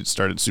until he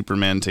started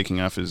Superman taking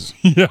off his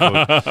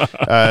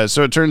coat.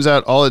 So it turns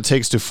out all it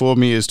takes to fool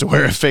me is to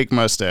wear a fake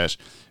mustache.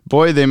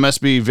 Boy, they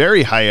must be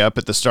very high up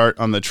at the start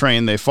on the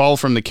train. They fall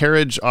from the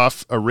carriage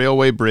off a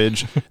railway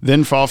bridge,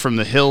 then fall from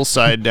the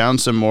hillside down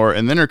some more,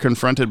 and then are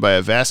confronted by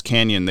a vast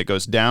canyon that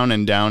goes down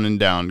and down and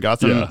down.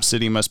 Gotham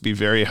City must be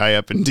very high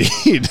up indeed.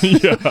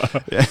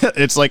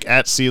 It's like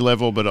at sea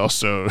level, but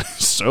also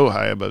so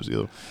high above sea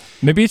level.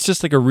 Maybe it's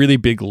just like a really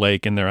big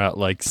lake and they're at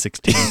like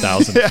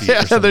 16,000 feet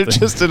or something. They're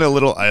just in a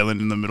little island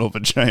in the middle of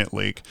a giant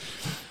lake.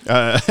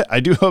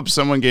 I do hope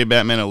someone gave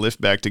Batman a lift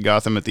back to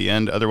Gotham at the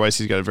end. Otherwise,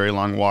 he's got a very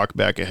long walk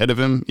back ahead of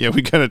him. Yeah,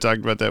 we kind of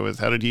talked about that with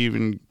how did he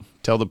even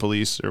tell the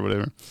police or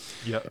whatever.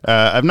 Yeah.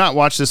 I've not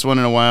watched this one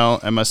in a while.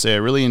 I must say I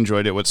really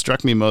enjoyed it. What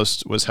struck me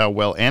most was how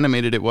well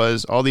animated it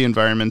was. All the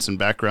environments and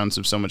backgrounds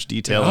have so much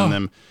detail in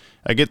them.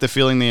 I get the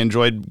feeling they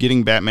enjoyed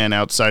getting Batman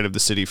outside of the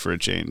city for a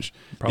change.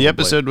 Probably. The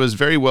episode was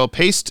very well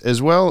paced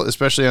as well,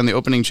 especially on the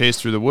opening chase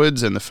through the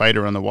woods and the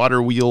fighter on the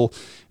water wheel.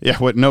 Yeah,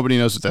 nobody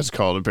knows what that's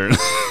called, apparently.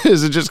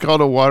 Is it just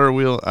called a water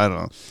wheel? I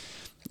don't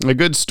know. A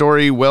good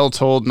story, well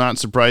told, not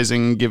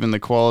surprising given the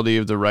quality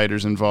of the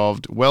writers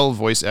involved. Well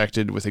voice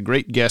acted with a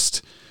great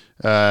guest.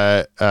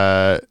 With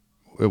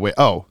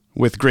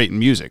great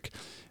music.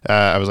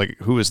 I was like,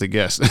 who is the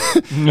guest?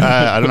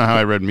 I don't know how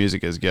I read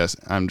music as guest.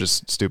 I'm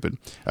just stupid.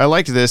 I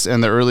liked this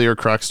and the earlier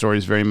Croc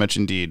stories very much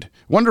indeed.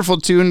 Wonderful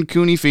tune,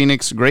 Cooney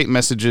Phoenix, great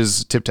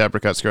messages, Tip Tap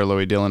Apricot,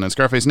 Scarloey Dylan, and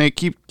Scarface Nate.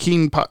 Keep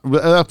keen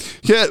podcast,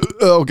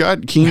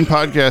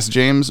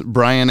 James,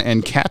 Brian,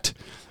 and Kat.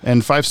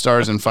 And 5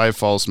 stars and 5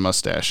 false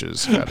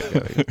mustaches. Got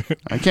it.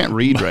 I can't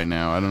read right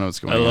now. I don't know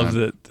what's going on. I love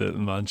that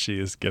Manchi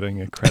is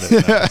getting a credit.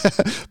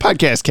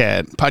 Podcast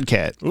cat.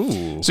 Podcat.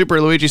 Ooh. Super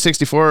Luigi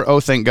 64. Oh,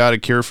 thank God, a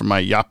cure for my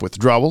yop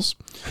withdrawals.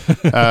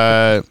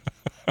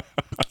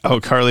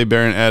 Carly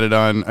Barron added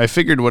on, I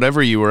figured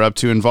whatever you were up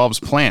to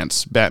involves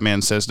plants,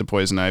 Batman says to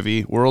Poison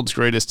Ivy. World's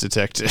greatest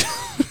detective.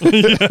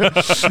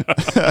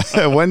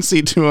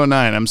 1C209.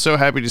 I'm so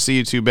happy to see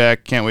you two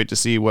back. Can't wait to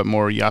see what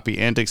more yappy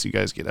antics you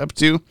guys get up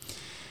to.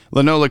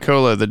 Lanola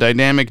Cola, the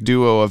dynamic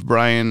duo of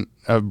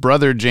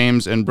Brother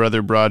James and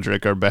Brother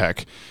Broderick are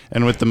back,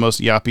 and with the most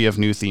yappy of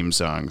new theme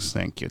songs.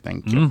 Thank you.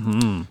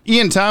 Mm-hmm.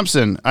 Ian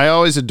Thompson, I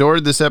always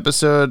adored this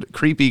episode.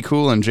 Creepy,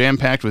 cool, and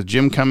jam-packed with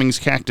Jim Cummings'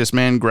 Cactus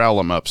Man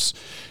growl-em-ups.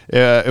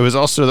 It was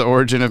also the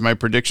origin of my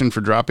prediction for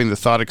dropping the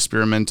thought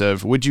experiment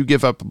of, would you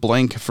give up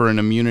blank for an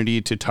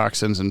immunity to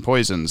toxins and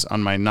poisons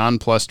on my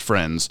nonplussed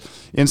friends?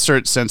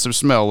 Insert sense of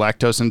smell,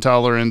 lactose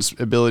intolerance,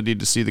 ability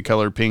to see the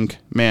color pink.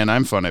 Man,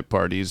 I'm fun at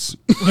parties.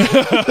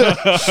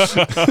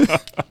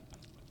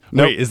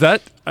 Nope. Wait, is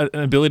that an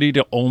ability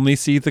to only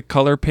see the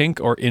color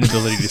pink or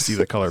inability to see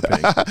the color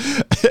pink?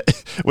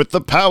 With the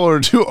power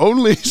to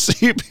only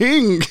see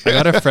pink. I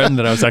got a friend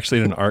that I was actually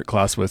in an art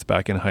class with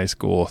back in high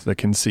school that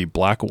can see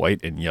black,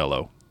 white, and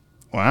yellow.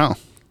 Wow.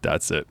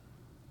 That's it.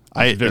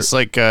 It's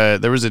like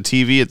there was a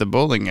TV at the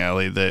bowling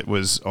alley that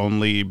was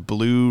only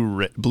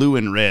blue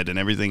and red, and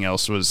everything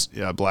else was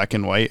black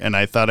and white. And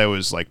I thought I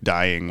was like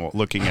dying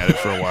looking at it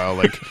for a while.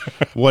 Like,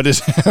 what is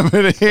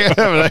happening? But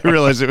I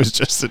realized it was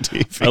just the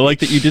TV. I like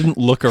that you didn't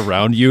look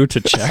around you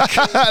to check.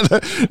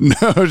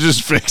 No,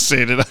 just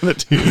fixated on the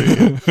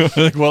TV.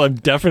 Like, well, I'm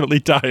definitely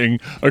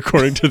dying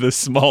according to this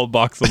small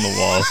box on the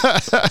wall.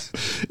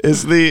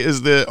 Is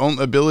the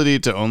ability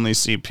to only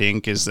see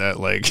pink? Is that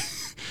like?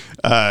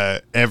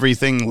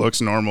 Everything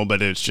looks normal,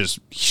 but it's just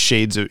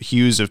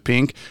hues of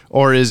pink,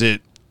 or is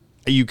it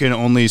you can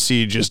only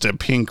see just a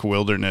pink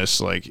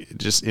wilderness, like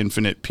just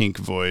infinite pink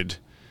void?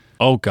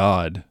 Oh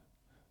God,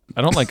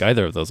 I don't like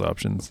either of those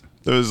options.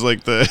 There was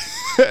like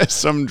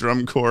some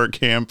drum corps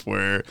camp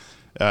where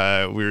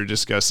we were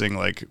discussing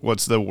like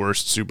what's the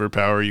worst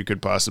superpower you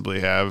could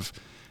possibly have.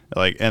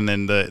 Like, and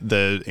then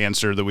the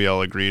answer that we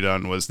all agreed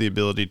on was the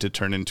ability to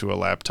turn into a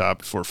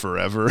laptop for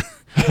forever.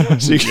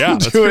 So you can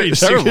you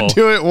can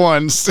do it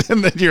once,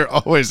 and then you're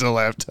always a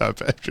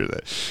laptop after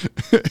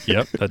that.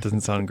 Yep, that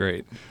doesn't sound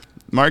great.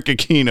 Mark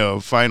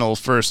Aquino, final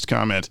first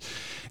comment.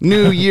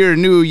 New year,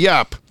 new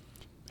yop.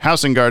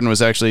 House and Garden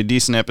was actually a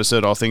decent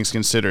episode, all things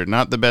considered.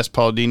 Not the best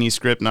Paul Dini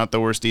script, not the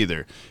worst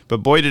either. But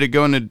boy, did it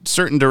go in a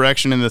certain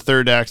direction in the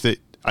third act that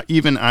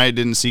even I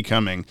didn't see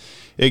coming.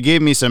 It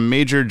gave me some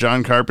major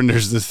John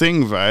Carpenter's The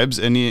Thing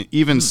vibes, and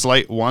even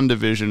slight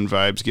WandaVision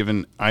vibes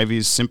given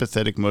Ivy's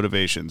sympathetic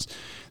motivations.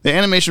 The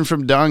animation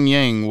from Dong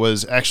Yang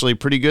was actually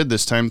pretty good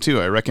this time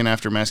too. I reckon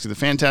after Mask of the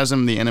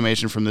Phantasm, the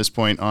animation from this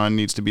point on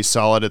needs to be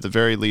solid at the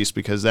very least,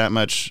 because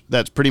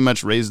that's pretty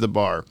much raised the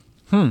bar.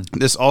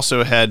 This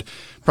also had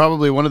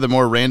probably one of the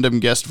more random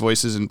guest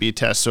voices in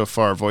B-Test so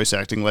far, voice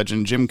acting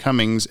legend Jim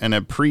Cummings and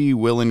a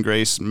pre-Will and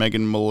Grace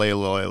Megan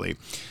Mullally.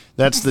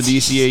 That's the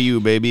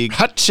DCAU, baby.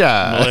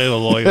 Hacha!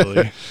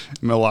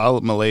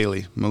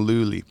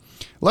 Maluli.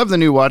 Love the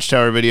new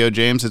Watchtower video,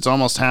 James. It's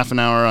almost half an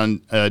hour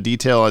on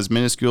detail as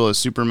minuscule as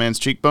Superman's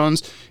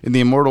cheekbones. In the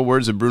immortal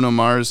words of Bruno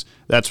Mars,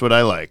 that's what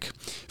I like.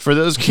 For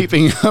those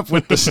keeping up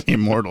with the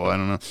immortal, I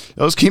don't know.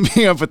 Those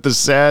keeping up with the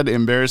sad,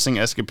 embarrassing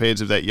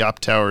escapades of that Yop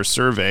Tower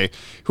survey,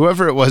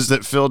 whoever it was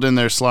that filled in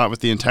their slot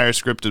with the entire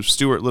script of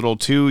Stuart Little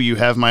 2, you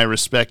have my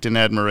respect and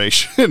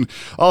admiration.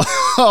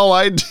 All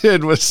I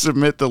did was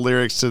submit the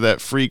lyrics to that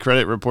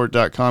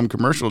freecreditreport.com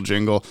commercial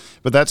jingle,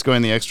 but that's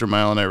going the extra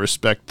mile, and I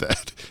respect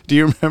that. Do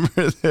you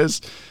remember this?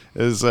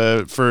 Is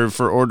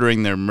for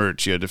ordering their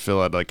merch, you had to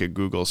fill out like a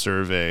Google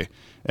survey,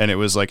 and it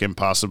was like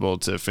impossible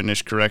to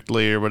finish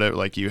correctly or whatever.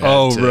 Like you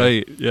had to,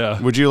 right, yeah.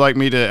 Would you like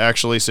me to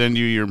actually send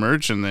you your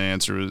merch? And the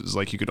answer was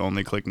like you could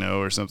only click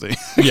no or something.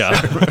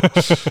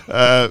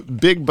 Yeah.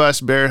 Big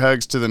bus bear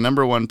hugs to the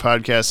 #1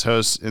 podcast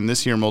hosts in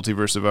this here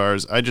multiverse of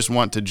ours. I just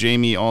want to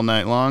Jamie all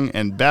night long,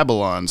 and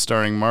Babylon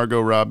starring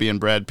Margot Robbie and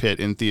Brad Pitt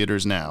in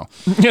theaters now.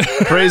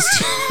 Praise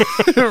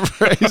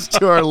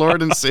to our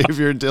Lord and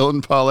Savior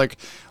Dylan Pollock.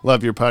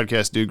 Love your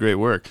podcast, do great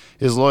work.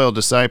 His loyal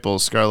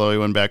disciples, Scarlo,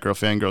 A1, Batgirl,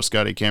 Fangirl,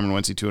 Scotty, Cameron,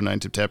 Wency, 209,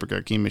 Tip Tapper,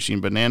 Arcane Machine,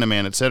 Banana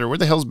Man, etc. Where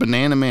the hell's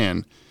Banana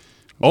Man?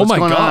 What's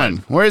going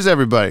on? Where's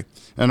everybody?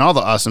 And all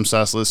the awesome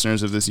sauce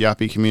listeners of this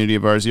yappy community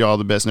of ours, you all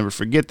the best. Never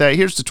forget that.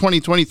 Here's to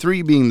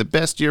 2023 being the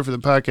best year for the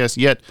podcast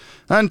yet.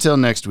 Until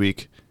next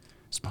week,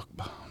 smoke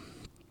bomb.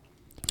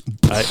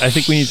 I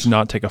think we need to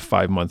not take a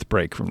 5-month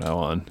break from now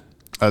on.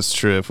 That's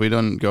true. If we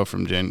don't go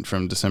from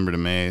December to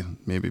May,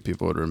 maybe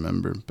people would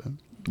remember. But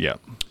yeah.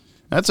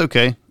 That's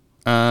okay.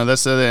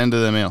 That's the end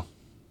of the mail.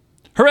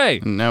 Hooray!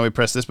 And now we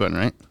press this button,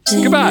 right?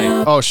 Goodbye.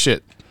 Oh,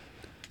 shit.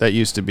 That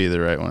used to be the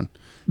right one.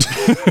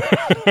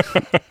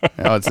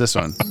 Oh, it's this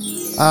one.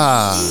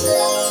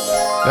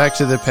 Back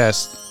to the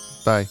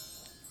past. Bye.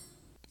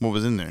 What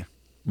was in there?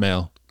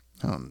 Mail.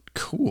 Oh,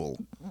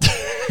 cool.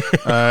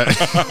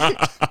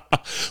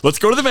 Let's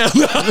go to the mail.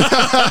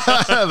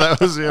 That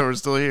was, yeah, we're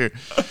still here.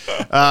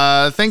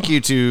 Thank you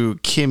to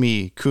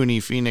Kimmy, Cooney,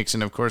 Phoenix,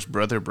 and of course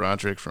Brother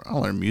Broderick for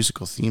all our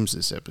musical themes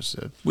this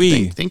episode.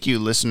 Thank you,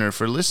 listener,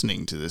 for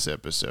listening to this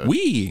episode.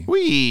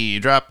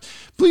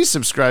 Please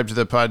subscribe to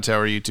the Pod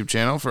Tower YouTube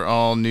channel for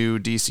all new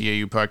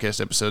DCAU podcast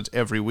episodes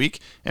every week,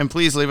 and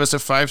please leave us a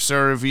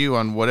 5-star review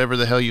on whatever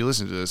the hell you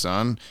listen to this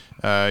on.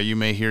 You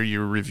may hear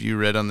your review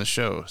read on the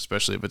show,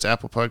 especially if it's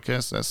Apple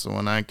Podcasts. That's the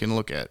one I can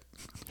look at.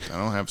 I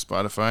don't have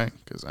Spotify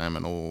because I'm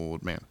an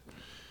old man.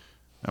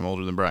 I'm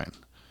older than Brian.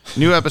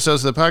 New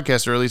episodes of the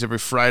podcast are released every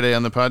Friday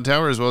on the Pod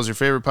Tower, as well as your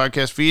favorite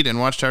podcast feed and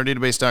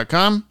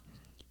WatchtowerDatabase.com.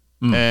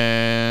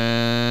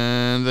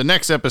 And the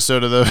next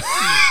episode of the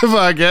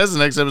podcast, the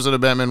next episode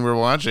of Batman we're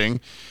watching,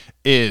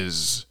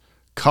 is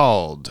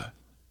called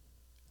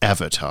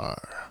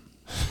Avatar.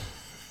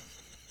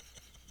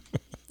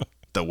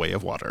 The Way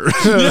of Water.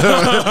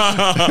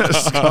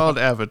 It's called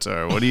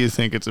Avatar. What do you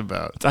think it's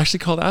about? It's actually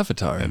called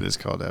Avatar. It is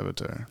called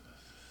Avatar.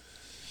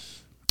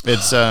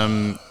 It's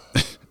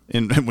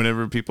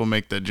whenever people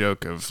make the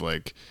joke of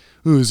like,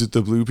 oh, is it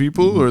the blue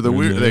people or the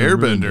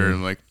Airbender?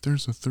 And like,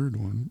 there's a third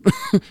one.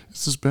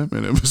 It's this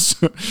Batman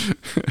episode.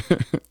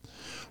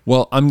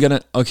 Well, I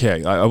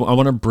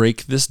want to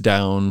break this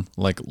down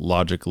like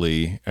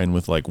logically and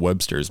with like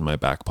Webster's in my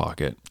back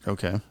pocket.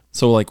 Okay.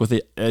 So like with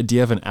the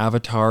idea of an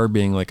avatar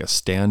being like a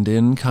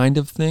stand-in kind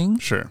of thing.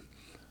 Sure.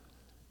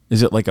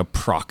 Is it like a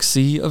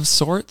proxy of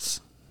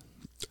sorts?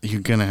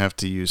 You're gonna have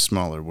to use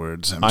smaller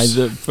words. Is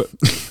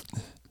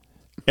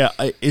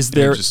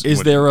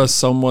there a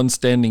someone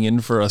standing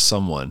in for a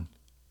someone,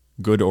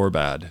 good or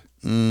bad?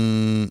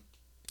 Kind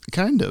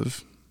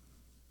of.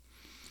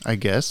 I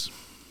guess.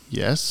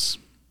 Yes.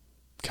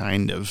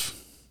 Kind of.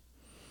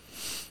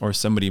 Or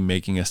somebody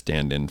making a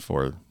stand-in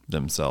for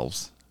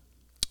themselves.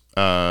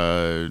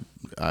 Kind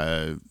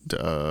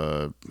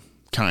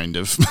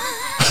of.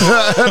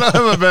 I don't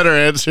have a better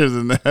answer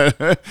than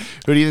that.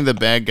 Who do you think the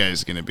bad guy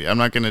is going to be? I'm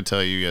not going to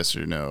tell you yes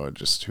or no.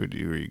 Just who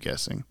are you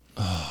guessing?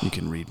 You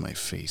can read my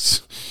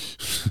face.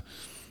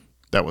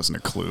 That wasn't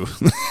a clue.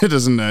 It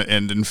doesn't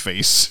end in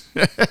face.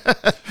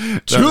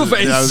 True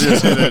face. I was going to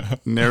say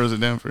that narrows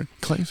it down for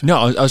Clayface. No,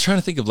 I was trying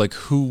to think of like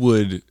who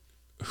would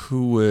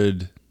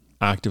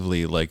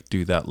actively like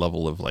do that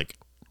level of like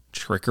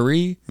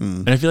trickery.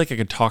 And I feel like I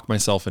could talk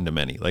myself into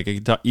many. Like I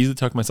could easily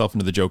talk myself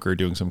into the Joker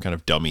doing some kind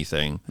of dummy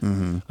thing.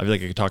 I feel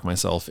like I could talk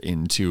myself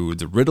into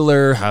the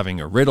Riddler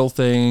having a riddle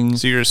thing.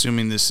 So you're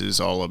assuming this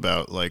is all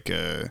about like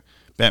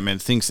Batman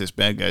thinks this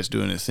bad guy's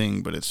doing a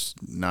thing, but it's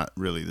not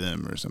really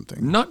them or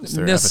something. Not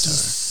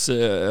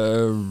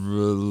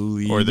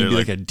necessarily. Or they're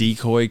like a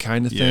decoy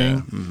kind of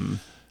thing.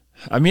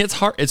 I mean, it's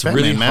hard. It's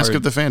Batman, really Mask hard.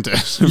 of the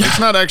Phantasm. It's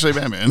not actually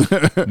Batman.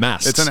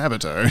 Masks. It's an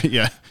avatar.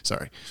 Yeah.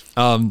 Sorry.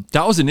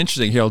 That was an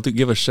interesting. Here, I'll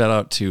give a shout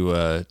out to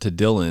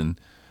Dylan.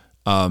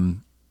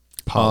 On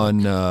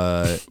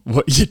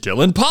what? Yeah,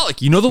 Dylan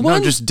Pollock. You know the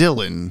one? No, just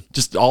Dylan.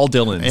 Just all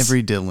Dylans.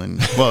 Every Dylan.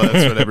 Well,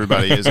 that's what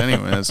everybody is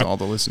anyway. That's all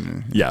the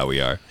listeners. Yeah,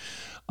 we are.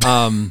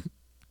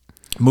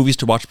 Movies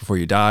to watch before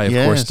you die. Of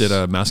course, did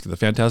a Mask of the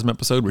Phantasm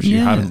episode, which you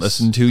haven't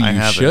listened to.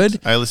 You should.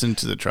 I listened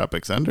to the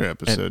Tropic Thunder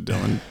episode,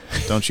 Dylan.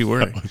 Don't you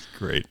worry. That was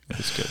great.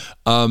 That's good.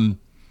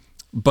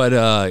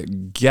 But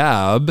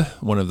Gab,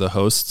 one of the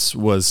hosts,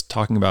 was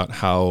talking about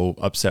how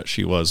upset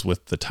she was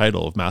with the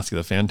title of Mask of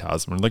the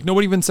Phantasm. And like,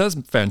 nobody even says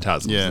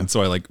phantasms. Yeah. And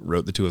so I like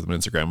wrote the two of them on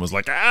Instagram and was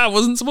like, it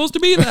wasn't supposed to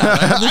be that.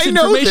 I have this I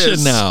know information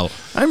this. now.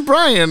 I'm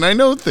Brian. I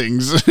know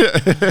things.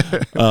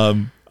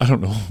 I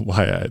don't know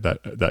why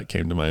that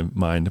came to my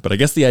mind, but I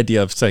guess the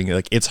idea of saying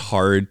like it's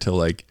hard to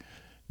like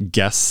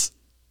guess,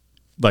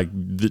 like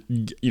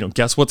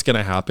guess what's going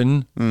to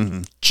happen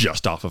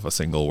just off of a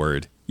single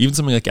word. Even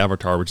something like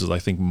Avatar, which is I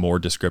think more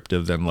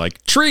descriptive than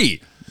like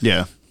tree.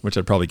 Yeah. Which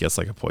I'd probably guess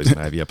like a Poison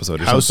Ivy episode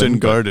or House something.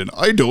 and garden.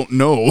 I don't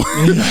know.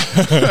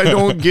 I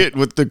don't get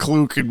what the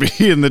clue could be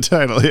in the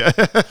title. Yeah.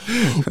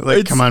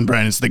 Like, come on,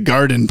 Brian. It's the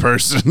garden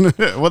person.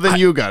 Well, then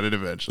you got it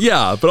eventually.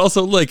 Yeah, but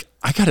also like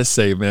I gotta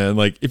say, man,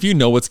 like if you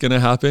know what's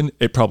gonna happen,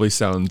 it probably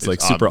sounds like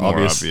super more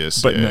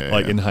obvious, but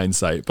like in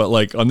hindsight. But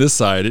like on this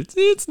side,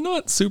 it's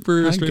not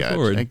super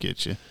straightforward. I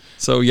get you.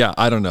 So yeah,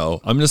 I don't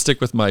know. I'm gonna stick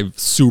with my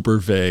super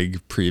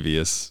vague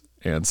previous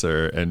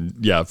answer, and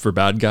yeah, for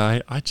bad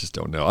guy, I just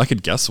don't know. I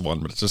could guess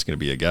one, but it's just gonna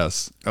be a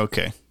guess.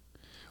 Okay.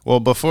 Well,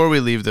 before we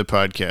leave the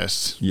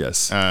podcast,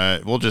 yes,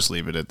 we'll just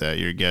leave it at that.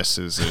 Your guess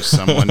is there's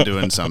someone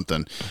doing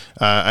something.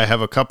 I have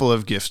a couple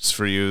of gifts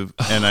for you,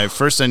 and I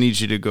need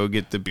you to go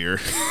get the beer.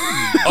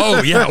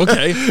 Oh yeah,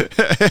 okay.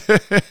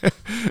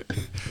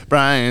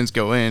 Brian's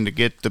going to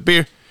get the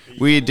beer.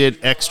 We did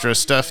extra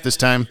stuff this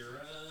time.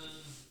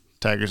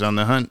 Tigers on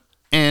the hunt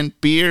and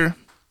beer.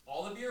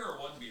 All the beer or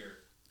one beer?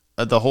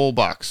 The whole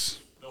box.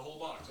 The whole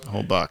box. Okay. The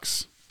whole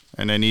box.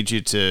 And I need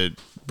you to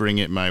bring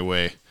it my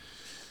way.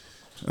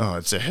 Oh,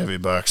 it's a heavy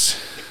box.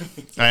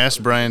 I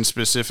asked Brian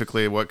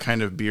specifically what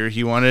kind of beer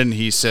he wanted, and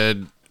he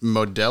said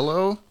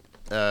Modelo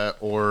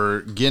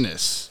or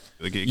Guinness.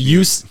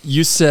 You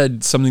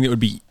said something that would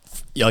be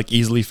like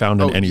easily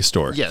found in any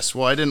store. Yes.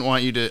 Well, I didn't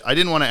want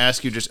to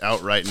ask you just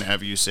outright and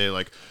have you say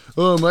like,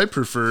 I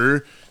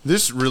prefer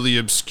this really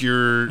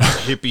obscure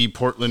hippie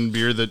Portland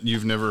beer that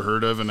you've never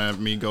heard of, and have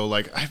me go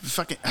like,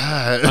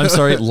 I'm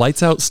sorry,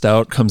 Lights Out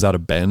Stout comes out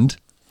of Bend.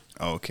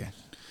 Oh, okay.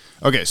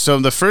 Okay, so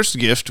the first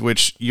gift,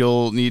 which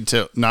you'll need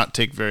to not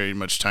take very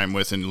much time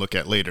with and look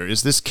at later,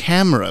 is this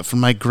camera from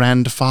my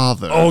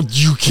grandfather. Oh,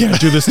 you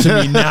can't do this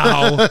to me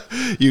now.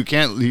 You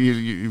can't.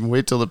 You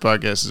wait till the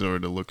podcast is over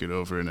to look it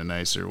over in a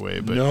nicer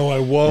way. But no, I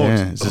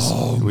won't.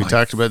 We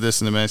talked about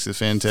this in the Mask of the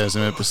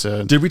Phantasm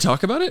episode. Did we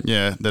talk about it?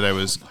 Yeah, that I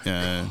was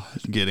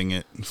getting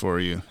it for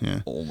you.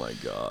 Yeah. Oh my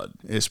god,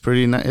 it's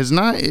pretty nice. It's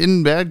not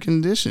in bad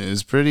condition.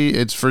 It's pretty.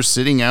 It's for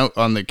sitting out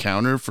on the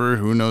counter for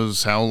who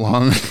knows how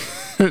long.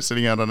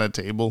 Sitting out on a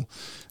table.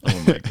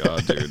 Oh my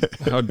god, dude!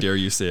 How dare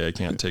you say I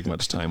can't take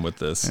much time with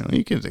this?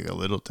 You can take a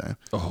little time.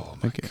 Oh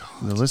my god!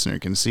 The listener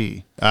can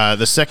see.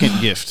 The second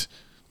gift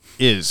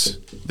is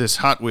this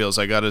Hot Wheels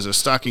I got as a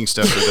stocking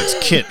stuffer.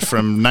 That's Kit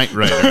from Knight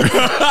Rider.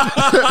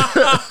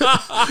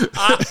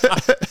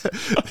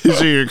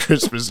 These are your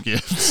Christmas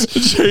gifts.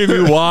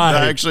 Jamie, why?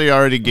 I actually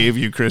already gave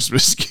you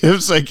Christmas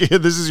gifts. Like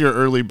this is your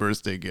early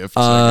birthday gift.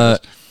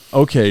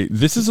 Okay,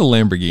 this is a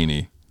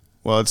Lamborghini.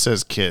 Well, it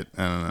says Kit.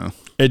 I don't know.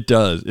 It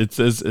does. It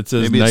says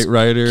Maybe Knight it's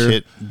Rider.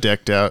 Kit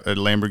decked out a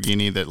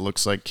Lamborghini that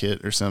looks like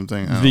Kit or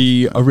something.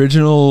 The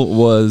original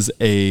was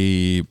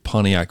a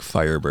Pontiac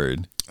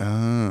Firebird.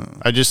 Oh.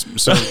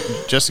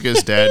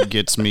 Jessica's dad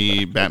gets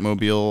me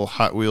Batmobile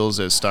Hot Wheels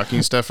as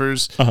stocking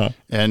stuffers,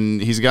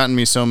 and he's gotten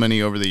me so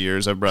many over the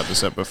years. I've brought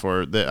this up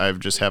before that I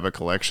just have a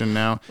collection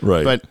now.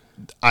 Right. But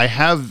I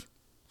have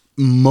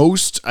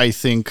most, I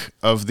think,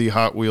 of the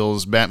Hot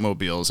Wheels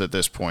Batmobiles at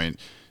this point.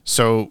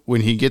 So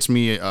when he gets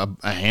me a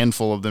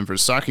handful of them for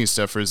stocking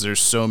stuffers, there's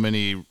so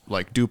many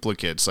like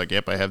duplicates. Like,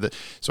 yep, I have that.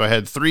 So I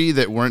had 3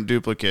 that weren't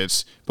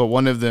duplicates, but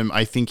one of them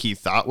I think he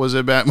thought was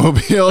a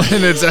Batmobile,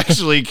 and it's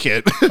actually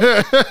Kit.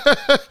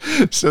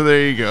 So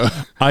there you go.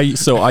 I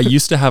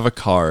used to have a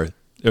car.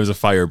 It was a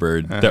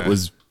Firebird that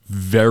was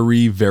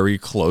very, very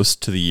close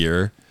to the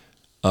year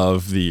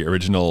of the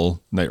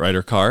original Knight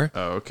Rider car.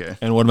 Oh, okay.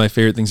 And one of my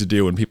favorite things to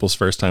do when people's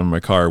first time in my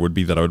car would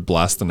be that I would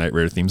blast the Knight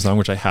Rider theme song,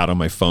 which I had on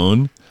my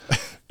phone.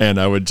 And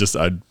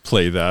I'd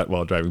play that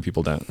while driving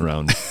people down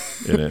around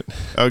in it.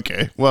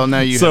 Okay. Well,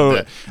 now you So,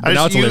 have that. but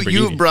now it's a Lamborghini.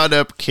 You've brought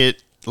up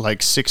Kit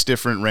like 6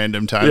 different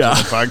random times on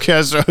the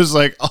podcast. So I was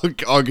like,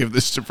 I'll give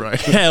this to Brian.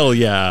 Hell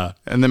yeah.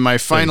 And then my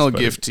final Thanks,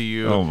 buddy. gift to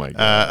you, Oh my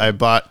God. I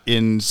bought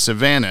in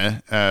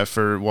Savannah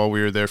while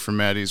we were there for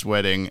Maddie's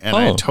wedding, and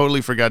I totally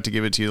forgot to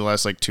give it to you the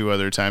last like 2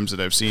 other times that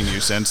I've seen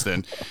you since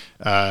then.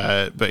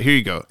 But here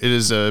you go. It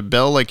is a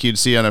bell like you'd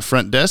see on a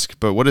front desk,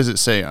 but what does it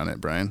say on it,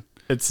 Brian?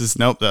 It says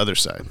nope, the other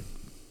side.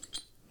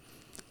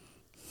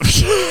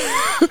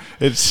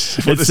 It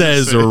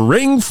says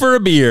ring for a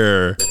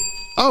beer.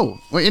 Oh,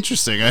 well,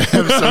 interesting. I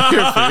have some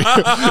here for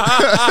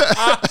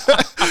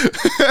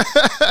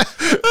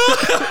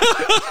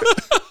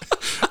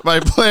you. My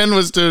plan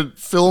was to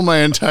fill my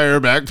entire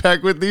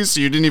backpack with these, so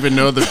you didn't even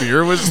know the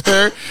beer was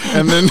there,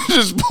 and then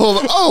just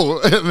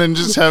pull. And then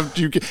just have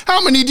you.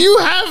 How many do you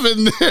have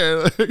in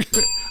there?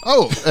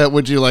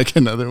 Would you like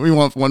another? We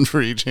want one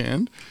for each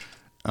hand.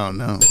 Oh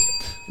no.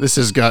 This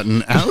has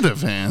gotten out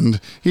of hand.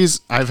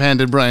 I've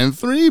handed Brian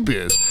 3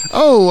 beers.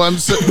 Oh,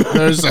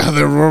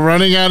 we're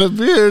running out of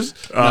beers.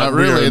 Not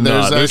really.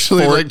 There's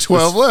actually like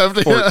 12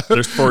 left.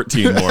 There's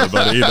 14 more,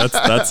 buddy.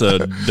 That's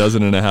a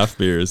dozen and a half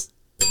beers.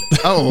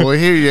 Oh, well,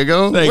 here you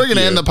go. Thank We're going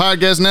to you. end the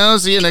podcast now.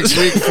 See you next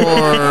week for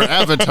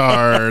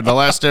Avatar, The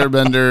Last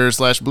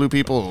Airbender / Blue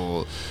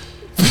People.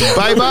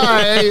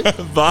 Bye-bye.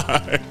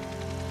 Bye.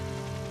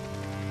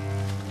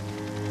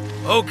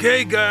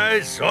 Okay,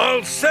 guys,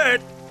 all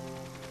set.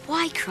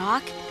 Why,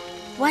 Croc?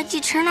 Why'd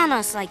you turn on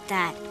us like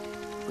that?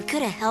 We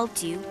could have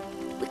helped you.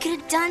 We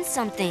could have done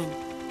something.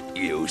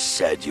 You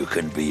said you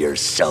can be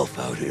yourself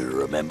out here,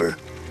 remember?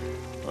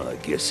 I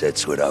guess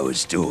that's what I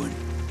was doing.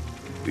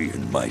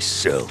 Being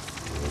myself.